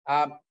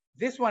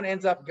this one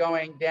ends up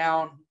going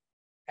down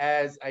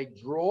as a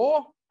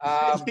draw.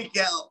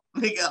 Miguel,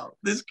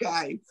 this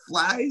guy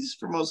flies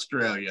from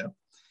Australia,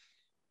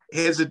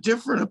 has a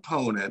different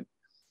opponent,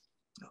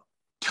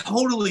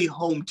 totally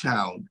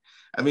hometown.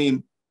 I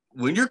mean,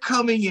 when you're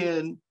coming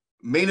in,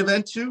 main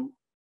event too?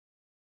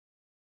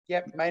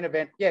 Yep, main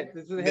event. Yeah,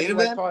 this is the main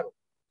heavyweight event title.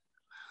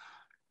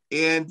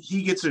 And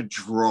he gets a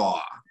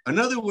draw. In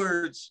other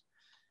words,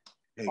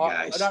 hey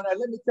guys. No,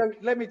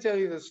 let me tell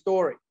you the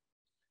story.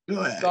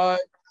 Go ahead. So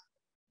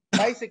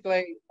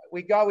basically,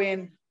 we go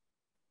in,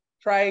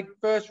 trade,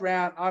 first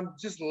round. I'm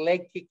just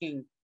leg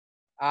kicking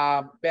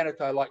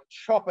Benito, like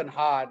chopping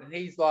hard. And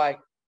he's like,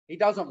 he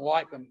doesn't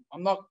like them.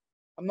 I'm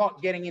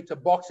not getting into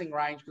boxing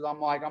range because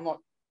I'm like, I'm not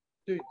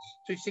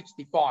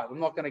 265. I'm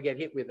not going to get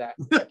hit with that.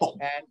 No.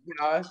 And, you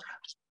know,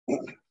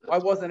 I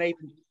wasn't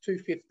even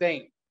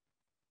 215.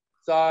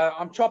 So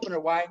I'm chopping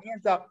away. He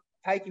ends up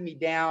taking me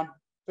down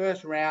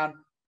first round.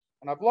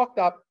 And I've locked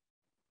up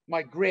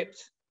my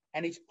grips.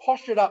 And he's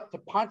postured up to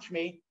punch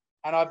me.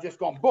 And I've just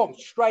gone, boom,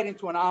 straight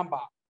into an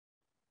armbar.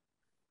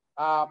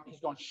 He's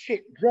gone,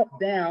 shit, drop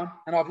down.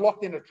 And I've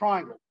locked in a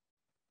triangle.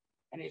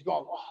 And he's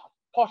gone,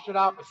 postured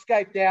up,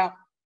 escaped out.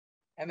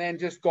 And then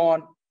just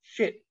gone,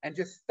 shit, and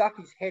just stuck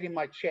his head in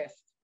my chest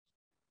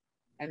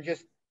and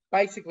just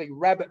basically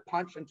rabbit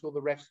punch until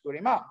the ref stood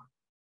him up.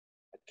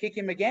 I'd kick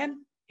him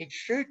again, he'd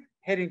shoot,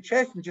 head in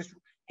chest, and just,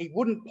 he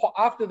wouldn't,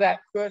 after that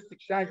first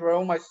exchange where I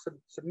almost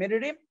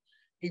submitted him,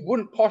 he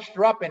wouldn't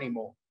posture up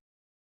anymore.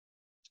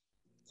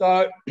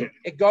 So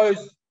it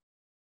goes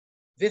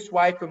this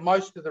way for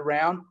most of the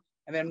round.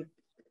 And then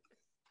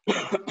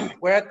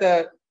we're at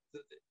the,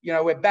 you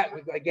know, we're back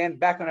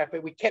on our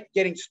feet. We kept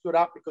getting stood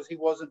up because he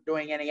wasn't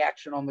doing any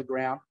action on the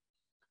ground.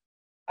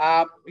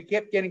 We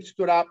kept getting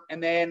stood up,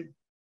 and then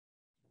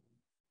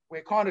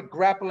we're kind of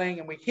grappling,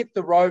 and we hit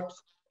the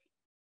ropes.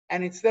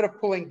 And instead of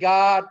pulling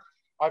guard,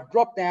 I've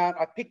dropped down,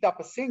 I picked up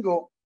a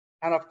single,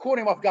 and I've caught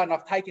him off guard, and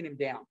I've taken him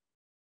down.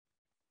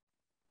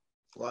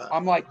 Wow.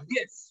 I'm like,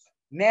 yes,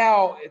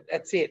 now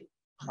that's it.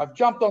 I've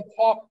jumped on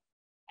top,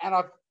 and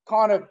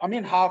I'm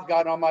in half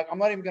guard, and I'm like, I'm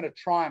not even going to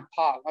try and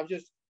park. I've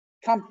just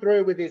come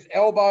through with his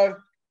elbow.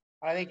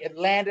 I think it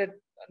landed,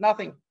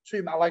 nothing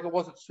too much, like it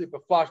wasn't super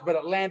flush, but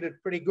it landed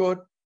pretty good,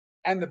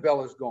 and the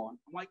bell is gone.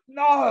 I'm like,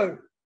 no,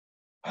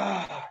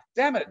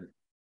 damn it.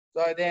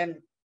 So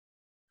then,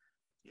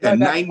 yeah,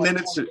 9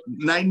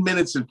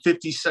 minutes and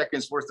 50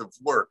 seconds worth of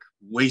work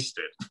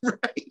wasted,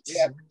 right?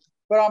 Yeah,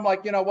 but I'm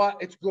like, you know what?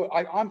 It's good.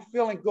 I'm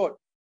feeling good.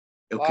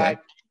 Okay. Like,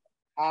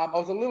 I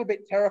was a little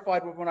bit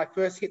terrified when I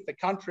first hit the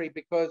country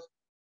because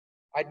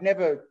I'd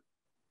never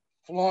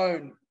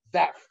flown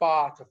that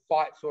far to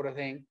fight, sort of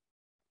thing,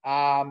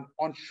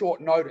 on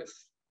short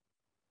notice.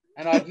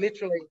 And I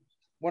literally,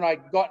 when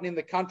I'd gotten in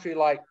the country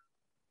like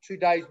 2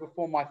 days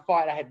before my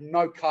fight, I had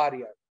no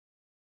cardio.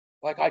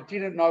 Like, I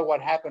didn't know what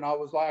happened. I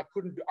was like,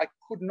 I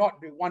could not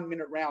do 1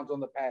 minute rounds on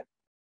the pad.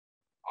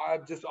 I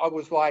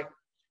was like,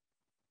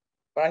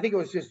 but I think it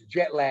was just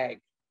jet lag.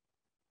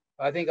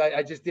 I think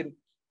I just didn't,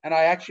 and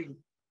I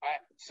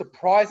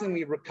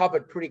surprisingly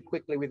recovered pretty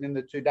quickly within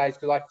the 2 days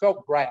because I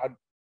felt great. I'd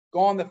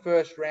gone the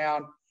first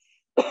round,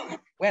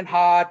 went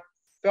hard,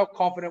 felt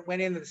confident,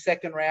 went into the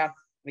second round.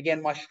 And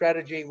again, my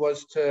strategy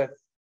was to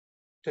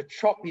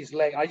chop his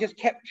leg. I just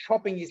kept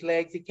chopping his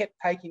legs. He kept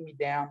taking me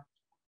down.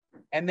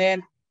 And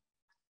then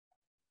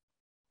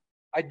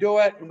I do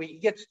it, and we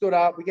get stood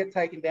up, we get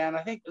taken down.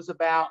 I think it was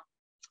about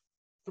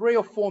 3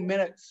 or 4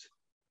 minutes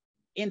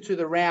into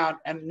the round,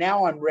 and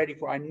now I'm ready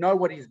for it. I know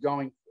what he's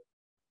going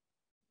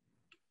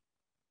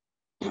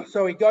for.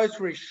 So he goes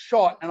for his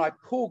shot, and I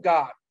pull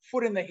guard,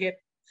 foot in the hip,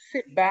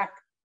 sit back,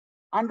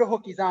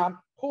 underhook his arm,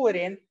 pull it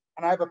in,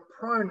 and I have a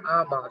prone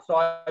armbar. So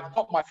I've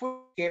got my foot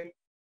hip,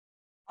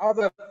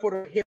 other foot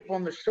of hip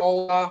on the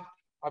shoulder.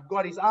 I've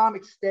got his arm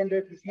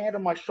extended, his hand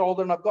on my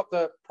shoulder, and I've got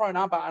the prone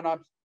armbar, and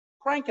I'm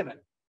cranking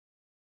it.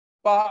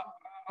 But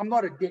I'm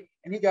not a dick.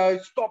 And he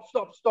goes, stop,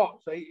 stop,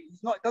 stop. So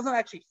doesn't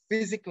actually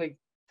physically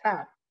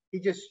tap. He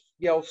just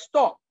yells,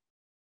 stop.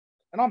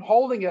 And I'm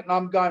holding it, and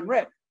I'm going,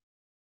 ref,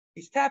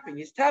 he's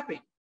tapping.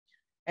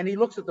 And he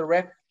looks at the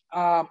ref.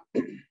 I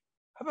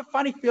have a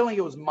funny feeling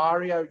it was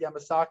Mario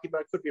Yamasaki,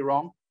 but I could be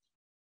wrong.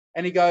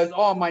 And he goes,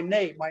 oh, my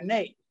knee.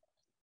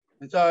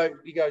 And so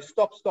he goes,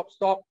 stop, stop,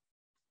 stop.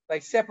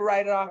 They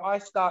separated. I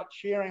start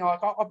cheering. I'm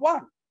like, I've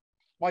won.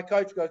 My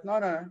coach goes,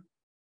 no.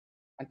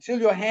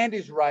 Until your hand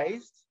is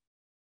raised,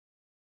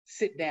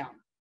 sit down.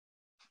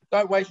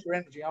 Don't waste your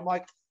energy. I'm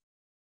like,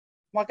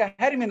 like, I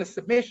had him in a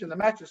submission. The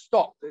match has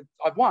stopped.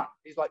 I've won.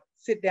 He's like,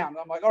 sit down.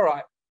 I'm like, all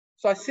right.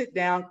 So I sit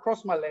down,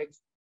 cross my legs,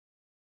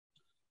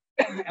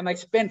 and they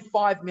spend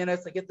 5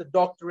 minutes. They get the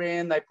doctor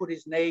in. They put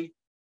his knee.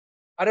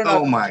 I don't know.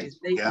 Oh my his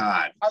knee,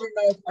 God. I don't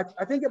know.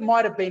 I think it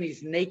might have been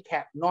his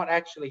kneecap, not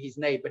actually his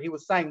knee, but he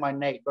was saying my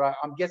knee. But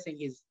I'm guessing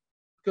his,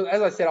 because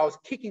as I said, I was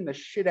kicking the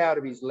shit out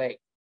of his leg.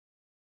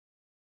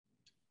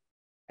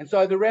 And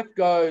so the ref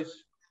goes,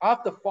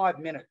 after 5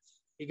 minutes,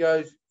 he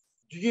goes,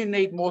 do you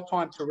need more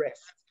time to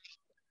rest?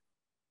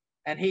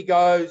 And he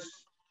goes,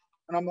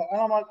 and I'm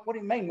like, what do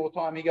you mean more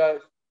time? He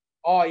goes,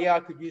 oh yeah, I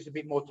could use a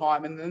bit more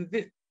time. And then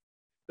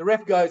the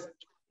ref goes,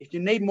 if you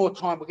need more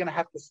time, we're going to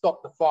have to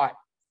stop the fight.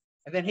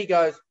 And then he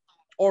goes,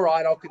 all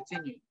right, I'll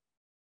continue.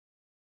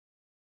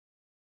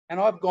 And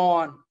I've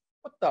gone,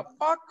 what the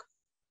fuck?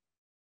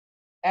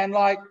 And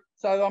like,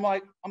 so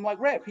I'm like,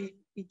 ref, he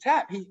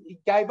tapped, he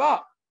gave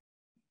up.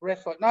 The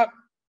ref's like, no,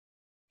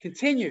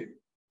 continue.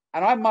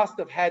 And I must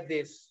have had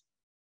this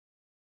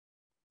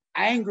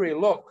angry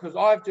look because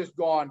I've just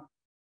gone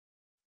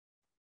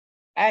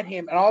at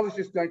him and I was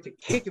just going to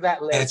kick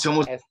that leg as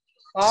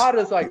hard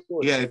as I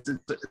could. Yeah.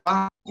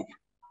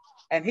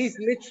 And he's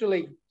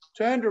literally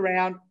turned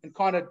around and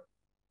kind of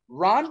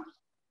run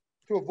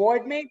to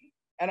avoid me.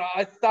 And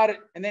I started,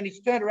 and then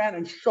he's turned around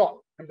and shot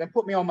and then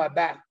put me on my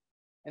back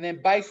and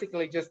then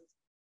basically just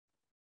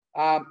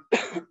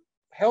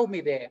held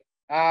me there.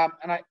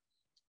 And I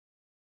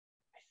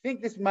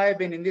think this may have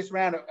been in this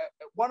round.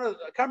 I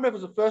can't remember if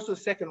it was the first or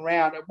the second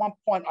round. At one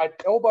point, I'd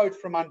elbowed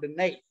from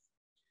underneath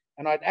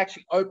and I'd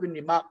actually opened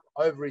him up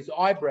over his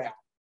eyebrow.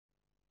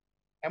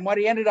 And what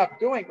he ended up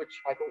doing, which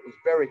I thought was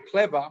very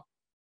clever,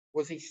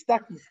 was he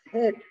stuck his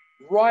head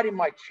right in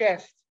my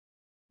chest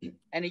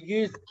and he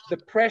used the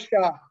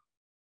pressure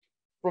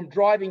from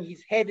driving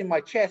his head in my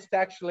chest to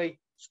actually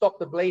stop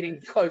the bleeding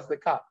and close the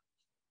cut.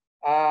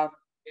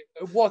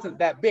 It wasn't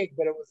that big,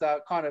 but it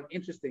was kind of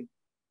interesting.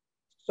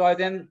 So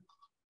then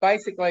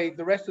basically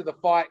the rest of the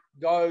fight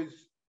goes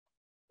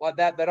like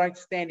that. They don't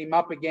stand him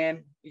up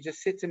again. He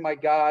just sits in my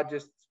guard,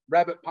 just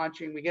rabbit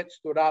punching. We get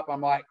stood up.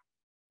 I'm like,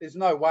 there's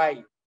no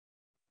way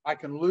I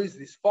can lose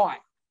this fight.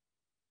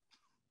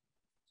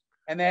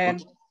 And then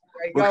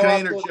can I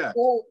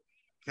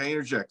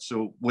interject?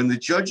 So when the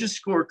judges'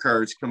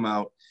 scorecards come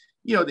out,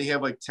 you know, they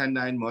have like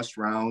 10-9 must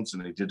rounds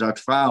and they deduct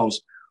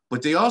fouls,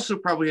 but they also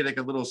probably had like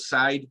a little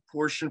side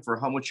portion for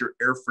how much your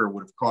airfare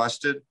would have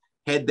costed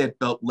had that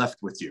belt left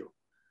with you.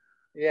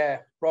 Yeah,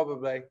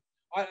 probably.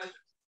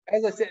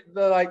 As I said,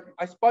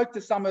 I spoke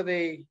to some of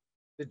the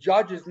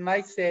judges and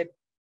they said,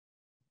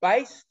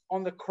 based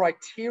on the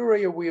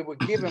criteria we were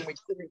given, we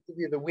couldn't give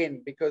you the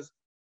win because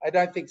I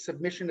don't think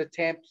submission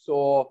attempts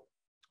or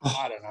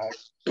I don't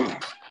know,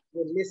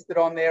 were listed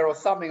on there or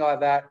something like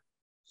that.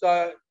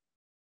 So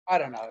I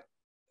don't know.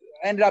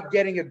 I ended up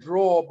getting a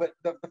draw, but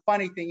the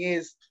funny thing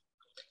is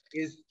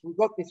we've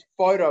got this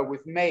photo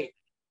with me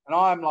and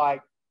I'm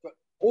like,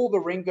 all the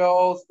ring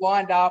girls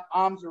lined up,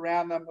 arms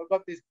around them. I've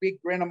got this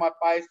big grin on my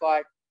face,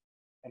 like,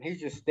 and he's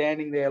just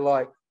standing there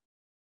like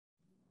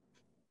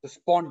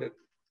despondent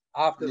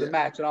after the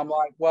match. And I'm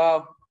like,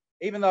 well,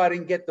 even though I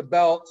didn't get the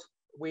belt,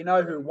 we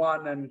know who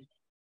won.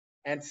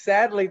 And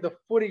sadly, the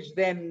footage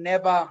then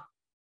never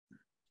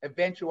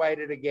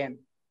eventuated again.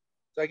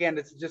 So again,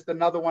 it's just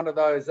another one of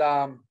those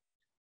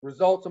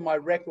results on my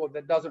record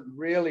that doesn't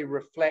really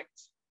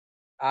reflect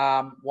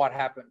what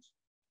happened.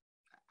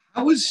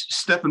 How was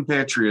Stephen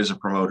Patry as a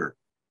promoter?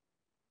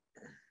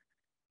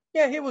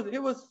 Yeah, he was,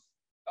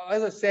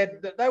 as I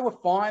said, they were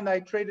fine.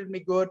 They treated me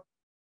good.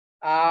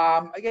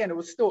 Again, it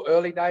was still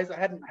early days. I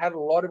hadn't had a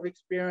lot of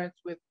experience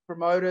with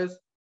promoters.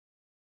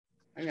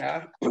 You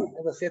know,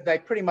 as I said, they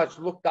pretty much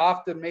looked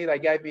after me. They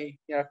gave me,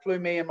 you know, flew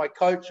me and my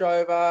coach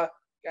over,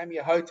 gave me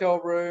a hotel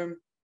room,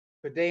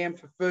 per diem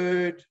for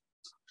food.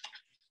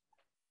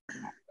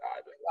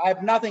 I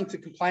have nothing to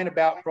complain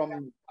about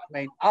from,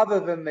 other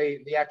than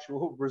the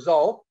actual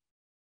result.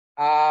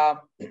 The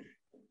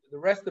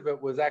rest of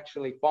it was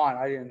actually fine.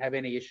 I didn't have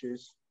any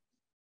issues.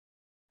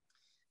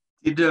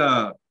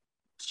 Do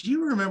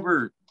you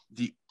remember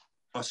the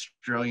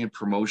Australian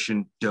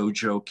promotion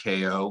Dojo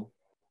KO?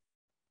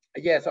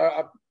 Yes,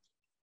 I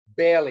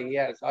barely.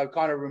 Yes, I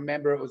kind of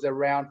remember it was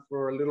around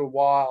for a little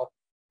while,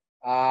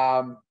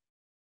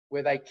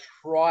 where they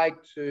tried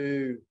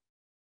to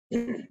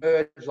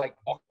merge like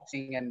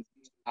boxing and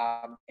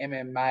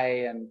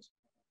MMA and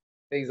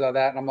things like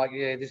that. And I'm like,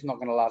 yeah, this is not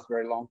going to last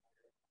very long.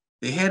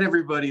 They had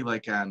everybody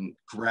like on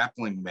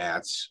grappling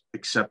mats,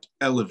 except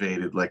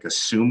elevated like a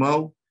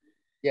sumo.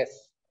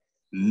 Yes.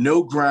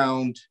 No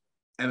ground,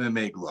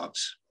 MMA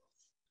gloves.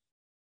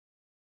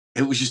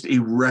 It was just a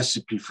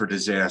recipe for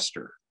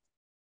disaster.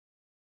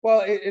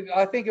 Well,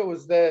 I think it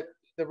was the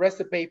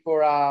recipe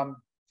for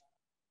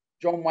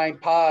John Wayne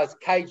Parr's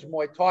cage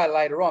Muay Thai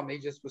later on. He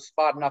just was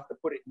smart enough to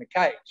put it in the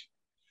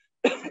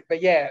cage.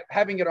 But yeah,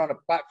 having it on a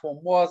platform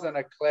wasn't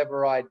a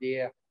clever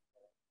idea.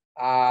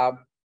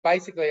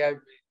 Basically,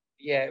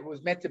 it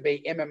was meant to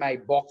be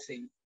MMA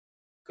boxing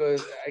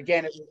because,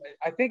 again,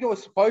 I think it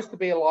was supposed to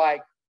be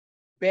like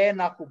bare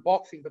knuckle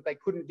boxing, but they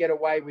couldn't get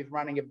away with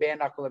running a bare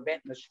knuckle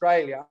event in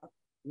Australia.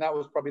 And that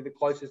was probably the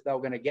closest they were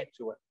going to get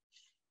to it.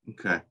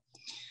 Okay.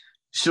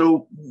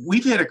 So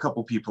we've had a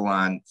couple people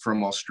on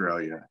from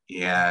Australia,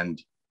 and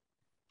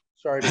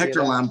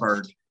Hector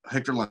Lombard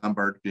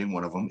being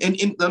one of them. And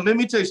let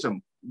me tell you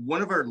something.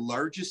 One of our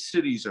largest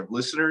cities of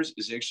listeners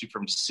is actually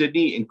from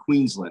Sydney and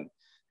Queensland.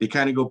 They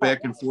kind of go back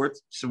and forth.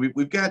 So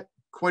we've got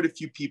quite a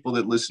few people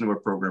that listen to our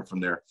program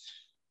from there.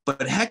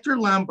 But Hector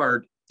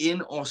Lombard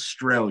in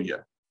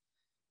Australia,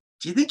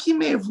 do you think he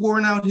may have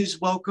worn out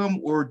his welcome,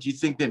 or do you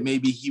think that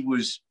maybe he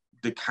was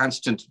the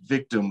constant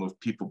victim of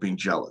people being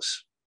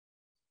jealous?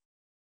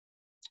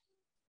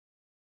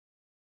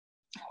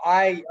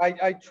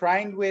 I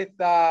trained with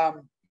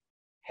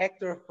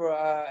Hector for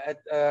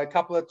a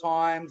couple of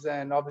times,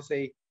 and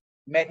obviously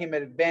met him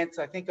at events.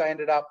 I think I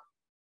ended up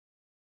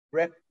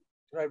ref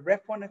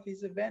one of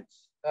his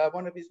events,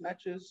 one of his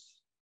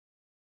matches.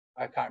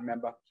 I can't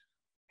remember.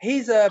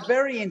 He's a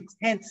very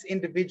intense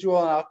individual,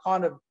 and I'll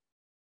kind of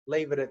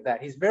leave it at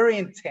that. He's very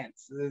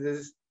intense.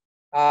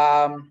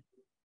 And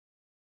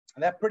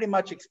that pretty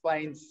much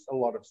explains a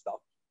lot of stuff.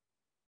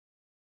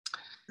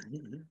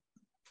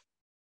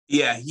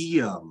 Yeah,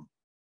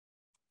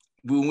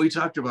 when we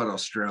talked about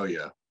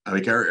Australia,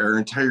 like our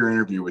entire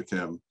interview with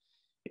him,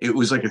 it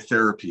was like a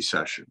therapy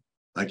session.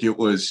 Like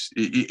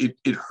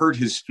it hurt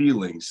his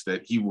feelings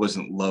that he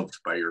wasn't loved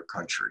by your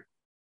country.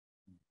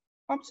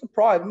 I'm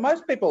surprised.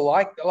 Most people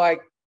like,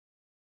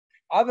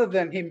 other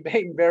than him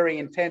being very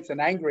intense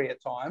and angry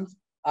at times,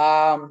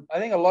 I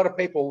think a lot of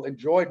people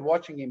enjoyed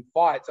watching him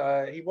fight.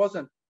 So he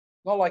wasn't,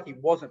 not like he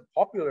wasn't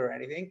popular or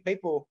anything.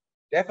 People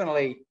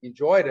definitely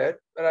enjoyed it,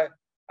 but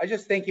I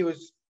just think he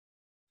was,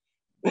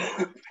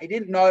 he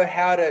didn't know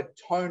how to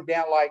tone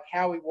down, like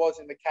how he was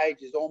in the cage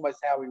is almost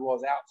how he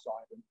was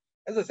outside. And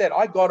as I said,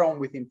 I got on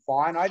with him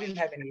fine. I didn't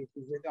have any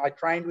issues with him. I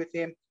trained with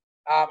him.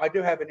 I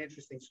do have an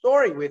interesting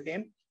story with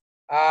him.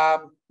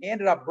 He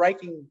ended up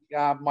breaking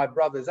my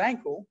brother's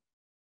ankle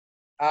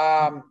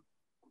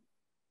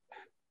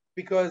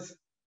because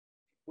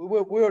we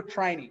were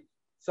training.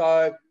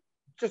 So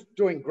just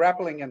doing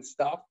grappling and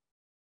stuff.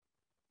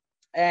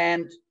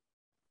 And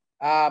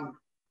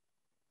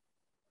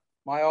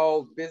my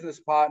old business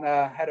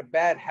partner had a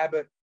bad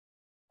habit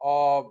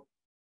of,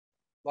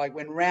 like,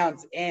 when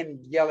rounds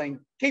end, yelling,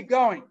 "Keep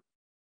going."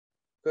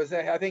 Because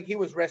I think he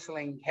was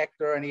wrestling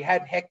Hector and he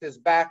had Hector's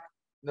back.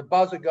 The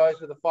buzzer goes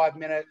for the 5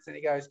 minutes and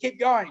he goes, "Keep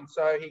going."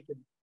 So he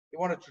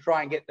wanted to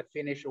try and get the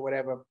finish or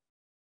whatever.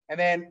 And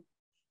then,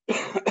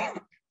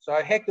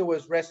 so Hector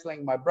was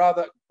wrestling my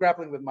brother,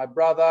 grappling with my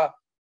brother.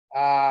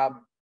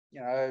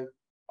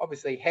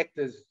 Obviously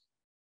Hector's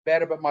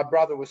better, but my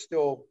brother was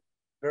still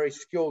very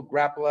skilled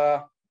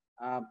grappler.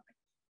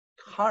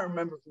 Can't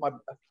remember if my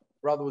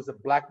brother was a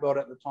black belt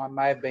at the time,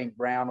 may have been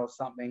brown or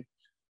something.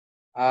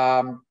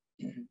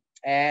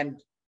 And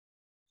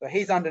so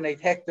he's underneath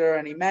Hector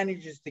and he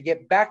manages to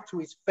get back to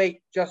his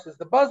feet just as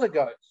the buzzer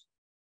goes.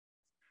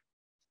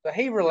 So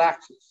he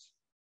relaxes.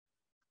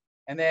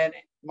 And then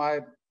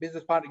my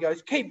business partner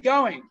goes, "Keep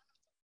going."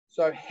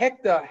 So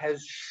Hector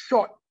has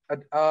shot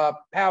a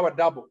power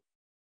double.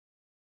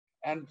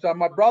 And so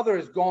my brother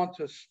has gone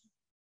to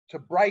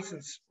brace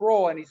and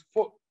sprawl, and his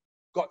foot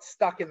got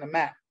stuck in the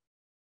mat.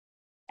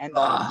 And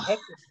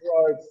Hector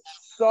drove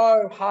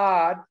so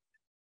hard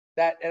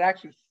that it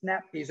actually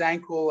snapped his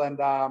ankle and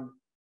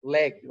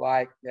leg.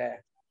 Like, yeah.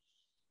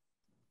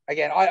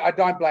 Again, I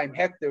don't blame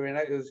Hector in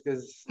it,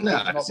 because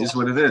this is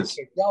what it is.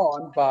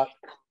 Going, but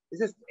it's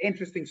just an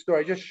interesting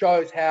story. It just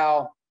shows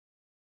how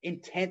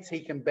intense he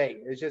can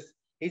be.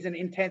 He's an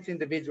intense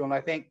individual, and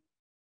I think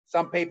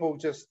some people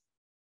just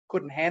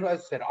couldn't handle it.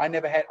 As I said,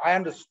 I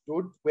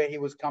understood where he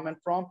was coming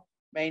from.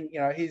 I mean,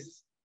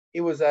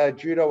 he was a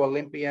judo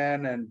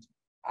Olympian and,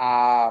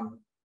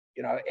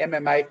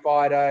 MMA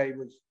fighter. He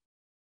was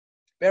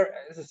very,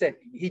 as I said,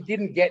 he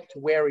didn't get to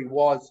where he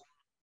was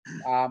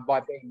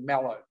by being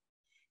mellow.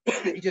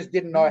 He just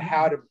didn't know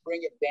how to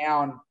bring it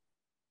down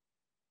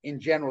in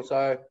general.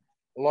 So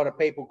a lot of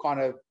people kind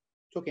of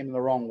took him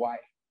the wrong way.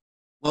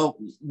 Well,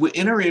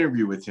 in our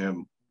interview with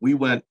him, we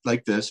went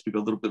like this. We go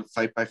a little bit of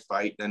fight by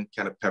fight, then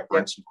kind of pepper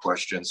in some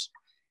questions.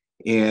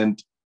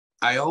 And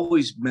I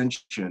always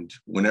mentioned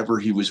whenever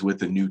he was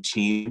with a new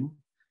team,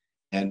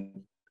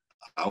 and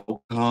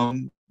how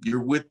come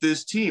you're with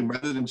this team,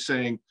 rather than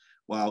saying,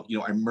 well,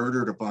 I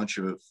murdered a bunch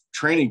of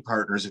training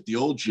partners at the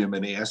old gym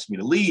and they asked me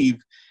to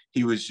leave.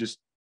 He was just,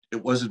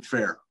 it wasn't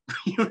fair.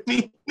 You know what I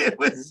mean? It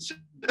was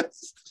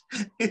just,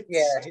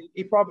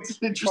 he probably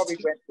went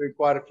through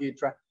quite a few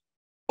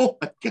Oh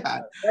my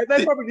God!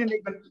 They probably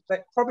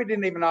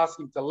didn't even ask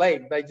him to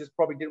leave. They just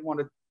probably didn't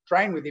want to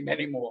train with him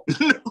anymore.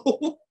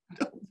 No.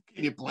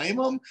 Can you blame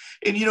them?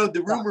 And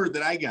the rumor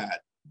that I got,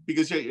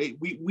 because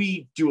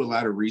we do a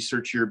lot of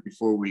research here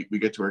before we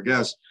get to our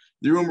guests.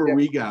 The rumor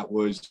we got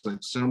was like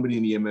somebody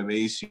in the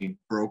MMA scene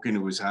broke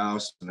into his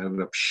house and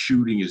ended up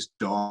shooting his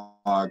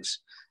dogs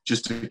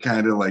just to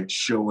kind of like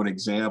show an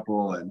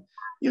example. And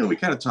we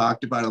kind of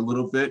talked about it a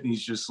little bit, and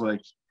he's just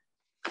like,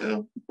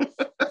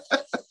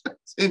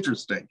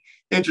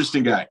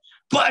 Interesting guy.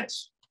 But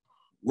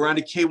we're on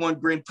the K1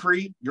 Grand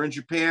Prix. You're in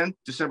Japan,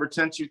 December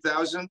 10th,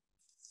 2000.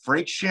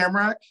 Frank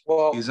Shamrock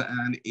is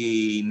on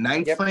a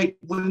 9-fight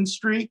win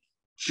streak,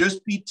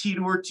 just beat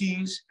Tito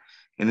Ortiz,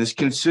 and is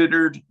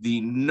considered the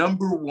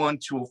number 1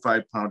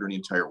 205-pounder in the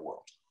entire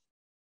world.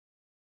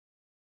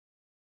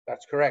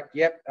 That's correct.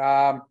 Yep.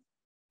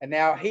 And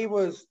now he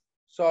was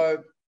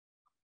Javier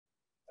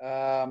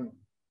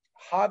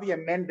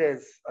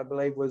Mendez, I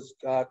believe, was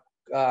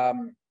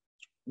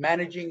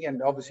managing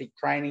and obviously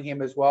training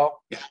him as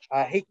well.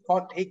 He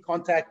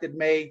contacted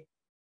me,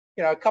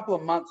 a couple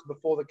of months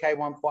before the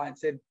K1 fight and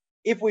said,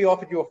 if we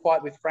offered you a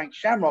fight with Frank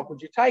Shamrock,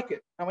 would you take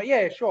it? I went,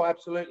 yeah, sure,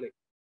 absolutely.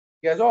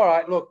 He goes, all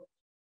right, look,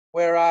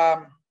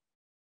 we're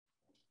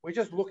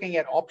just looking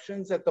at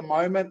options at the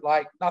moment,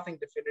 like nothing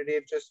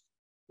definitive,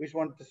 we just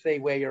wanted to see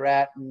where you're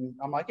at. And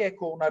I'm like, yeah,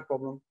 cool, no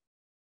problem.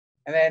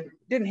 And then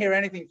didn't hear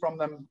anything from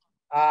them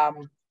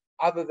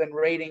other than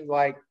reading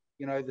the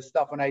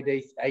stuff on AD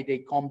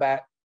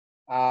Combat.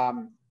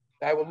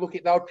 They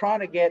were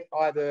trying to get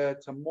either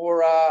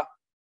Tamura,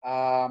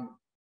 I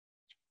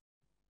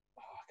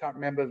can't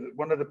remember,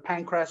 one of the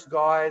Pancras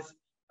guys,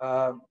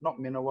 not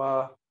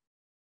Minowa,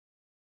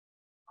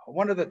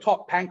 one of the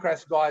top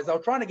Pancras guys. They were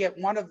trying to get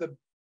one of the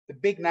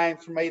big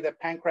names from either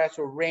Pancras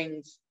or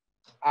Rings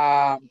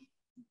to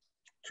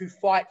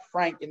fight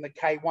Frank in the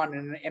K1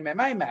 in an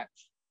MMA match.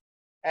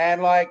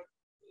 And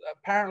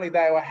apparently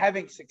they were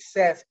having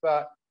success,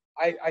 but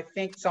I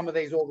think some of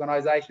these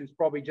organizations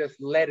probably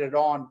just let it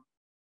on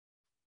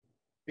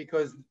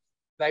because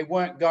they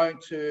weren't going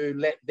to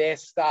let their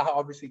star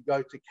obviously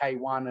go to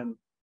K1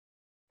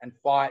 and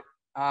fight.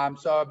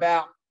 So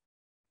about,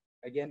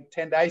 again,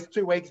 10 days,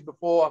 2 weeks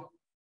before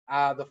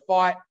the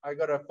fight, I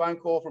got a phone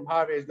call from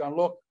Javier. He's going,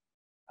 look,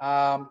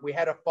 we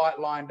had a fight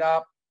lined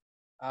up.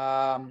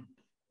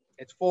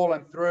 It's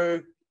fallen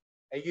through.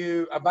 Are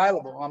you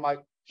available? I'm like,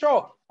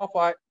 sure, I'll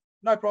fight.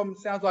 No problem.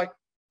 Sounds like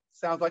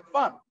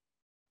fun.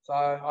 So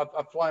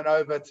I've flown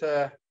over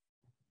to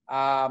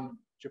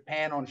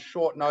Japan on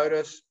short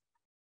notice.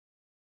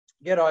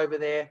 Get over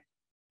there.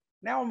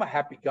 Now I'm a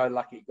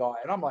happy-go-lucky guy,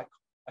 and I'm like,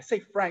 I see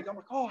Frank. I'm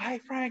like, oh, hey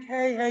Frank,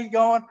 hey, how you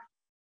going?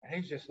 And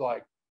he's just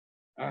like,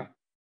 and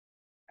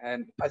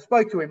I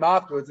spoke to him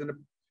afterwards, and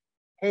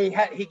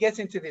he gets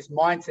into this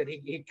mindset.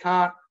 He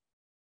can't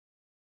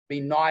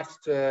be nice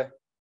to.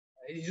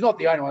 He's not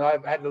the only one.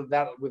 I've had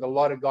that with a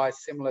lot of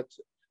guys similar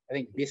to. I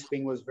think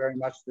Bisping was very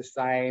much the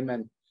same,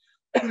 and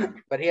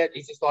but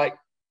he's just like,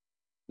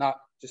 no,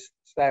 just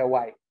stay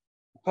away.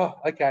 Oh,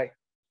 okay.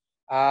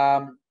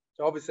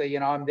 So obviously,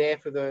 I'm there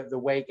for the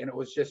week, and it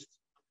was just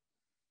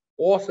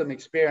awesome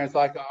experience.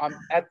 Like I'm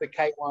at the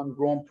K1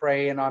 Grand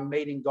Prix, and I'm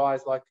meeting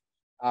guys like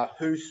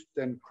Hoost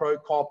and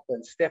Krokop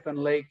and Stefan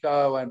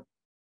Liko,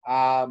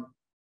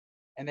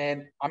 and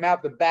then I'm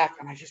out the back,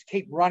 and I just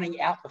keep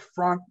running out the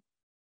front,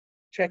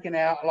 checking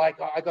out.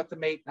 Like I got to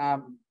meet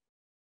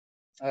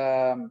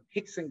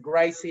Hickson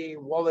Gracie,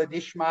 Walid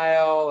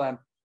Ishmael, and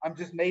I'm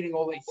just meeting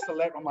all these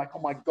celebrities. I'm like,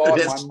 oh my God,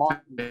 my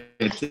mind. And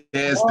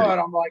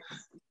I'm like,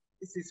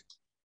 this is,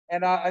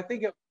 and I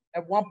think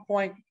at one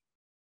point,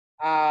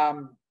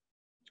 trying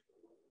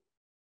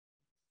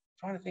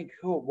to think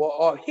who.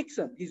 Well,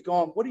 Hickson, he's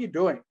gone. What are you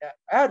doing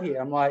out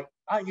here? I'm like,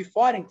 aren't you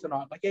fighting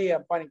tonight? I'm like, yeah,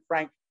 I'm fighting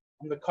Frank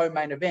on the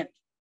co-main event.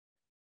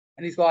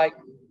 And he's like,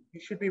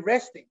 you should be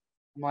resting.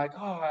 I'm like,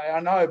 oh,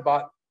 I know,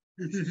 but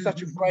this is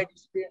such a great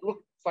experience.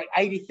 Look, it's like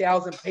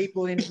 80,000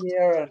 people in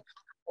here and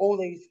all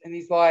these. And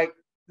he's like,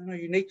 no,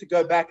 you need to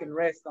go back and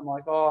rest. I'm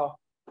like, oh,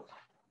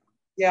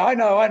 yeah, I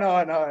know.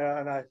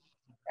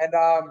 And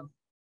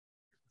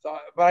so,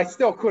 but I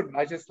still couldn't.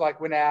 I just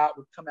went out,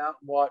 would come out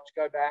and watch,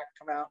 go back,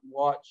 come out and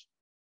watch.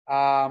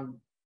 I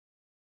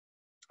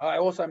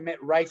also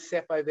met Ray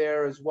Seppo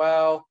there as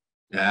well.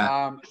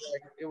 Yeah.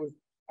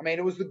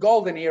 It was the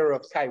golden era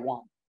of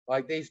K1.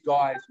 Like these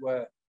guys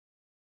were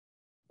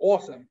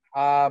awesome.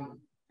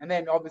 And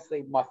then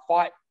obviously my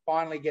fight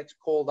finally gets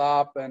called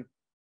up, and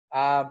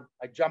I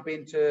jump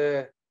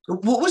into.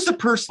 What was the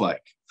purse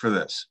like for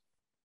this?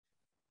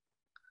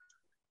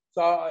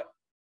 So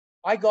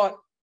I got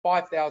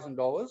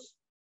 $5,000.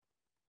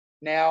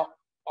 Now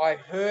I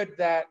heard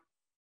that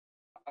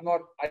I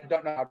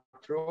don't know how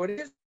true it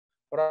is,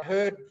 but I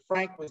heard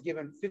Frank was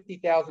given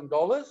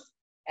 $50,000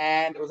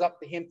 and it was up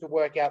to him to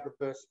work out the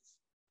purses.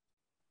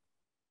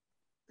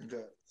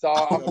 Okay. So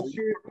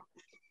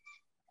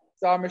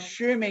I'm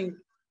assuming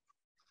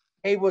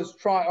he was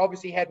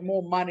obviously had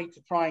more money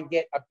to try and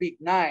get a big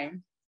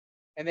name.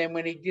 And then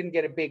when he didn't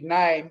get a big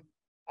name,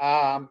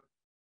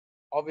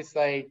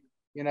 obviously,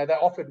 they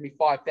offered me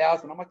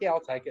 $5,000. I'm like, yeah,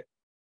 I'll take it.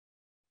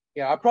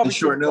 Yeah, I probably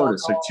short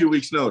notice, like 2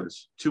 weeks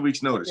notice. 2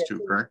 weeks notice, yeah,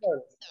 too, correct?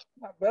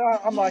 But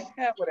I'm like,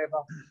 whatever.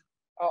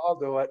 I'll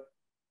do it.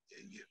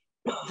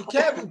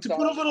 Kevin, to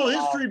put a little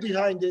history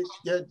behind it,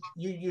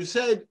 you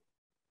said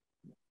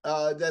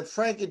that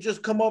Frank had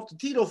just come off the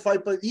Tito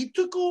fight, but he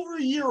took over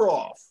a year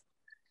off,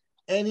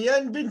 and he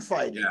hadn't been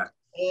fighting. Yeah.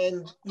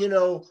 And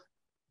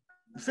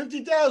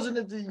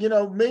 50,000,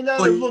 may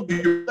not have looked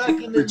back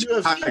in the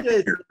UFC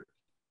days.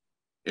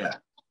 Yeah.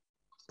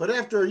 But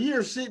after a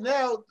year sitting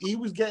out, he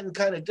was getting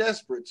kind of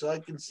desperate. So I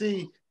can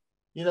see,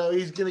 you know,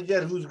 he's going to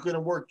get who's going to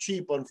work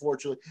cheap,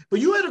 unfortunately. But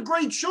you had a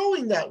great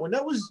showing that one.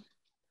 That was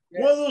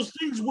one of those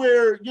things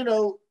where, you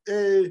know,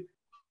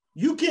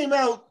 you came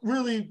out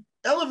really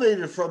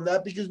elevated from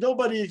that because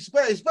nobody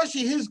expected,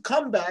 especially his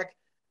comeback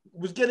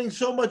was getting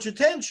so much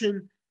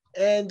attention,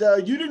 and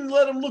you didn't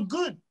let him look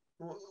good.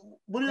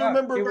 What do you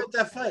remember about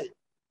that fight?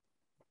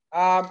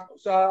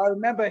 So I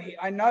remember,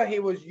 I know he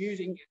was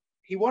using,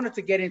 he wanted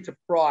to get into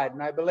Pride,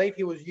 and I believe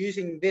he was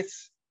using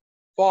this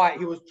fight.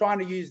 He was trying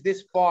to use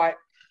this fight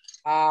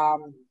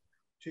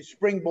to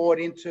springboard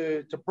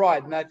into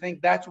Pride, and I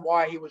think that's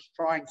why he was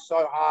trying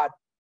so hard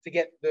to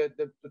get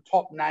the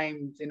top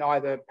names in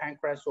either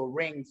Pancras or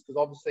Rings, because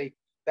obviously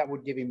that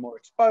would give him more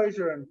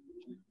exposure. And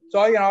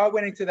so, you know, I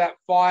went into that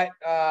fight,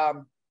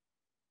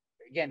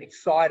 again,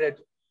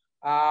 excited.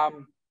 I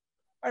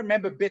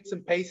remember bits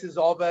and pieces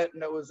of it,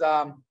 and it was,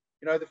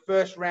 you know, the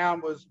first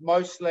round was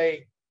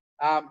mostly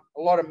a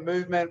lot of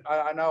movement.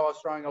 I know I was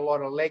throwing a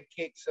lot of leg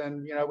kicks,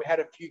 and, you know, we had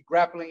a few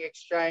grappling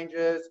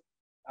exchanges.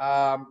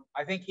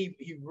 I think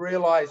he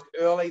realized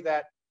early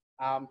that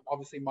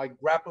obviously my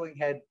grappling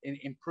had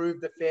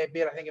improved a fair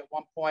bit. I think at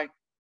one point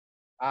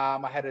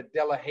I had a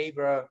De La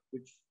Riva,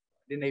 which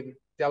De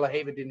La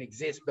Riva didn't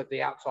exist, but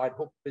the outside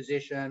hook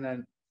position,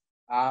 and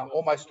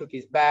almost took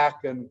his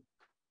back. And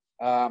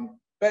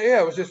but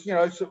yeah, it was just, you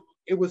know, so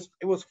it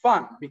was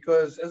fun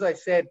because, as I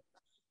said,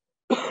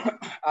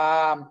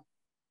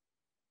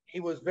 he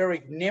was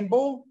very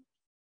nimble,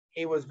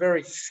 he was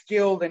very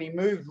skilled, and he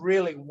moved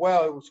really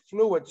well. It was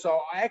fluid, so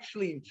I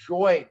actually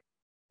enjoyed,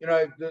 you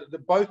know,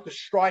 both the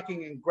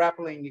striking and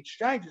grappling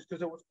exchanges,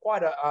 because it was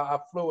quite a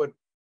fluid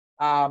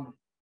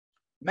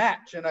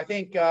match. And I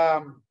think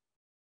the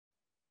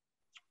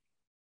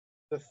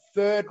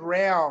third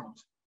round,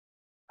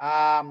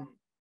 I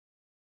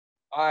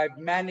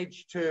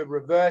managed to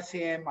reverse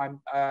him.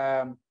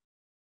 I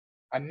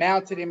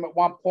mounted him at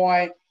one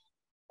point.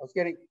 I was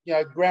getting, you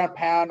know, ground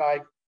pound. I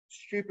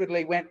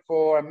stupidly went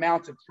for a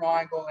mounted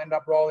triangle, ended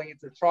up rolling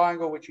into a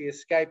triangle, which he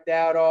escaped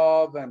out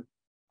of, and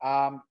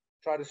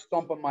tried to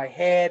stomp on my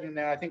head. And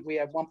then I think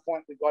at one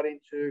point we got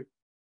into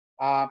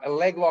a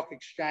leg lock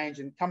exchange.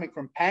 And coming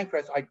from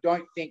Pancras, I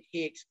don't think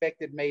he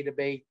expected me to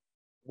be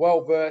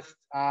well versed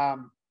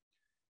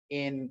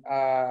in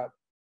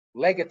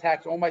leg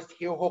attacks. Almost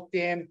heel hooked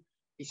him.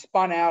 He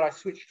spun out. I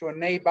switched to a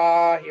knee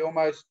bar. He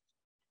almost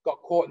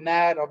got caught in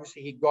that.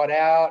 Obviously, he got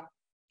out.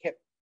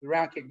 The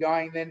round kept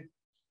going then.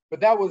 But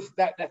that was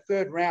that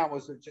third round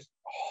was just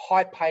a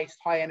high-paced,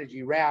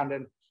 high-energy round,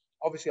 and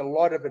obviously a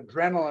lot of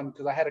adrenaline,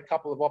 because I had a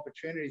couple of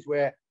opportunities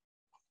where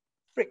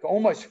I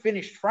almost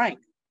finished Frank.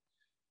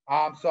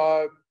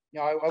 So, you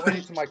know, I went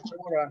into my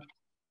corner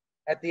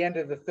at the end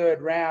of the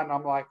third round.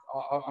 I'm like,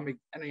 and,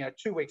 you know,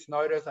 2 weeks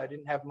notice. I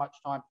didn't have much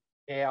time to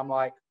prepare. I'm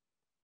like,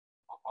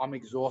 I'm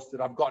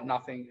exhausted. I've got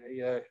nothing.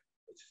 You know,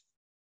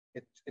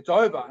 it's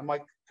over. And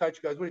my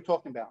coach goes, "What are you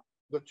talking about?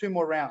 We've got 2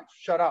 more rounds.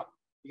 Shut up."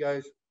 He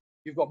goes,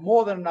 "You've got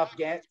more than enough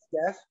gas.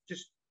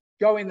 Just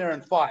go in there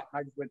and fight."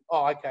 And I just went,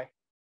 "Oh, okay."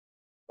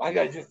 I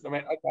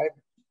went, "Okay."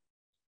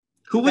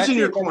 Who was in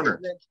your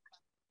corner?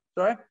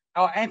 Sorry?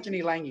 Oh,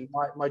 Anthony Lange,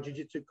 my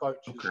jiu-jitsu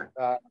coach. Okay.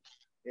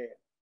 Yeah.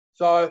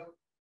 So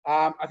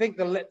I think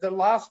the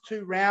last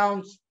 2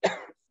 rounds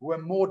were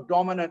more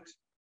dominant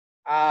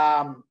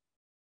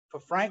for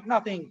Frank.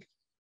 Nothing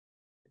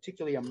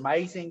particularly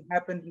amazing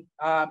happened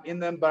in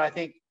them, but I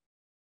think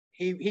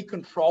he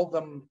controlled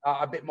them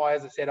a bit more.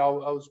 As I said, I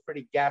was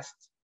pretty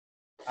gassed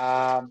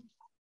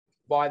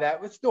by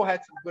that. We still had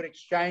some good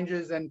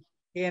exchanges, and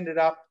he ended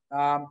up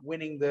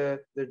winning the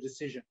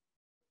decision.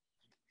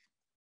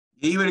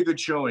 Yeah, you had a good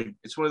showing.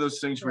 It's one of those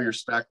things where your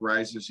stock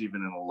rises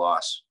even in a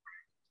loss.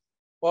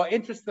 Well,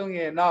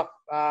 interestingly enough,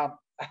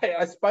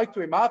 I spoke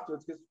to him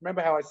afterwards, because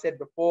remember how I said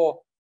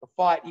before the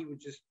fight he was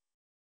just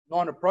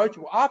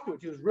non-approachable.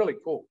 Afterwards, he was really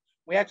cool.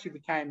 We actually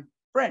became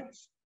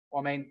friends.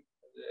 I mean,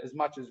 as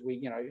much as we,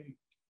 you know,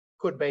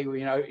 could be,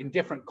 you know, in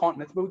different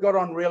continents, but we got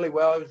on really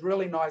well. He was a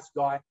really nice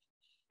guy.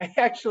 He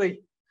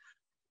actually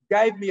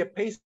gave me a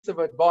piece of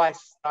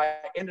advice I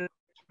ended up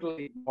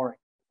totally ignoring.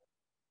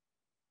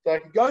 So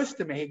he goes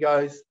to me, he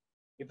goes,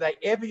 if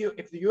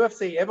the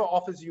UFC ever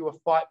offers you a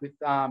fight with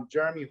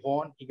Jeremy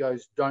Horn, he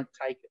goes, don't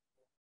take it.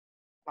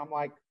 I'm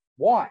like,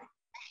 why?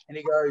 And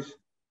he goes,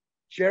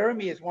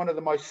 Jeremy is one of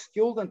the most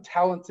skilled and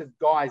talented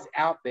guys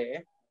out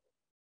there.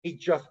 He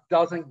just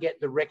doesn't get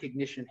the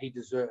recognition he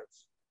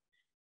deserves.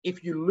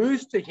 If you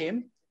lose to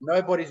him,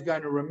 nobody's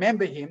going to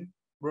remember you.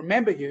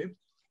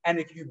 And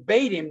if you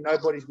beat him,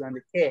 nobody's going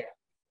to care.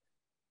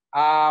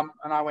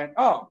 And I went,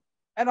 oh.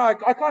 And I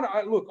kind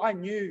of, look, I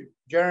knew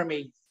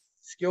Jeremy's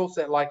skill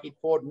set, like he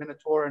fought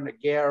Minotaur and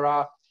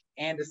Nogueira,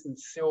 Anderson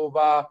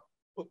Silva,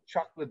 put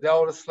Chuck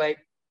Liddell to sleep.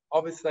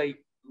 Obviously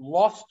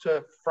lost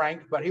to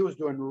Frank, but he was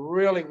doing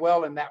really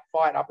well in that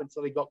fight up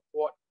until he got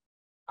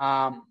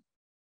caught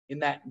in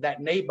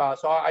that knee bar.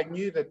 So I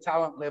knew the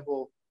talent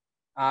level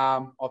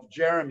of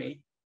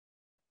Jeremy.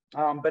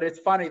 But it's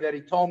funny that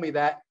he told me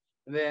that,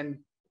 and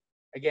then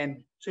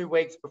again, 2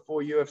 weeks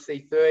before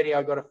UFC 30,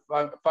 I got a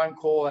phone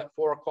call at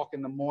 4 o'clock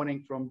in the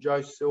morning from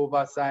Joe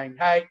Silva saying,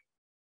 hey,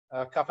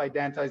 Cafe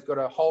Dante's got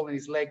a hole in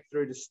his leg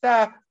through the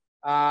staff.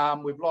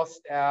 We've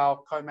lost our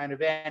co-main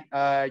event.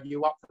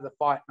 You up for the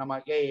fight? And I'm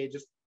like, yeah,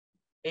 just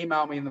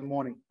email me in the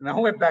morning. And I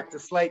went back to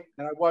sleep,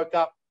 and I woke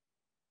up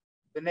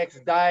the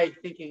next day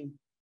thinking,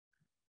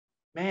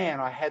 man,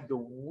 I had the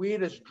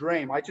weirdest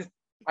dream.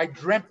 I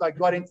dreamt I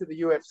got into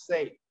the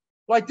UFC.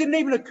 Like, it didn't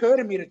even occur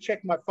to me to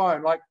check my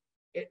phone. Like,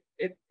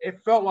 it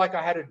felt like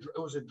it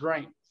was a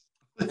dream.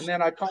 And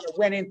then I kind of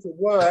went into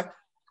work,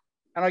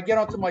 and I get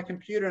onto my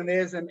computer, and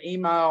there's an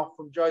email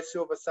from Joe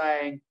Silva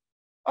saying,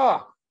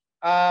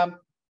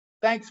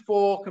 thanks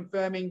for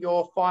confirming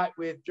your fight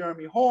with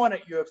Jeremy Horn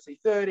at UFC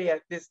 30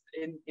 at this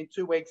in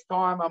 2 weeks'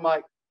 time. I'm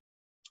like,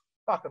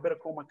 fuck, I better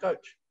call my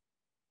coach.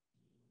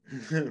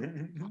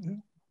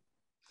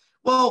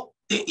 Well,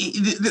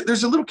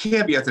 there's a little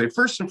caveat today.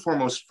 First and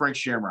foremost, Frank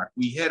Shamrock.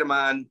 We had him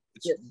on.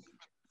 It's a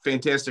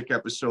fantastic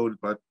episode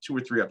about 2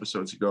 or 3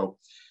 episodes ago.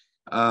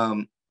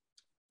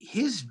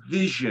 His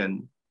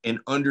vision and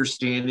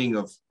understanding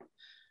of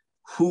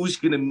who's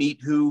going to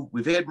meet who.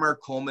 We've had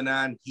Mark Coleman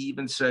on. He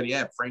even said,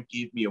 yeah, Frank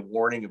gave me a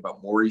warning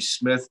about Maurice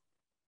Smith.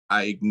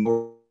 I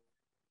ignored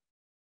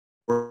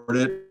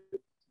it.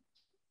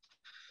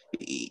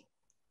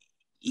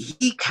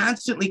 He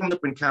constantly comes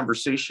up in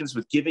conversations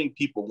with giving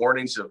people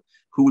warnings of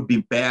who would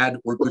be bad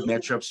or good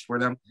matchups for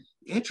them.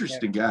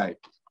 Interesting guy.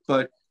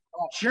 But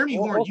Jeremy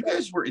Horn, you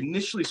guys were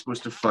initially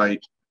supposed to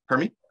fight.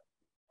 Pardon me?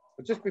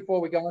 But just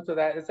before we go into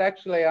that, it's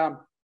actually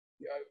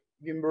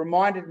you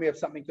reminded me of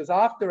something, because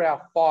after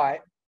our fight,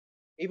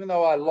 even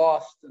though I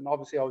lost and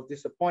obviously I was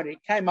disappointed, he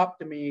came up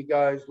to me. He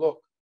goes,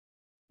 look,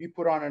 you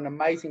put on an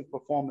amazing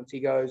performance.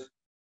 He goes,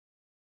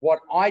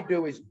 what I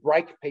do is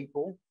break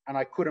people, and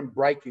I couldn't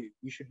break you.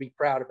 You should be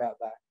proud about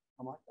that.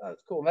 I'm like, oh,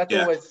 that's cool. And that's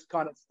always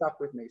kind of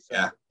stuck with me.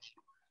 So,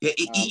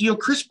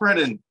 Chris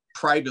Brennan,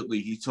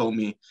 privately, he told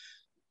me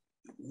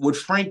what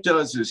Frank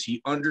does is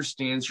he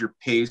understands your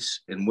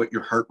pace and what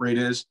your heart rate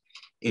is.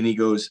 And he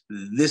goes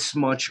this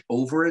much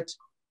over it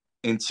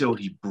until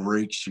he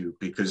breaks you,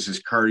 because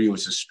his cardio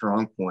is a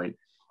strong point.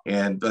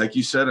 And like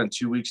you said, on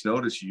 2 weeks'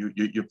 notice,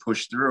 you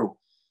push through.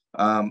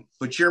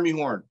 But Jeremy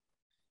Horn,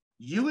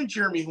 you and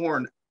Jeremy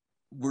Horn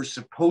were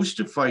supposed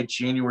to fight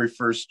January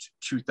 1st,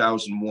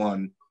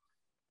 2001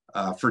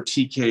 for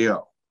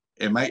TKO.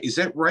 Is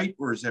that right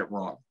or is that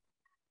wrong?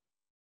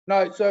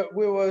 No, so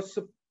we were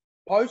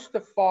supposed to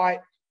fight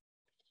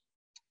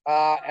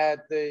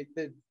at the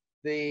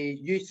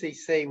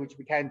UCC, which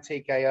became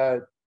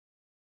TKO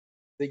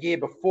the year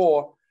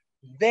before.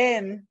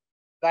 Then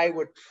they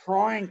were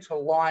trying to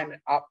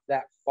line up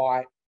that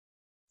fight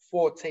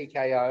for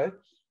TKO,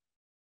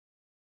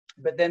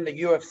 but then the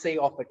UFC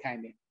offer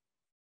came in.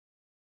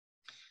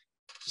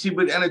 See,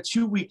 but on a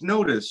 2 week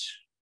notice,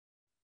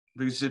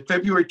 because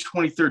February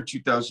 23rd,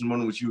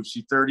 2001 was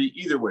UFC 30.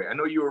 Either way, I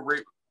know you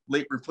were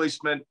late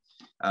replacement.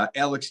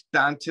 Alex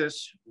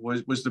Dantas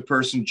was the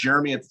person.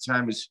 Jeremy at the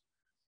time is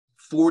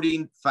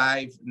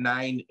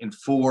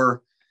 45-9-4.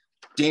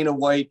 Dana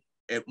White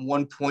at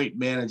one point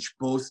managed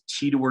both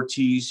Tito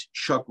Ortiz,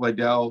 Chuck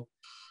Liddell.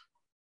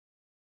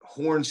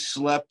 Horn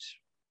slept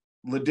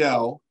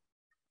Liddell.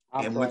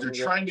 And what they're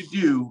trying to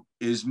do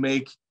is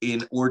make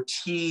an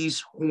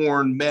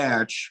Ortiz-Horn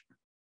match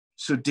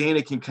so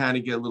Dana can kind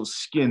of get a little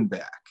skin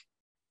back.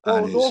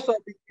 Well, it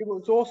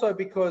was also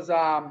because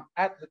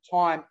at the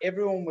time,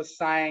 everyone was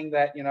saying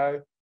that,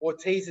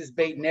 Ortiz has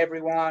beaten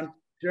everyone.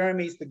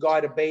 Jeremy's the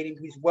guy to beat him.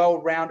 He's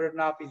well-rounded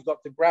enough. He's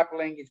got the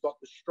grappling. He's got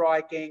the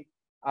striking.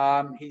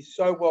 He's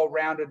so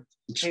well-rounded.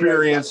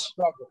 Experience.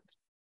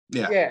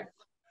 Yeah.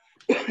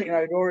 He'd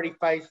already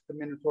faced the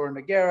Minotaur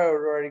Nogueira, had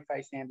already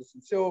faced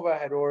Anderson Silva,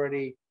 had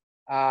already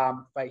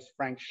faced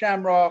Frank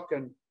Shamrock,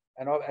 and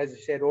as I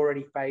said,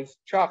 already faced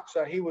Chuck.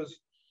 So he was,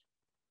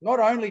 not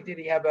only did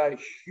he have a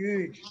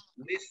huge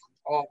list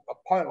of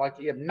opponents, like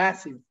he had a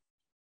massive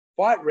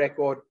fight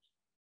record,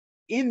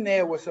 in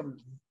there was some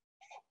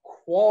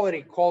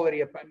quality,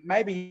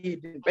 maybe he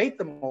didn't beat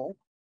them all,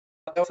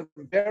 but there were some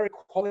very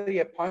quality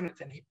opponents,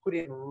 and he put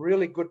in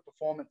really good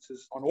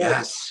performances on all of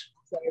them.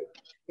 So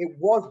it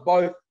was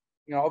both,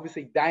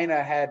 obviously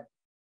Dana had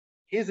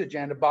his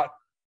agenda, but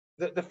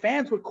the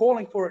fans were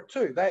calling for it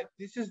too.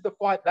 This is the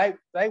fight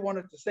they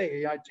wanted to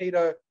see,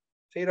 Tito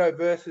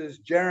versus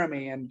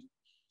Jeremy. And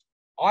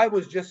I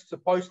was just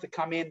supposed to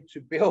come in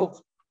to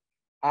build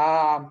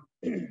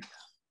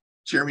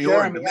Jeremy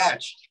Horn, the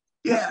match.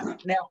 Yeah.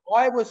 Now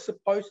I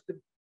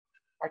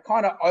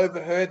kind of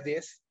overheard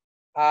this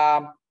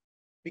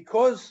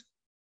because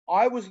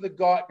I was the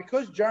guy,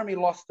 because Jeremy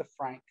lost to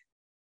Frank,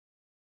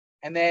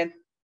 and then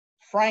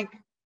Frank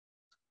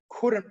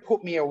couldn't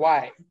put me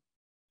away.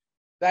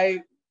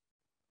 They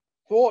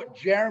thought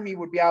Jeremy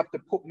would be able to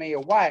put me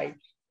away.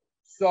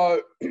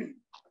 So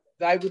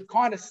they would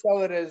kind of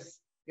sell it as,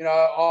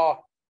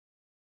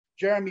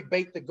 Jeremy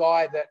beat the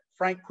guy that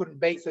Frank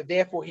couldn't beat, so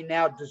therefore he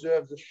now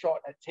deserves a shot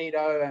at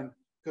Tito, and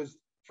because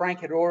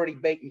Frank had already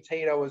beaten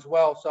Tito as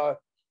well. So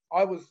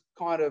I was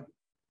kind of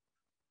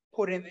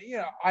put in, you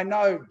know, I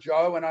know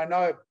Joe, and I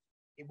know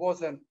he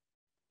wasn't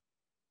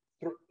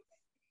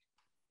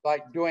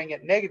like doing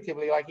it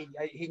negatively. Like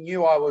he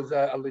knew I was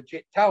a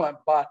legit talent,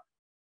 but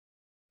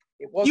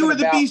it wasn't. You were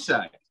the about,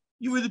 B-side.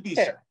 You were the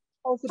B-side. Yeah,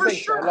 I was the For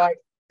B-side. sure. Like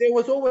there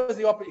was always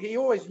the opposite. He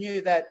always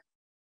knew that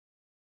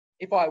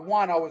if I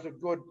won, I was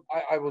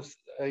I was,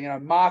 you know,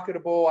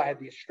 marketable. I had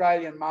the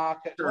Australian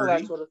market, all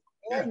that sort of thing.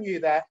 Yeah. They knew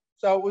that.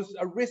 So it was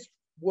a risk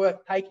worth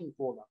taking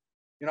for them.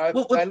 You know,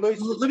 well, they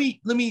lose.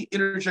 let me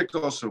interject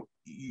also.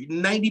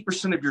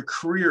 90% of your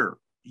career,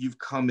 you've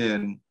come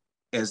in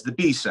as the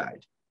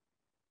B-side.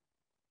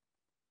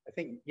 I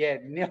think, yeah,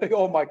 nearly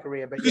all my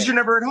career. But because yeah. you're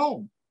never at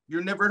home.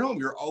 You're never at home.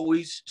 You're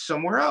always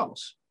somewhere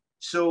else.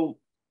 So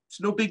it's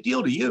no big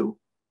deal to you.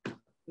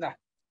 No.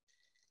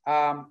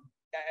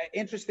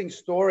 Interesting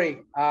story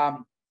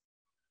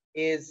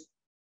is,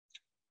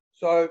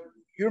 so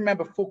you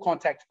remember Full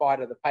Contact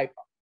Fighter, the paper?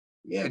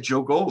 Yeah,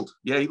 Joe Gold.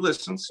 Yeah, he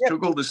listens. Yep. Joe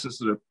Gold listens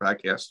to the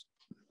podcast.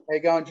 There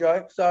you go,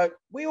 Joe. So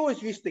we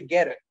always used to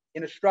get it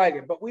in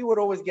Australia, but we would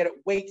always get it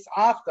weeks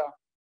after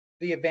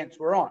the events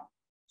were on.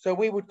 So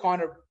we would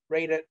kind of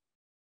read it,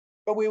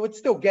 but we would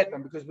still get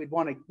them because we'd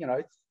want to, you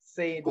know,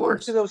 see. Of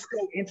course. Because there was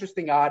still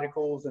interesting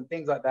articles and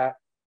things like that.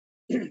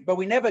 But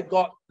we never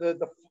got the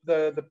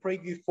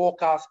preview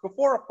forecast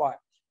before a fight.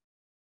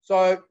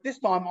 So this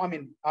time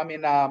I'm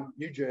in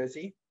New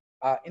Jersey.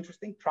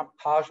 Interesting, Trump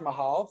Taj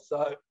Mahal.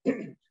 So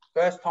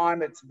first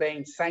time it's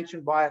been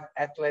sanctioned by an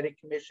athletic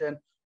commission.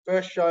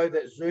 First show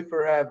that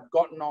Zuffa have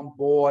gotten on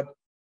board,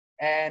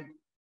 and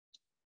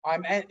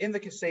I'm in the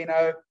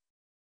casino,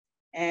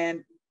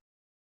 and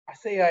I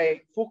see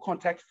a Full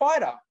Contact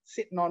Fighter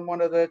sitting on one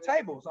of the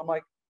tables. I'm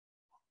like,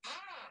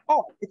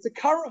 oh, it's a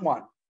current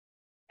one.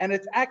 And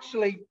it's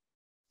actually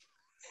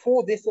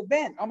for this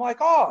event. I'm like,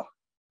 oh,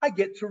 I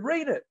get to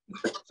read it.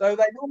 So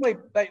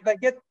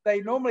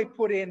they normally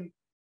put in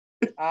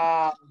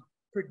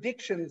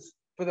predictions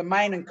for the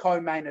main and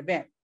co-main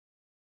event.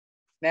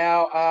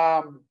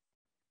 Now,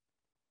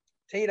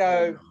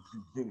 Tito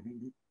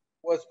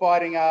was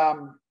fighting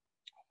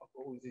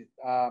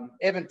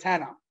Evan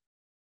Tanner.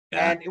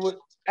 Yeah. And it was,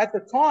 at the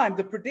time,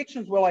 the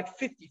predictions were like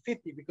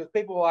 50-50 because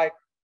people were like,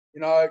 you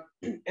know,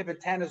 Evan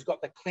Tanner's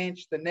got the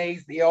clinch, the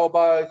knees, the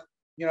elbows,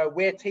 you know,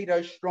 where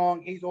Tito's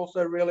strong, he's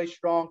also really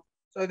strong.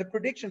 So the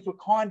predictions were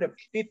kind of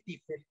 50-50.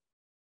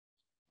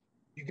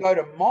 You go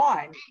to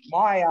my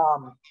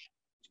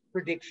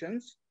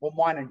predictions, or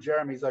mine and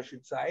Jeremy's, I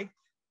should say,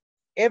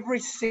 every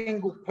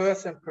single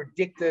person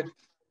predicted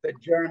that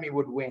Jeremy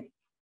would win.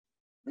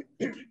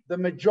 The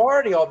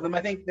majority of them,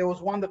 I think there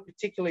was one that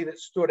particularly that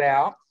stood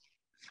out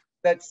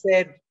that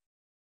said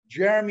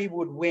Jeremy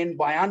would win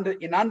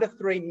in under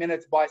 3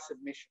 minutes by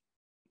submission.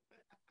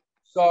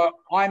 So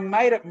I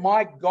made it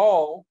my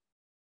goal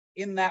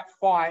in that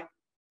fight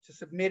to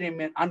submit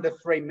him in under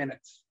 3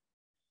 minutes.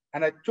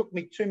 And it took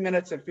me 2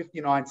 minutes and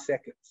 59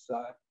 seconds. So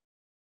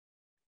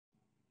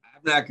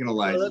I'm not going to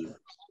lie to you.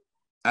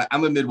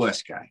 I'm a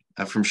Midwest guy.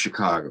 I'm from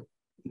Chicago.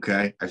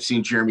 Okay. I've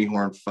seen Jeremy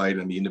Horn fight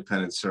on the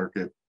independent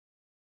circuit,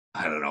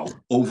 I don't know,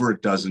 over a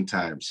dozen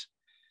times.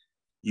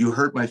 You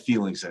hurt my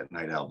feelings that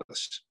night,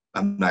 Elvis.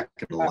 I'm not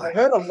going to lie. I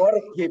heard a lot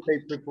of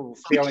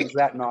people's feelings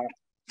that night.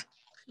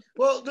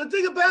 Well, the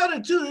thing about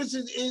it, too,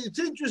 it's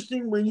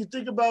interesting when you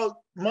think about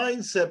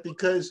mindset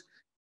because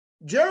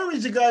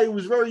Jeremy's a guy who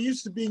was very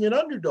used to being an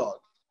underdog.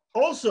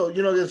 Also,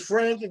 you know, against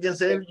Frank,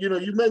 against, you know,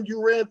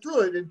 you ran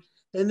through it.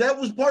 And that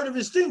was part of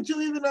his thing,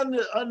 too, even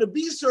on the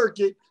B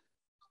circuit.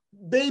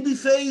 Baby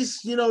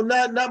face, you know,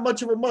 not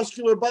much of a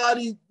muscular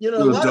body. You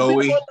know, a lot of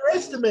people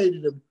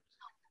underestimated him.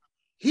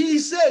 He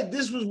said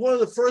this was one of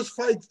the first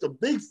fights,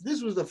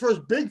 this was the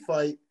first big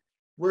fight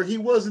where he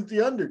wasn't the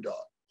underdog.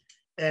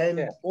 And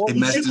yeah. Well, it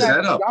messed his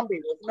head up.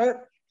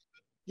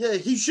 Yeah,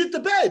 he shit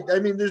the bed. I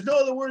mean, there's no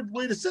other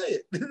way to say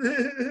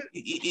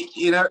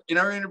it. in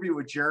our interview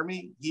with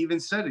Jeremy, he even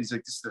said, he's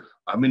like,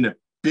 I'm in the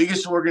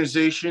biggest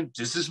organization.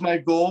 This is my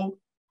goal.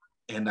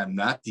 And I'm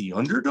not the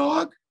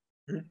underdog.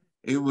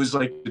 It was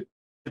like a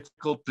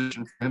difficult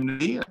position for him to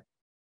be in.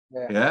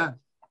 Yeah.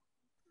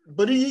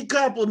 But he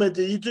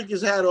complimented. He took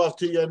his hat off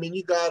to you. I mean,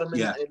 you got him,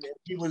 and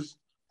he was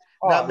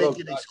not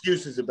making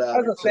excuses about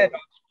it. As I said,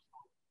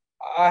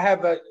 I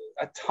have a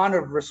ton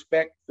of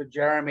respect for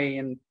Jeremy,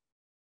 and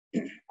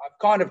I've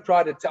kind of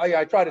tried to tell you.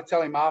 I tried to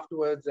tell him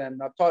afterwards,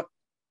 and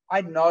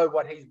I know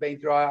what he's been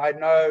through. I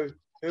know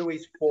who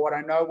he's fought.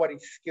 I know what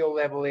his skill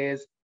level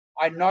is.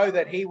 I know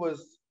that he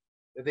was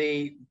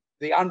the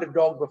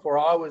underdog before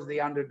I was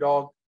the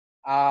underdog.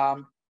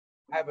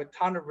 I have a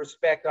ton of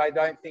respect. I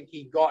don't think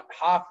he got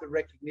half the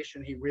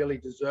recognition he really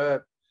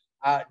deserved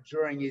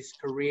during his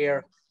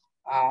career.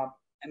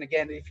 And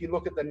again, if you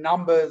look at the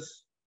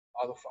numbers,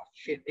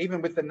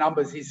 even with the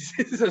numbers, he's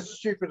a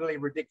stupidly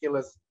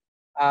ridiculous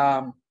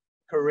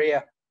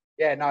career.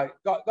 Yeah, no,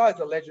 guy's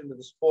a legend of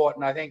the sport,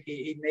 and I think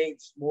he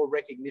needs more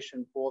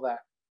recognition for that.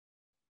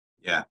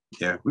 Yeah.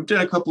 We've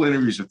done a couple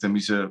interviews with him.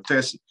 He's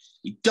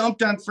he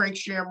dumped on Frank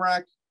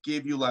Shamrock,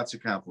 gave you lots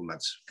of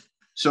compliments.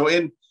 So,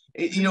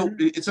 you know,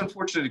 it's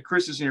unfortunate that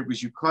Chris isn't here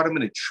because you caught him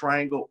in a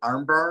triangle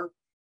armbar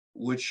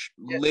which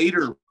Yes.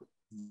 later,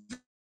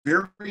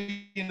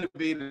 very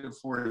innovative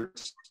for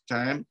its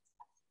time.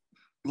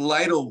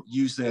 Lytle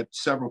used that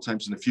several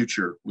times in the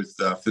future with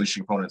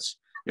finishing opponents.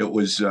 It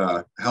was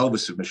a hell of a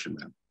submission,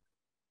 man.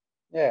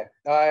 Yeah,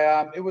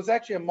 it was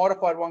actually a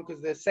modified one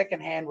because the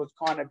second hand was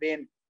kind of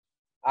in.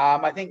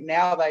 I think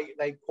now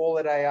they call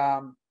it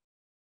a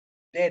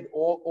dead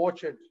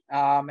orchard.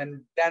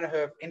 And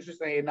Danaher,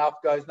 interestingly enough,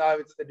 goes, no,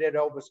 it's the dead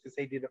Elvis because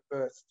he did it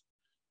first.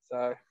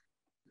 So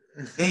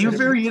yeah, you're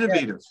very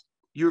innovative.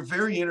 You're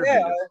very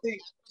innovative. Yeah, I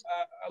think.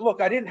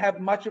 Look, I didn't have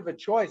much of a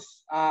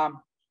choice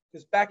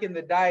because back in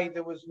the day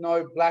there was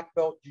no black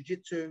belt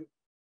jiu-jitsu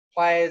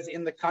players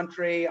in the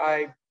country.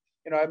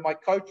 My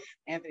coach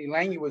Anthony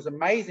Lange was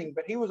amazing,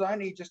 but he was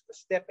only just a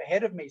step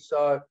ahead of me.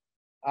 So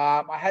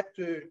I had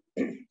to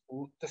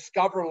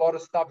discover a lot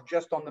of stuff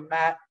just on the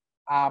mat,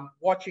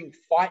 watching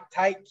fight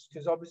tapes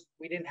because obviously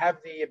we didn't have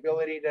the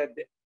ability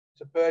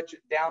to purchase,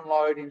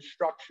 download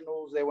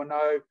instructionals. There were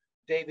no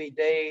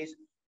DVDs.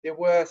 There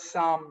were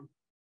some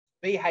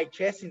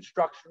VHS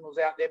instructionals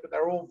out there, but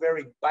they're all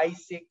very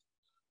basic.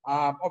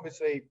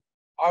 Obviously,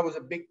 I was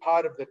a big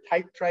part of the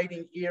tape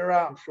trading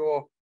era. I'm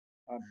sure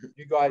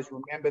you guys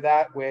remember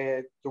that,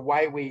 where the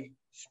way we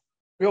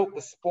built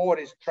the sport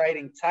is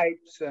trading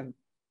tapes and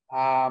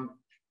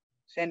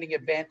sending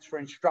events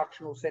for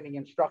instructionals,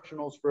 sending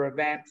instructionals for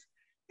events.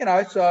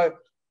 So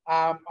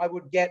I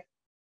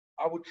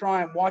would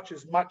try and watch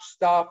as much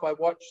stuff. I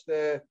watched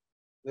the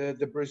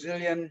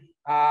Brazilian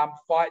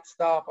fight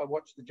stuff. I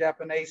watched the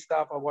Japanese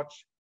stuff. I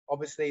watched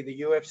obviously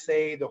the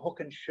UFC, the hook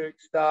and shoot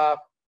stuff.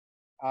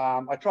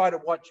 I tried to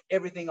watch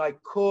everything I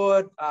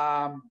could.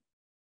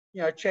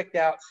 Checked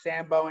out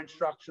Sambo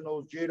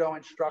instructionals, judo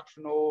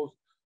instructionals,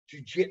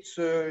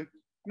 jiu-jitsu.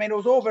 I mean, it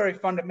was all very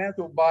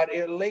fundamental, but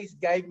it at least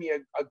gave me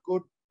a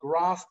good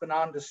grasp and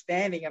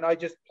understanding, and I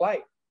just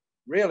played.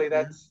 Really,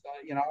 that's,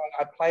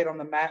 I played on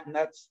the mat, and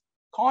that's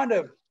kind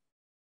of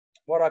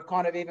what I've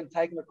kind of even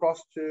taken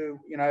across to,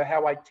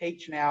 how I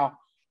teach now.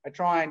 I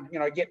try and,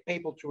 get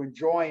people to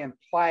enjoy and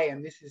play,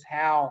 and this is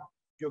how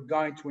you're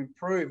going to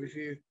improve. If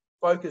you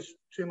focus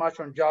too much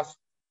on just,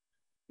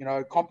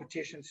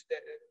 competition,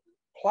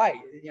 play.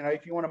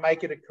 If you want to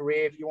make it a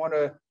career, if you want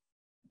to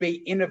be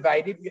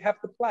innovative, you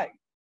have to play.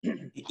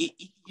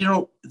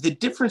 The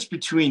difference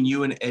between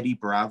you and Eddie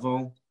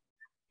Bravo,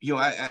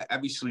 I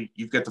obviously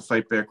you've got the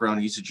fight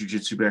background, he's a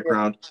jiu-jitsu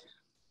background,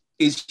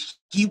 is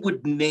he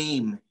would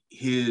name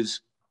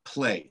his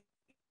play.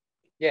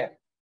 Yeah.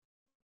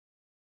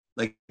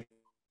 Like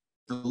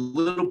the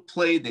little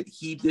play that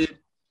he did,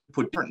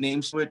 put different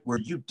names to it where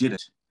you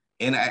didn't.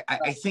 And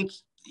I think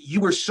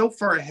you were so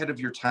far ahead of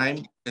your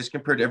time as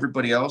compared to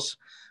everybody else.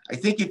 I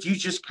think if you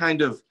just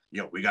kind of,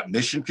 we got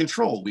mission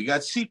control, we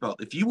got seatbelt.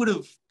 If you would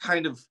have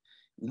kind of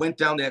went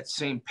down that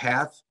same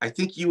path, I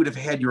think you would have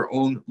had your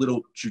own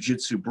little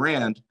jiu-jitsu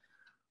brand.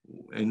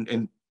 I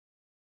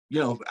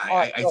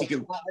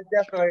think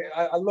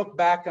I look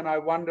back and I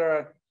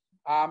wonder,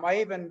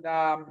 I even,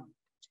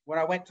 when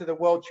I went to the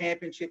World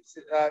Championships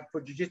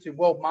for Jiu-Jitsu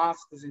World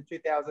Masters in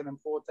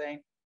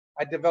 2014,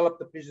 I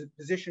developed a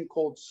position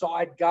called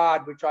side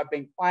guard, which I've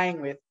been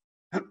playing with,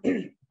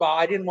 but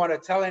I didn't want to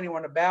tell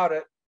anyone about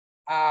it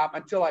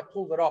until I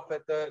pulled it off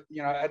at the,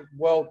 at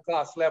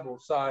world-class level.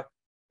 So,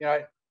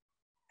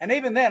 and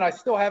even then, I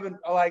still haven't,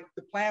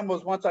 the plan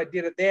was once I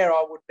did it there,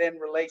 I would then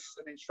release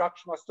an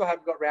instruction. I still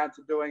haven't got around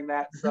to doing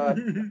that. So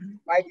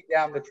maybe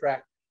down the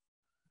track.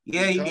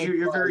 Yeah,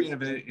 you're very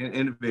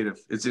innovative.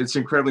 It's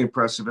incredibly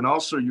impressive. And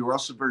also, you're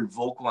also very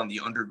vocal on the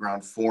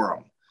underground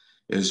forum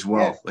as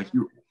well. Yes.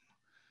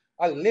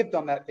 I lived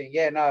on that thing.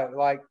 Yeah,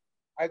 no,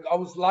 I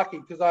was lucky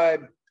because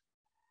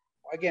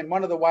again,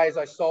 one of the ways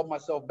I sold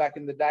myself back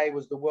in the day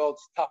was the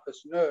world's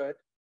toughest nerd.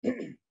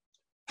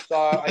 So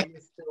I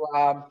used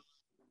to,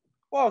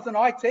 I was an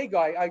IT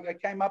guy. I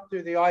came up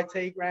through the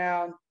IT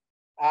ground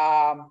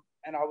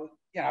and I was,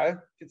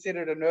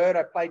 considered a nerd.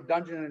 I played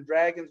Dungeons and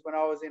Dragons when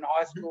I was in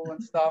high school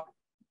and stuff.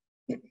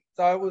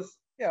 So it was,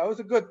 it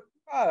was it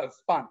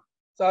was fun.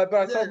 So,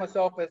 but I sold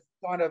myself as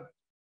kind of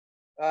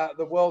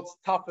the world's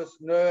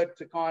toughest nerd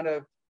to kind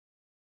of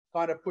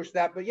push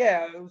that. But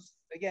yeah, it was,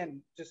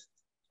 again, just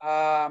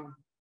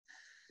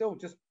still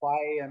just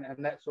play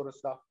and that sort of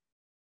stuff.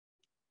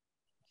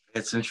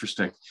 That's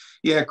interesting.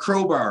 Yeah,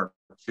 Crowbar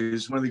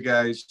is one of the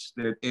guys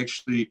that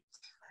actually,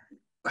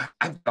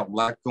 I've got a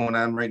lot going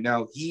on right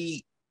now.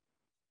 He's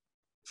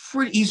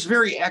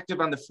very active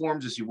on the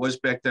forums as he was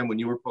back then when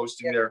you were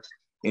posting there.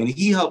 And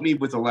he helped me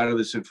with a lot of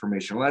this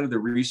information. A lot of the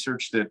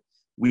research that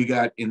we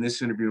got in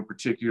this interview in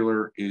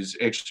particular is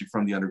actually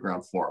from the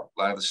underground forum.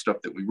 A lot of the stuff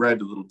that we read,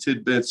 the little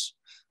tidbits,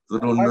 the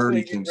little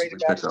nerdy things that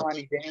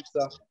we picked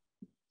up.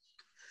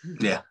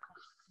 Yeah.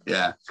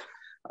 Yeah.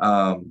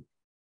 I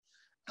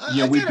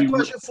got a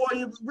question for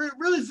you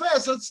really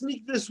fast. Let's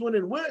sneak this one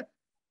in.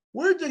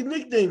 Where did the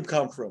nickname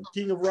come from?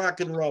 King of Rock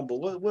and Rumble.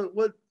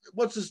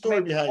 What's the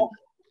story behind it?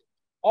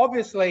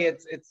 Obviously,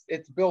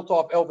 it's built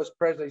off Elvis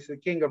Presley's The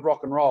King of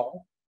Rock and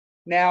Roll.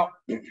 Now,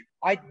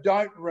 I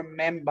don't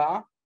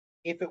remember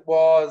if it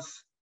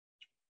was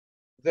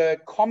the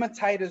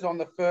commentators on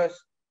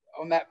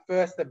that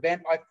first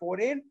event I fought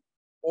in,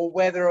 or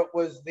whether it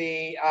was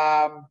the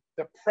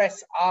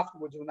press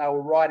afterwards when they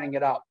were writing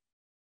it up.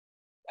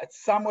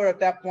 Somewhere at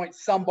that point,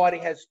 somebody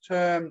has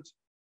termed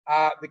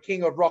the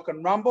King of Rock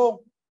and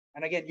Rumble.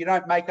 And again, you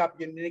don't make up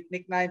your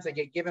nicknames, they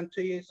get given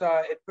to you.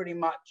 So it pretty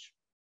much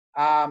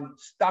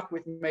stuck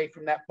with me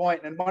from that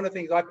point. And one of the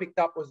things I picked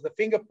up was the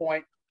finger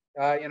point,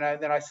 then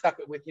I stuck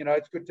it with,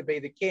 it's good to be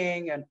the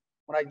king. And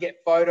when I get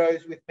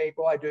photos with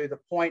people, I do the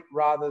point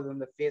rather than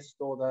the fist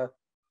or the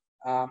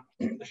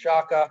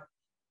shaka.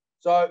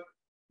 So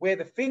where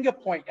the finger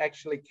point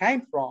actually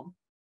came from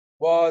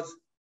was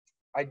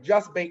I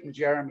just beaten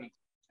Jeremy.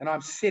 And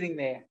I'm sitting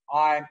there,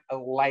 I'm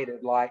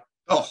elated. Like,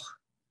 oh,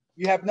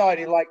 you have no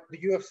idea. Like, the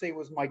UFC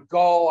was my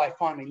goal. I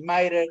finally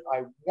made it.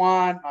 I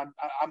won.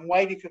 I'm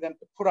waiting for them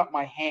to put up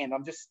my hand.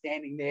 I'm just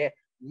standing there,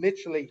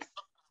 literally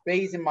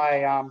bees in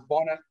my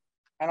bonnet.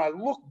 And I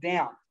look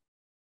down,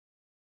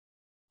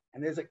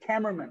 and there's a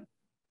cameraman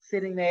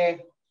sitting there.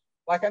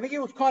 Like, I think he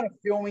was kind of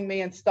filming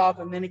me and stuff.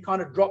 And then he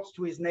kind of drops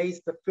to his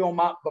knees to film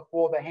up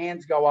before the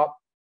hands go up.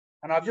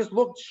 And I've just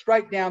looked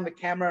straight down the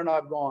camera and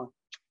I've gone,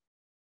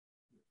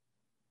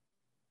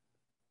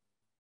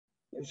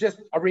 it's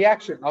just a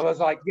reaction. I was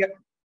like, yep.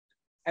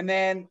 And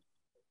then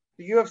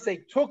the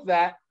UFC took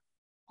that,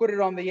 put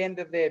it on the end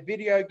of their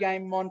video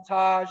game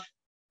montage,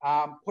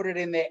 put it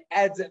in their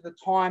ads at the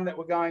time that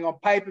were going on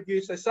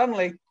pay-per-view. So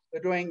suddenly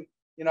they're doing,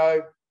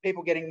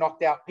 people getting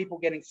knocked out, people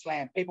getting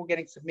slammed, people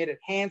getting submitted,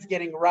 hands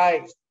getting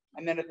raised.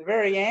 And then at the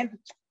very end,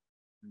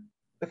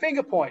 the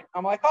finger point.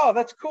 I'm like, oh,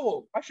 that's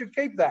cool. I should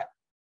keep that.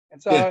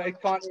 And so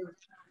it kind of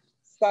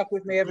stuck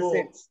with me ever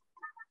since.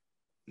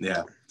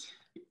 Yeah.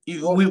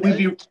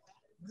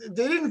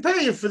 They didn't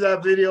pay you for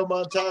that video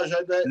montage,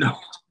 I bet. No.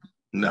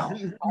 No.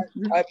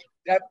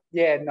 Neither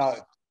did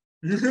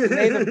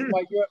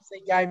my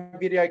UFC game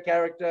video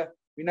character.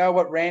 We know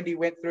what Randy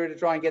went through to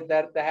try and get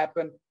that to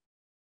happen.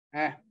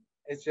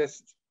 It's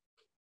just,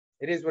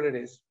 it is what it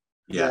is.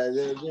 Yeah,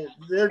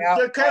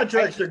 their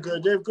contracts are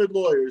good. They have good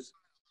lawyers.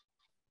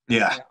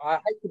 Yeah. I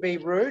hate to be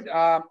rude.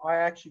 I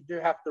actually do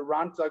have to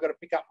run, so I've got to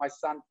pick up my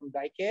son from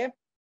daycare.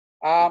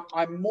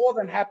 I'm more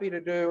than happy to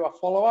do a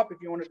follow-up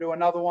if you want to do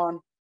another one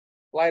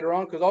later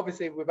on, because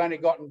obviously we've only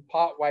gotten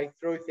part way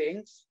through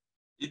things.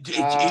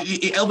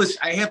 Elvis,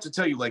 I have to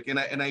tell you,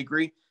 and I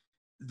agree,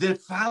 the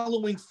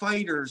following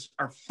fighters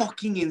are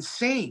fucking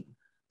insane.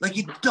 Like,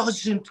 it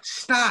doesn't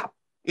stop.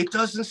 It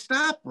doesn't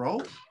stop,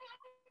 bro.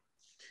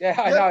 Yeah,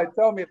 I know.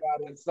 Tell me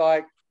about it. It's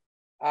like,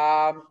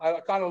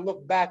 I kind of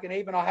look back, and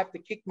even I have to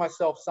kick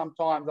myself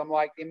sometimes. I'm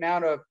like, the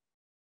amount of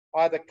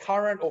either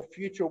current or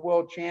future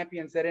world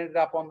champions that ended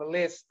up on the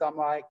list. I'm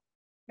like,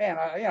 man,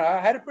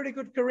 I had a pretty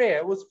good career.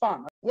 It was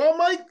fun. Well,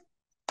 Mike,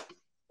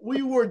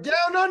 we were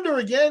down under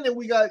again, and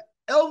we got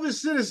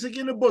Elvis Sinosic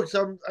in the books.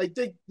 I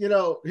think,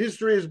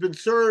 history has been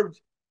served.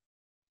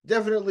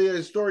 Definitely a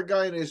historic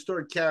guy and a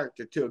historic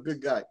character, too. A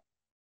good guy.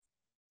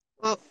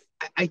 Well,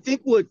 I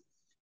think what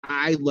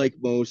I like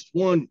most,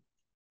 one,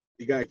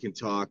 the guy can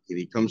talk, and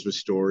he comes with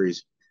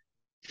stories.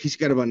 He's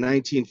got about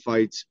 19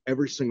 fights.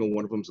 Every single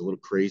one of them is a little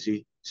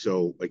crazy.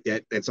 So,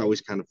 that's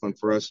always kind of fun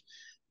for us.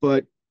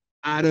 But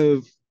out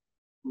of,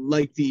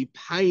 the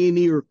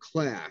pioneer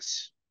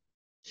class,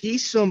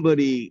 he's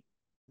somebody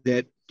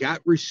that got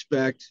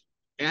respect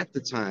at the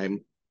time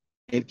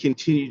and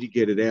continued to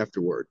get it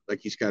afterward. Like,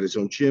 he's got his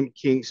own gym,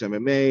 King's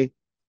MMA.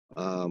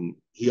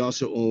 He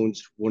also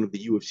owns one of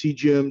the UFC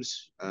gyms,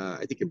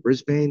 I think in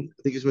Brisbane,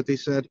 I think is what they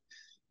said.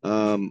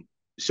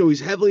 So he's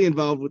heavily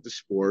involved with the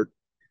sport.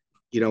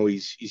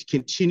 He's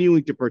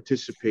continuing to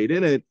participate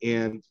in it.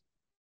 And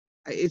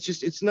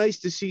it's nice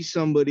to see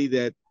somebody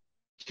that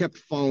kept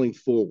falling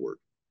forward.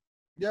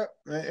 Yeah,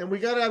 and we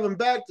got to have him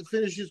back to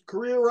finish his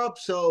career up.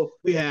 So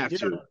we have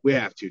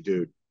to,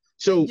 dude.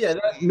 So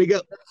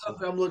Miguel, that's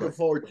something I'm looking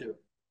forward to.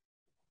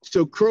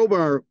 So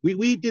Crowbar,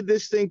 we did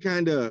this thing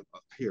kind of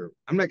here.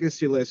 I'm not going to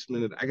say last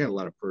minute. I got a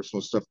lot of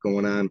personal stuff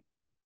going on.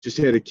 Just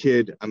had a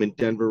kid. I'm in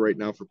Denver right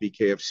now for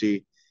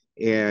BKFC,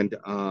 and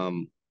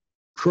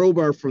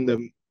Crowbar from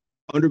the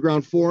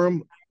Underground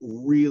Forum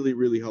really,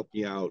 really helped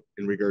me out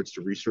in regards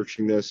to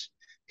researching this.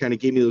 Kind of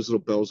gave me those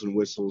little bells and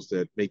whistles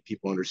that make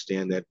people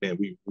understand that, man,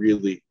 we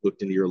really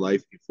looked into your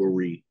life before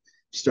we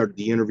started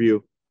the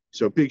interview.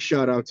 So big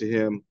shout out to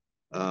him.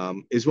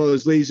 As well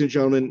as, ladies and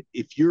gentlemen,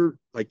 if you're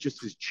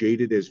just as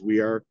jaded as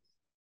we are,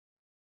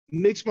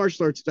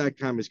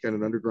 mixedmartialarts.com has got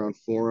an underground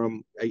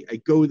forum.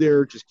 I go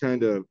there just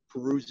kind of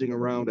perusing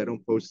around. I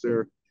don't post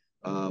there.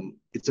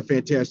 It's a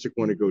fantastic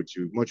one to go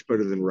to, much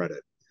better than Reddit.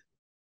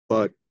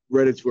 But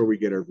Reddit's where we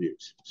get our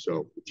views.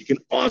 So if you can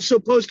also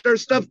post our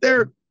stuff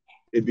there,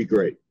 it'd be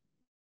great.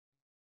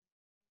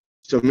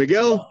 So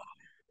Miguel,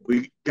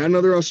 we got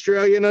another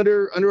Australian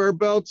under our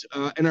belt.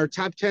 In our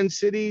top 10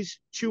 cities,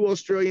 2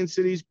 Australian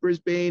cities,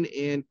 Brisbane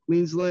and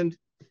Queensland.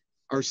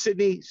 Or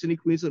Sydney,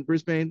 Queensland,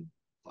 Brisbane.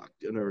 Fuck,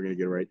 I'm never going to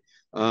get it right.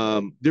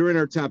 They're in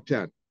our top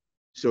 10.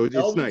 So it's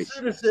Elvis nice.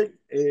 Sinosic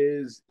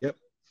is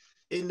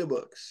in the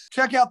books.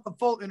 Check out the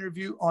full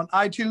interview on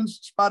iTunes,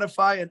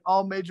 Spotify, and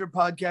all major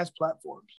podcast platforms.